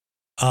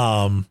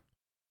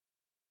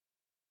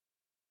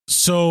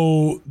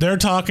 So they're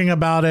talking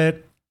about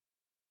it.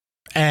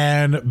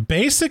 And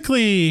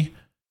basically,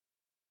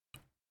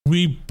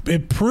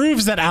 it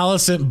proves that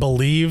Alicent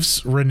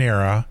believes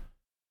Rhaenyra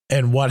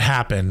and what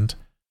happened,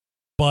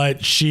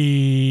 but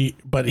he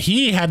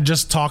had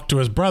just talked to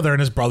his brother, and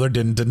his brother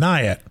didn't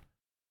deny it.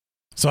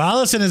 So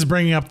Alicent is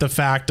bringing up the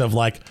fact of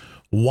like,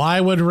 why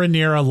would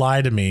Rhaenyra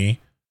lie to me?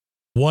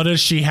 What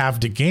does she have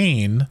to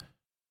gain?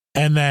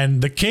 And then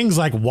the king's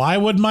like, why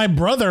would my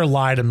brother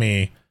lie to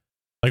me?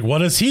 Like, what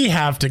does he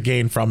have to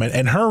gain from it?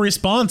 And her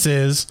response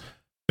is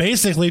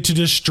basically to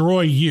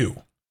destroy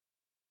you,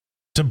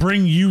 to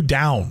bring you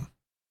down,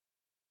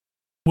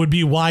 would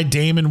be why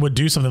Daemon would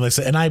do something like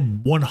that. And I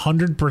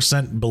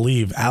 100%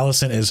 believe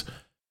Alicent is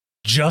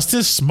just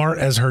as smart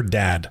as her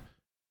dad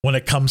when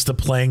it comes to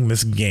playing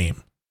this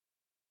game,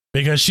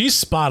 because she's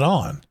spot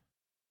on.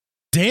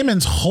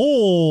 Daemon's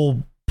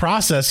whole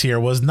process here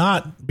was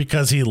not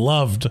because he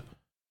loved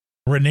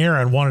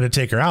Rhaenyra and wanted to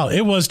take her out.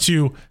 It was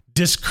to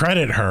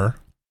discredit her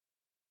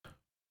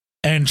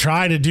and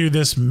try to do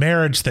this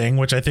marriage thing,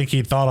 which I think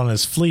he thought on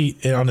his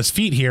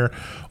feet here,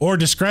 or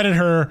discredit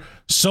her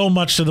so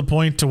much to the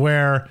point to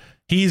where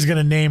he's going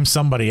to name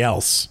somebody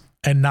else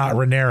and not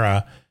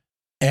Rhaenyra.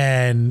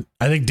 And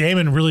I think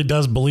Daemon really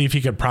does believe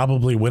he could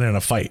probably win in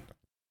a fight,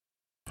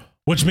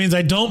 which means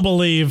I don't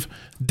believe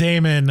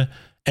Daemon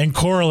and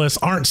Corlys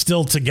aren't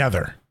still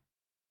together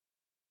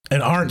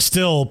and aren't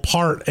still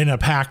part in a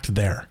pact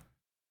there.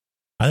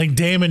 I think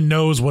Daemon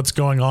knows what's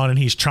going on, and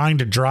he's trying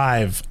to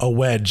drive a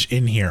wedge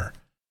in here,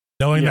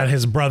 knowing that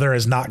his brother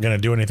is not going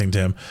to do anything to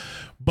him.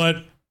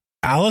 But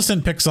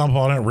Alicent picks up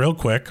on it real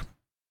quick,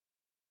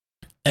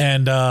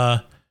 and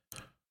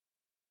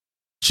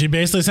she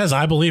basically says,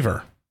 I believe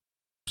her.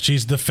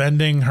 She's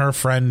defending her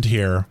friend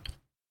here.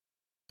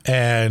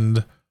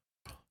 And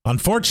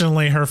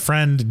unfortunately, her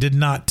friend did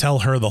not tell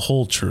her the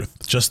whole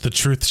truth, just the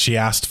truth she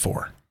asked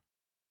for,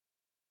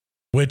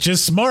 which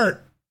is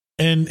smart.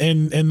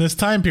 In this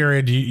time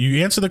period,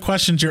 you answer the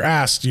questions you're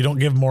asked. You don't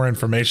give more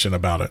information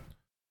about it.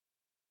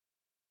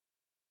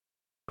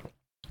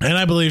 And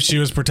I believe she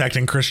was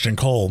protecting Criston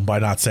Cole by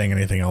not saying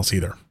anything else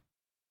either,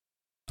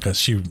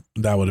 because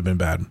that would have been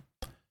bad.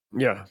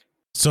 Yeah.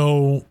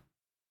 So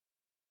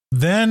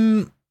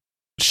then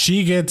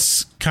she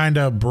gets kind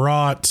of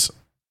brought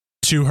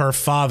to her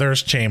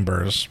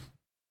chambers,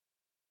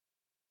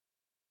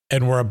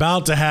 and we're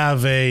about to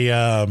have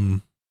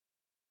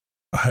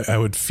I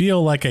would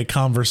feel like a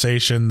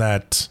conversation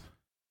that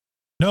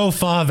no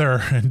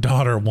father and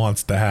daughter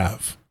wants to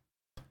have.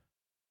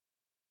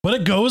 But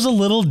it goes a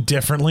little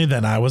differently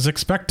than I was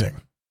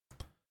expecting.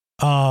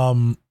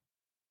 When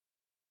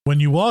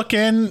you walk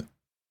in,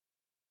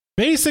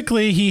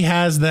 basically he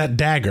has that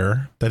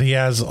dagger that he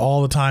has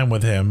all the time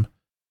with him,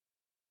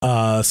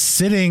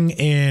 sitting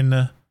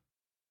in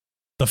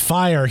the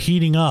fire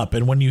heating up.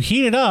 And when you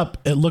heat it up,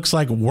 it looks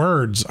like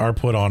words are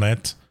put on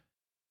it.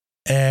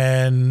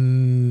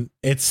 And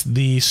it's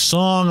the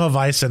Song of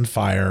Ice and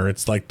Fire.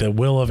 It's like the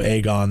Will of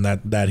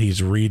Aegon that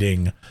he's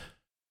reading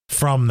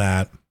from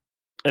that.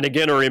 And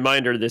again, a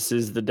reminder, this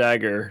is the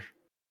dagger.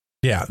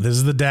 Yeah, this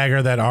is the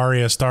dagger that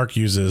Arya Stark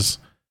uses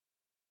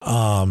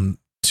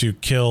to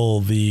kill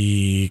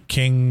the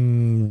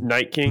king.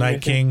 Night King.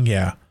 Night King,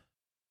 yeah.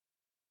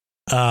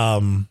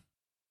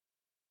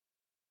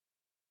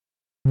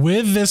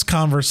 With this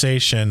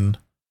conversation,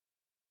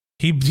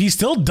 he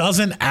still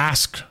doesn't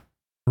ask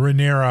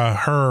Rhaenyra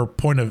her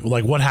point of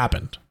like what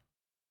happened,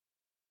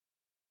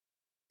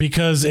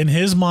 because in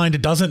his mind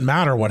it doesn't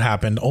matter what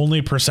happened,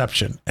 only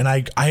perception. And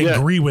I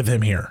agree with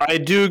him here. I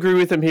do agree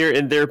with him here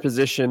in their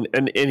position,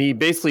 and he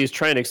basically is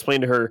trying to explain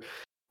to her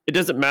it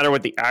doesn't matter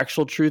what the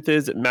actual truth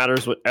is, it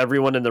matters what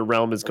everyone in the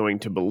realm is going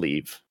to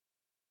believe.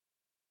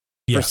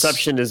 Yes.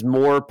 Perception is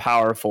more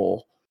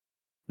powerful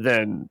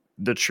than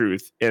the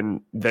truth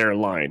in their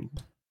line.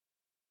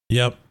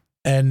 Yep.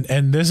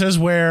 And this is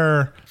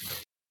where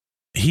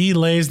he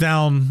lays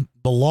down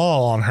the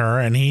law on her,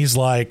 and he's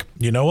like,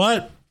 you know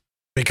what?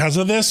 Because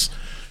of this,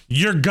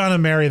 you're gonna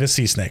marry the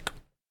sea snake.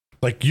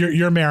 Like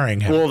you're marrying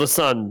him. Well, the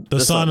son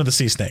of the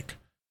sea snake.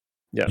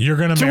 Yeah, you're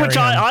gonna marry him.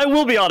 I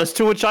will be honest.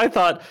 To which I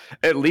thought,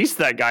 at least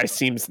that guy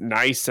seems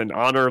nice and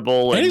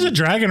honorable. And he's a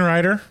dragon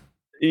rider.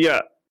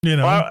 Yeah, you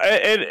know.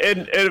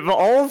 And of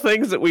all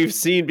things that we've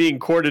seen being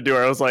courted to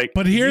her, I was like,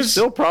 but he's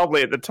still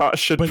probably at the top.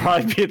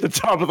 Probably be at the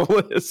top of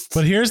the list.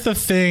 But here's the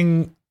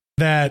thing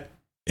that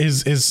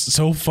is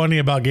so funny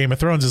about Game of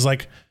Thrones is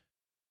like,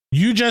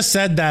 you just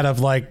said that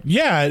of like,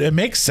 yeah, it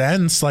makes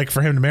sense like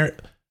for him to marry.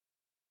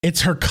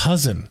 It's her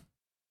cousin.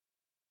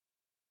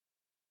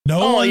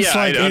 No one's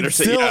like, I it's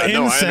still incest.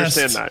 No, I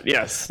understand that.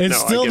 Yes. It's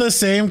still the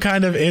same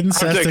kind of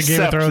incest in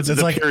Game of Thrones.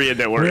 It's like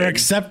we're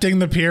accepting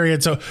the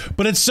period. So,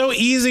 but it's so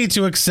easy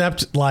to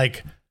accept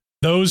like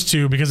those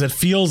two because it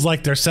feels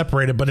like they're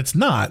separated, but it's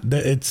not.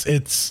 It's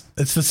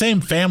the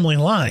same family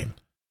line.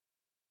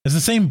 It's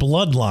the same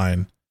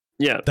bloodline.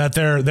 Yeah, that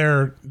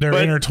they're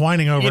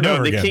intertwining over and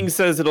over again. The king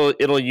says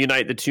it'll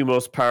unite the two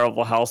most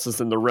powerful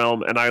houses in the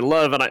realm, and I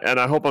love and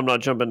I hope I'm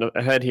not jumping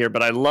ahead here,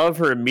 but I love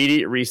her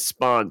immediate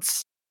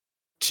response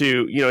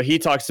to he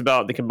talks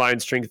about the combined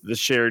strength of the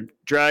shared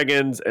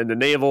dragons and the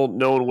navel.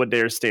 No one would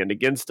dare stand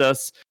against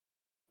us,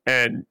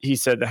 and he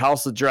said the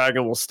House of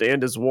Dragon will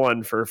stand as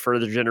one for a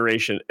further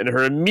generation. And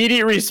her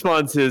immediate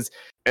response is,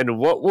 "And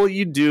what will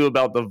you do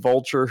about the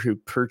vulture who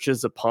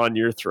perches upon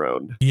your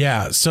throne?"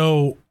 Yeah,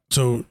 so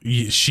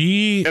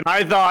she and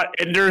I thought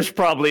Ender's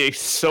probably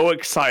so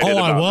excited. Oh,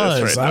 about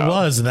this right now. I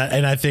was, and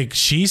I think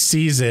she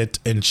sees it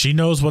and she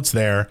knows what's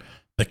there.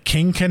 The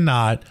king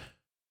cannot,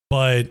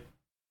 but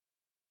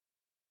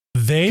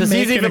because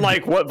he's even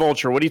like, "What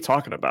vulture? What are you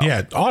talking about?"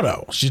 Yeah,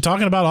 Otto. She's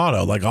talking about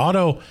Otto, like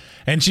Otto,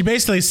 and she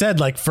basically said,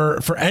 like,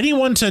 for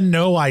anyone to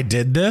know I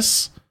did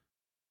this,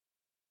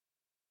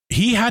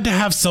 he had to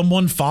have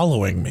someone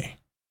following me.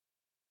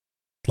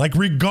 Like,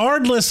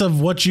 regardless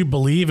of what you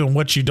believe and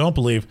what you don't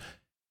believe.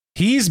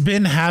 He's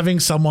been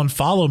having someone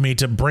follow me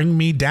to bring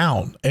me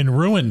down and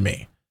ruin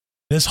me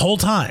this whole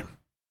time.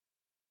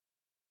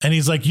 And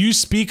he's like, you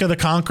speak of the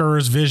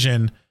conqueror's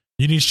vision.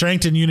 You need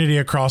strength and unity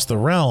across the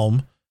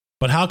realm.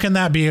 But how can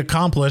that be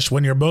accomplished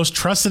when your most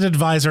trusted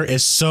advisor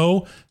is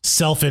so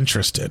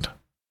self-interested?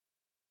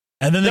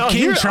 And then the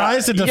king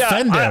tries to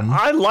defend him.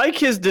 I like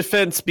his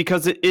defense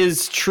because it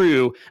is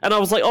true. And I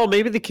was like, oh,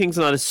 maybe the king's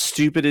not as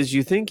stupid as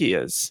you think he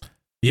is.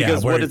 Yeah,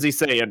 because what does he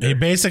say? He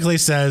basically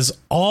says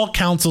all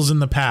councils in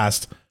the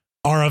past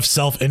are of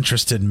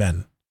self-interested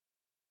men.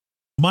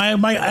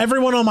 My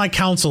everyone on my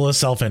council is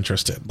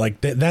self-interested. Like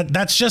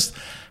that's just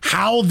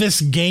how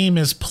this game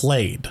is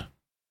played.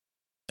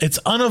 It's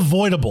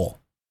unavoidable.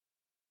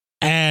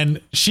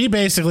 And she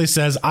basically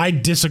says, I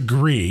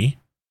disagree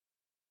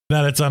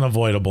that it's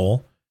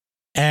unavoidable.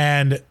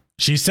 And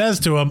she says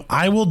to him,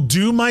 I will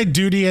do my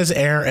duty as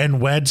heir and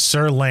wed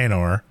Ser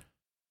Laenor.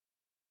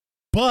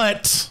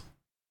 But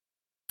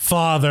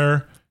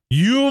Father,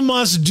 you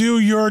must do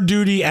your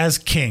duty as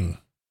king.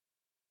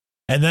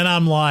 And then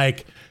I'm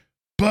like,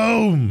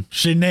 boom,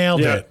 she nailed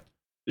it.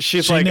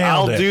 She's like,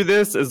 I'll do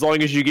this as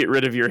long as you get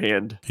rid of your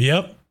hand.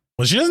 Yep.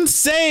 Well, she doesn't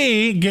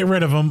say get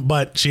rid of him,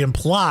 but she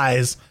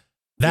implies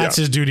that's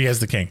his duty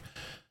as the king.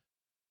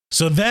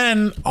 So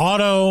then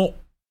Otto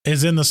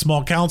is in the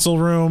small council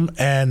room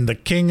and the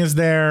king is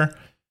there.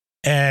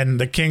 And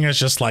the king is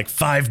just like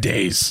 5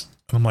 days.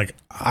 I'm like,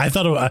 I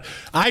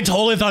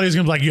totally thought he was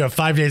going to be like, you have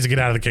 5 days to get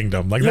out of the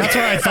kingdom. Like, that's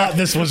where I thought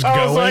this was going.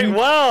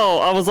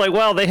 I was like,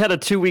 wow, they had a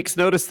 2 weeks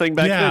notice thing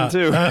back then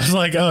too. I was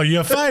like, oh, you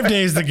have 5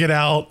 days to get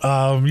out.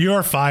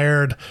 You're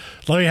fired.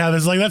 Let me have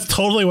this. Like, that's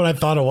totally what I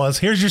thought it was.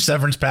 Here's your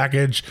severance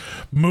package.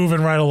 Moving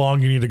right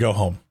along. You need to go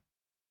home.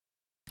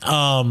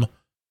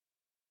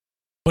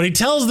 But he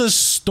tells this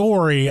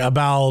story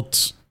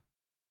about,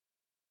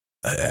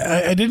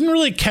 I didn't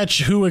really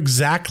catch who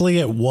exactly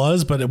it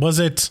was, but was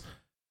it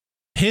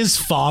his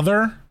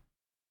father?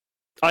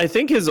 I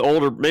think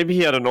maybe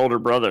he had an older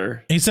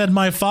brother. He said,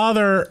 my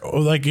father,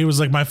 like, he was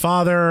like, my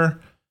father,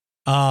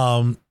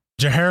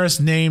 Jaehaerys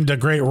named a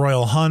great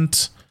royal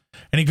hunt.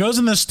 And he goes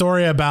in this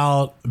story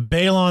about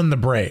Balon the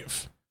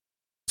Brave.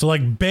 So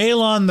like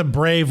Balon the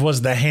Brave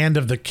was the hand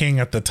of the king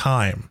at the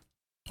time,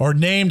 or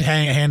named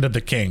hand of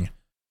the king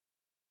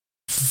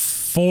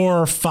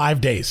for 5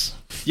 days.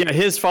 Yeah.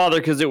 His father,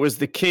 cause it was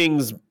the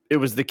king's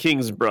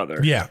brother.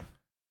 Yeah.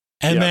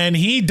 And then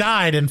he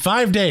died in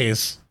 5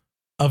 days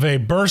of a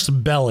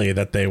burst belly,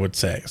 that they would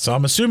say. So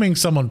I'm assuming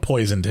someone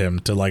poisoned him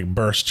to like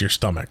burst your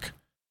stomach.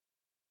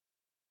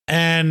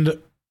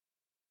 And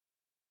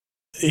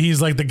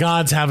he's like, the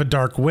gods have a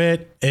dark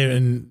wit.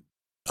 And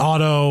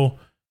Otto,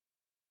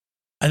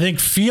 I think,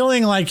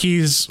 feeling like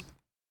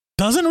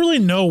doesn't really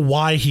know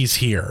why he's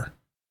here.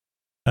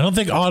 I don't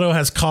think Otto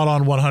has caught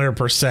on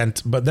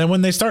 100%. But then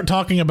when they start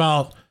talking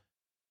about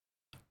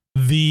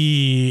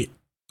the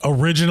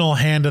original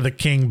hand of the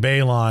king,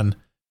 Balon,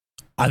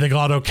 I think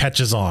Otto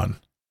catches on.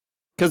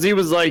 Because he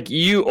was like,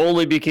 you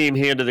only became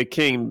hand of the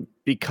king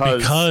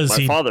because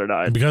my father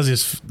died.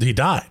 Because he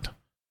died.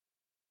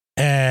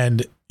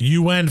 And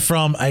you went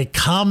from a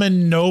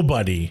common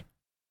nobody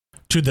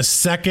to the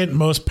second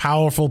most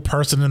powerful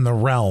person in the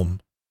realm,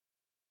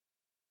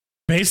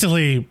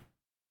 basically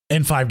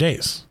in 5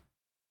 days.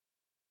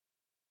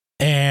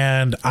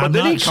 And but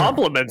then he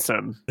compliments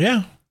him.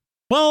 Yeah.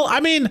 Well, I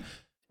mean,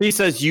 he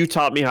says, you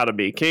taught me how to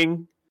be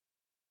king.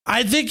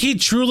 I think he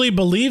truly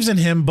believes in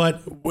him,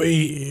 but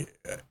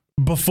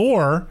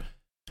before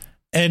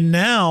and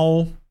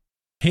now,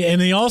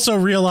 he also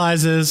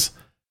realizes,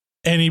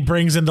 and he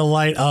brings into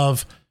light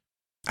of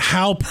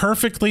how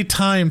perfectly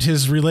timed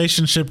his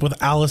relationship with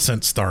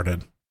Alicent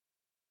started.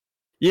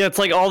 Yeah, it's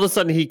like all of a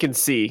sudden he can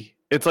see.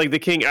 It's like the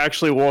king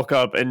actually woke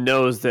up and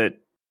knows that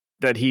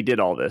that he did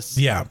all this.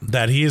 Yeah,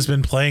 that he has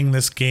been playing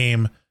this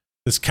game,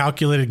 this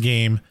calculated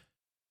game,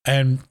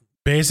 and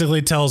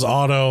basically tells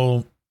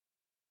Otto,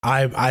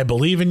 I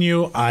believe in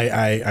you.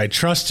 I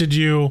trusted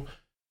you.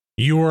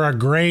 You were a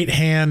great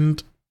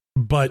hand,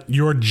 but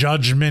your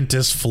judgment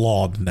is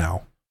flawed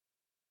now.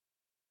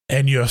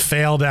 And you have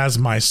failed as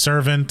my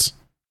servant.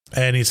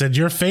 And he said,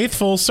 you're a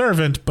faithful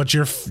servant, but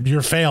you're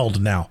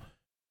failed now.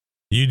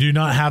 You do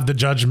not have the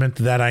judgment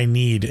that I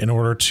need in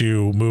order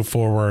to move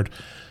forward.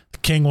 The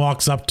king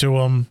walks up to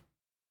him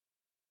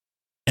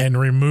and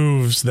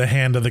removes the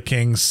hand of the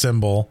king's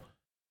symbol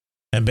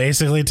and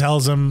basically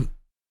tells him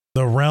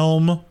the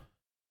realm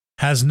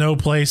has no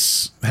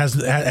place,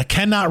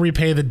 cannot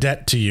repay the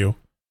debt to you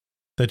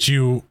that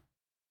you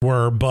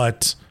were,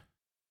 but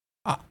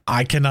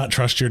I cannot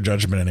trust your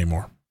judgment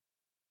anymore.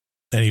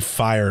 And he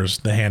fires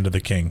the hand of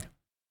the king.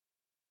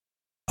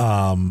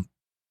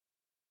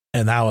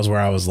 And that was where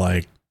I was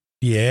like,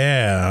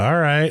 yeah, all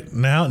right.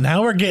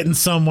 Now we're getting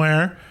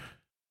somewhere.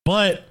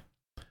 But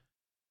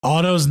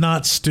Otto's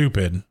not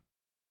stupid.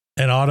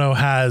 And Otto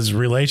has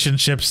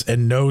relationships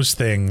and knows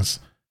things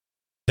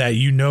that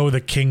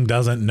the king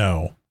doesn't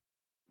know.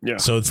 Yeah.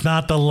 So it's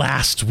not the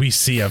last we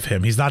see of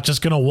him. He's not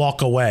just going to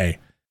walk away.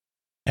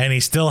 And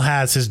he still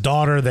has his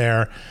daughter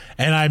there.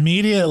 And I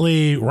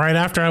immediately, right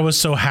after I was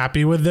so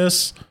happy with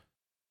this,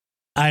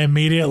 I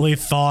immediately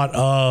thought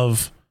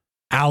of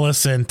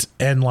Alicent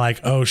and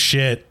like, oh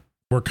shit,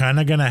 we're kind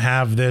of going to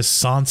have this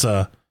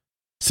Sansa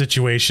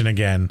situation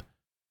again,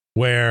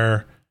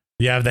 where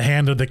you have the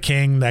hand of the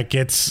king that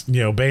gets,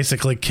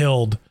 basically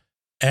killed.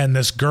 And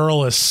this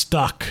girl is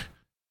stuck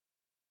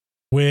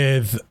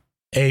with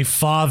a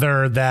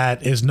father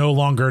that is no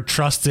longer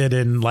trusted,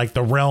 and like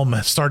the realm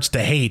starts to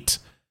hate,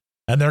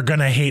 and they're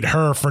going to hate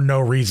her for no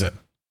reason.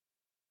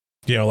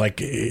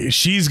 Like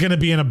she's going to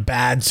be in a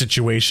bad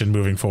situation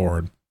moving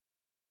forward.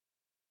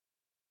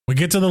 We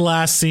get to the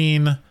last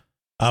scene.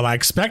 I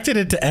expected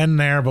it to end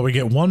there, but we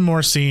get one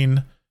more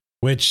scene,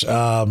 which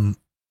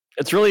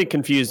it's really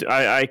confused.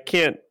 I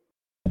can't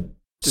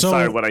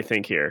decide what I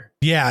think here.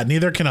 Yeah,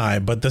 neither can I.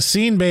 But the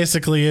scene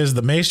basically is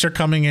the Maester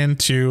coming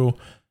into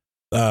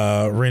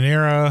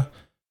Rhaenyra's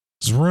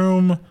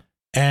room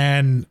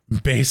and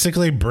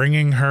basically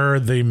bringing her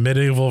the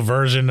medieval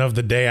version of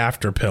the day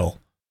after pill.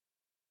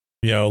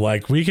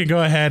 Like we could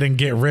go ahead and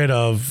get rid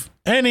of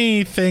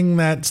anything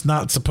that's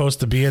not supposed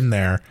to be in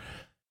there.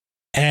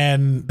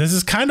 And this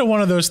is kind of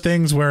one of those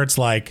things where it's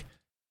like,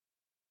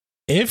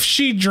 if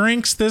she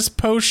drinks this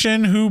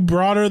potion, who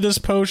brought her this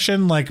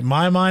potion? Like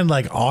my mind,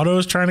 like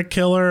Otto's trying to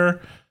kill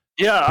her.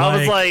 Yeah, I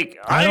was like,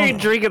 I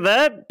ain't drinking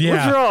that.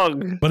 Yeah. What's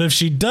wrong? But if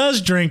she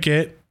does drink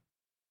it,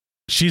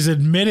 she's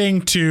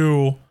admitting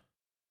to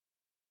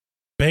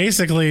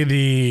basically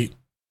the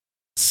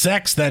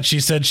sex that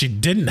she said she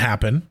didn't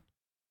happen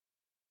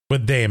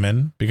with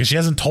Daemon, because she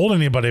hasn't told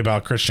anybody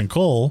about Criston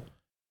Cole.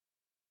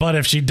 But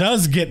if she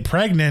does get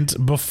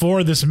pregnant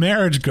before this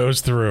marriage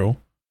goes through,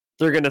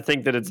 they're going to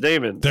think that it's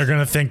Daemon's. They're going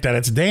to think that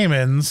it's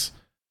Daemon's.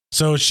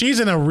 So she's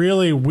in a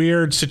really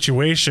weird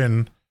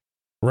situation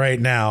right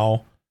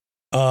now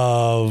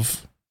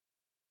of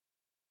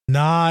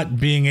not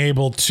being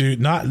able to,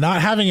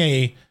 not having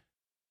a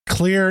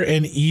clear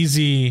and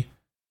easy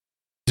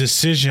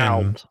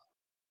decision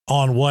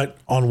on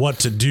what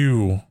to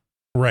do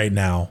right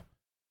now.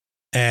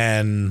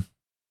 And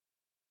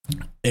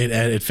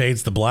it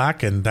fades to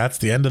black, and that's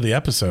the end of the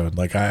episode.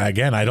 Like I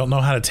don't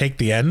know how to take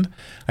the end.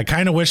 I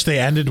kind of wish they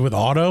ended with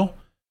Otto.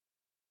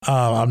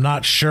 I'm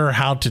not sure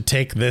how to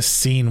take this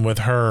scene with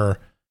her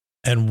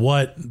and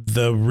what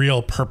the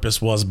real purpose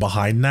was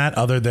behind that,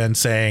 other than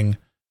saying,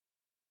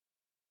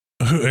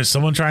 is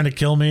someone trying to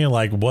kill me?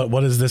 Like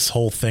what is this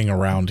whole thing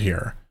around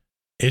here?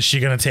 Is she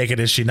going to take it?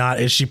 Is she not?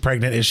 Is she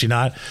pregnant? Is she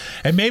not?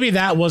 And maybe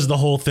that was the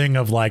whole thing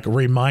of like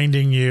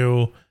reminding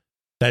you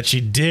that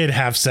she did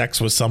have sex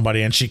with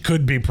somebody and she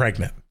could be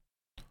pregnant.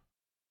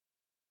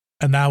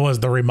 And that was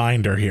the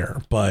reminder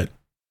here, but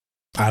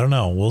I don't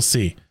know. We'll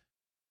see.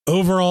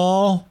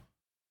 Overall,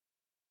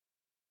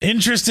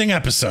 interesting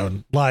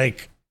episode.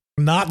 Like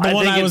not the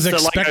one I was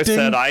expecting. Like I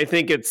said, I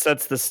think it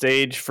sets the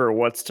stage for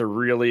what's to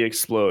really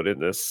explode in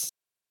this.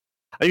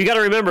 You got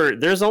to remember,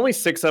 there's only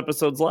 6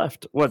 episodes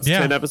left.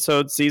 10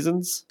 episode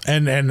seasons?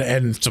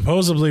 And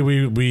supposedly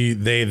we're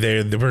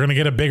going to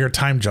get a bigger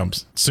time jump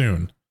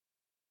soon,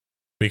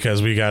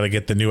 because we got to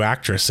get the new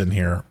actress in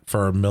here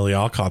for Millie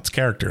Alcott's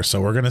character.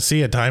 So we're going to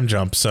see a time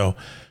jump. So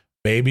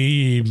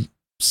maybe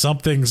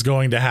something's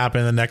going to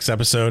happen in the next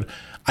episode.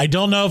 I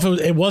don't know if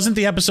it wasn't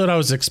the episode I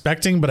was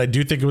expecting, but I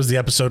do think it was the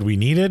episode we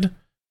needed.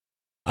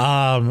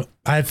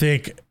 I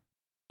think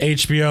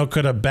HBO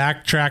could have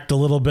backtracked a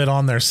little bit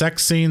on their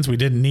sex scenes. We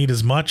didn't need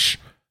as much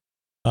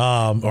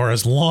or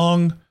as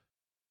long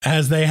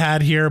as they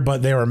had here,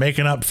 but they were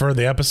making up for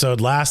the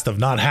episode last of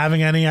not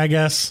having any, I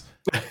guess.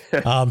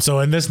 So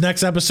in this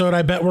next episode,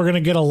 I bet we're going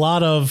to get a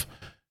lot of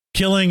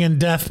killing and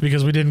death,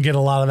 because we didn't get a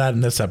lot of that in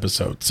this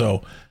episode.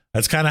 So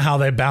that's kind of how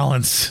they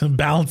balance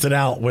it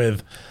out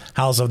with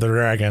House of the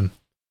Dragon.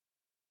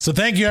 So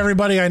thank you,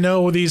 everybody. I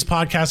know these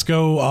podcasts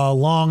go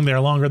long. They're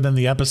longer than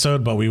the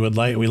episode, but we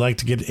like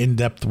to get in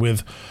depth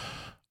with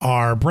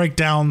our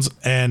breakdowns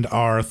and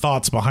our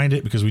thoughts behind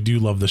it because we do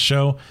love the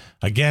show.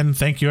 Again,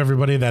 thank you,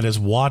 everybody that is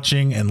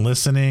watching and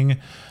listening.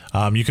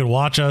 You can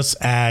watch us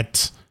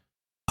at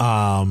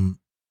I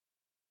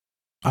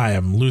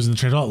am losing the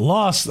train of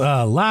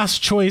thought.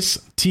 Last Choice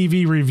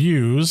TV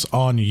Reviews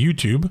on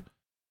YouTube.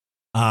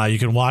 You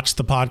can watch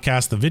the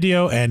podcast, the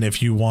video, and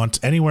if you want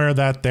anywhere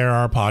that there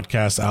are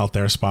podcasts out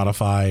there,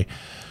 Spotify,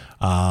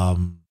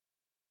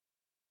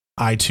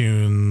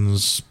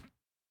 iTunes,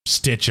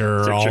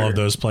 Stitcher, all of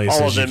those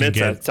places. All of them,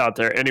 it's out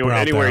there.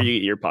 Anywhere you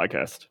get your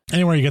podcast.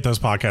 Anywhere you get those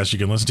podcasts, you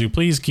can listen to.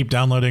 Please keep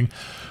downloading.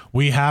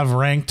 We have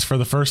ranked for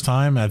the first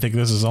time. I think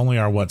this is only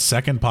our,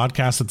 second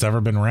podcast that's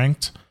ever been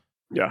ranked.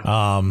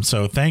 Yeah.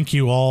 So thank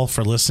you all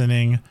for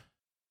listening.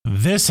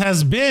 This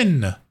has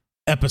been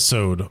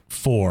episode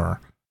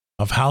 4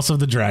 of House of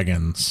the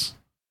Dragons.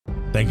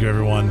 Thank you,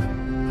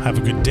 everyone. Have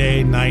a good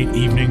day, night,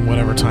 evening,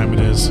 whatever time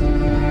it is.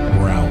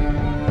 We're out.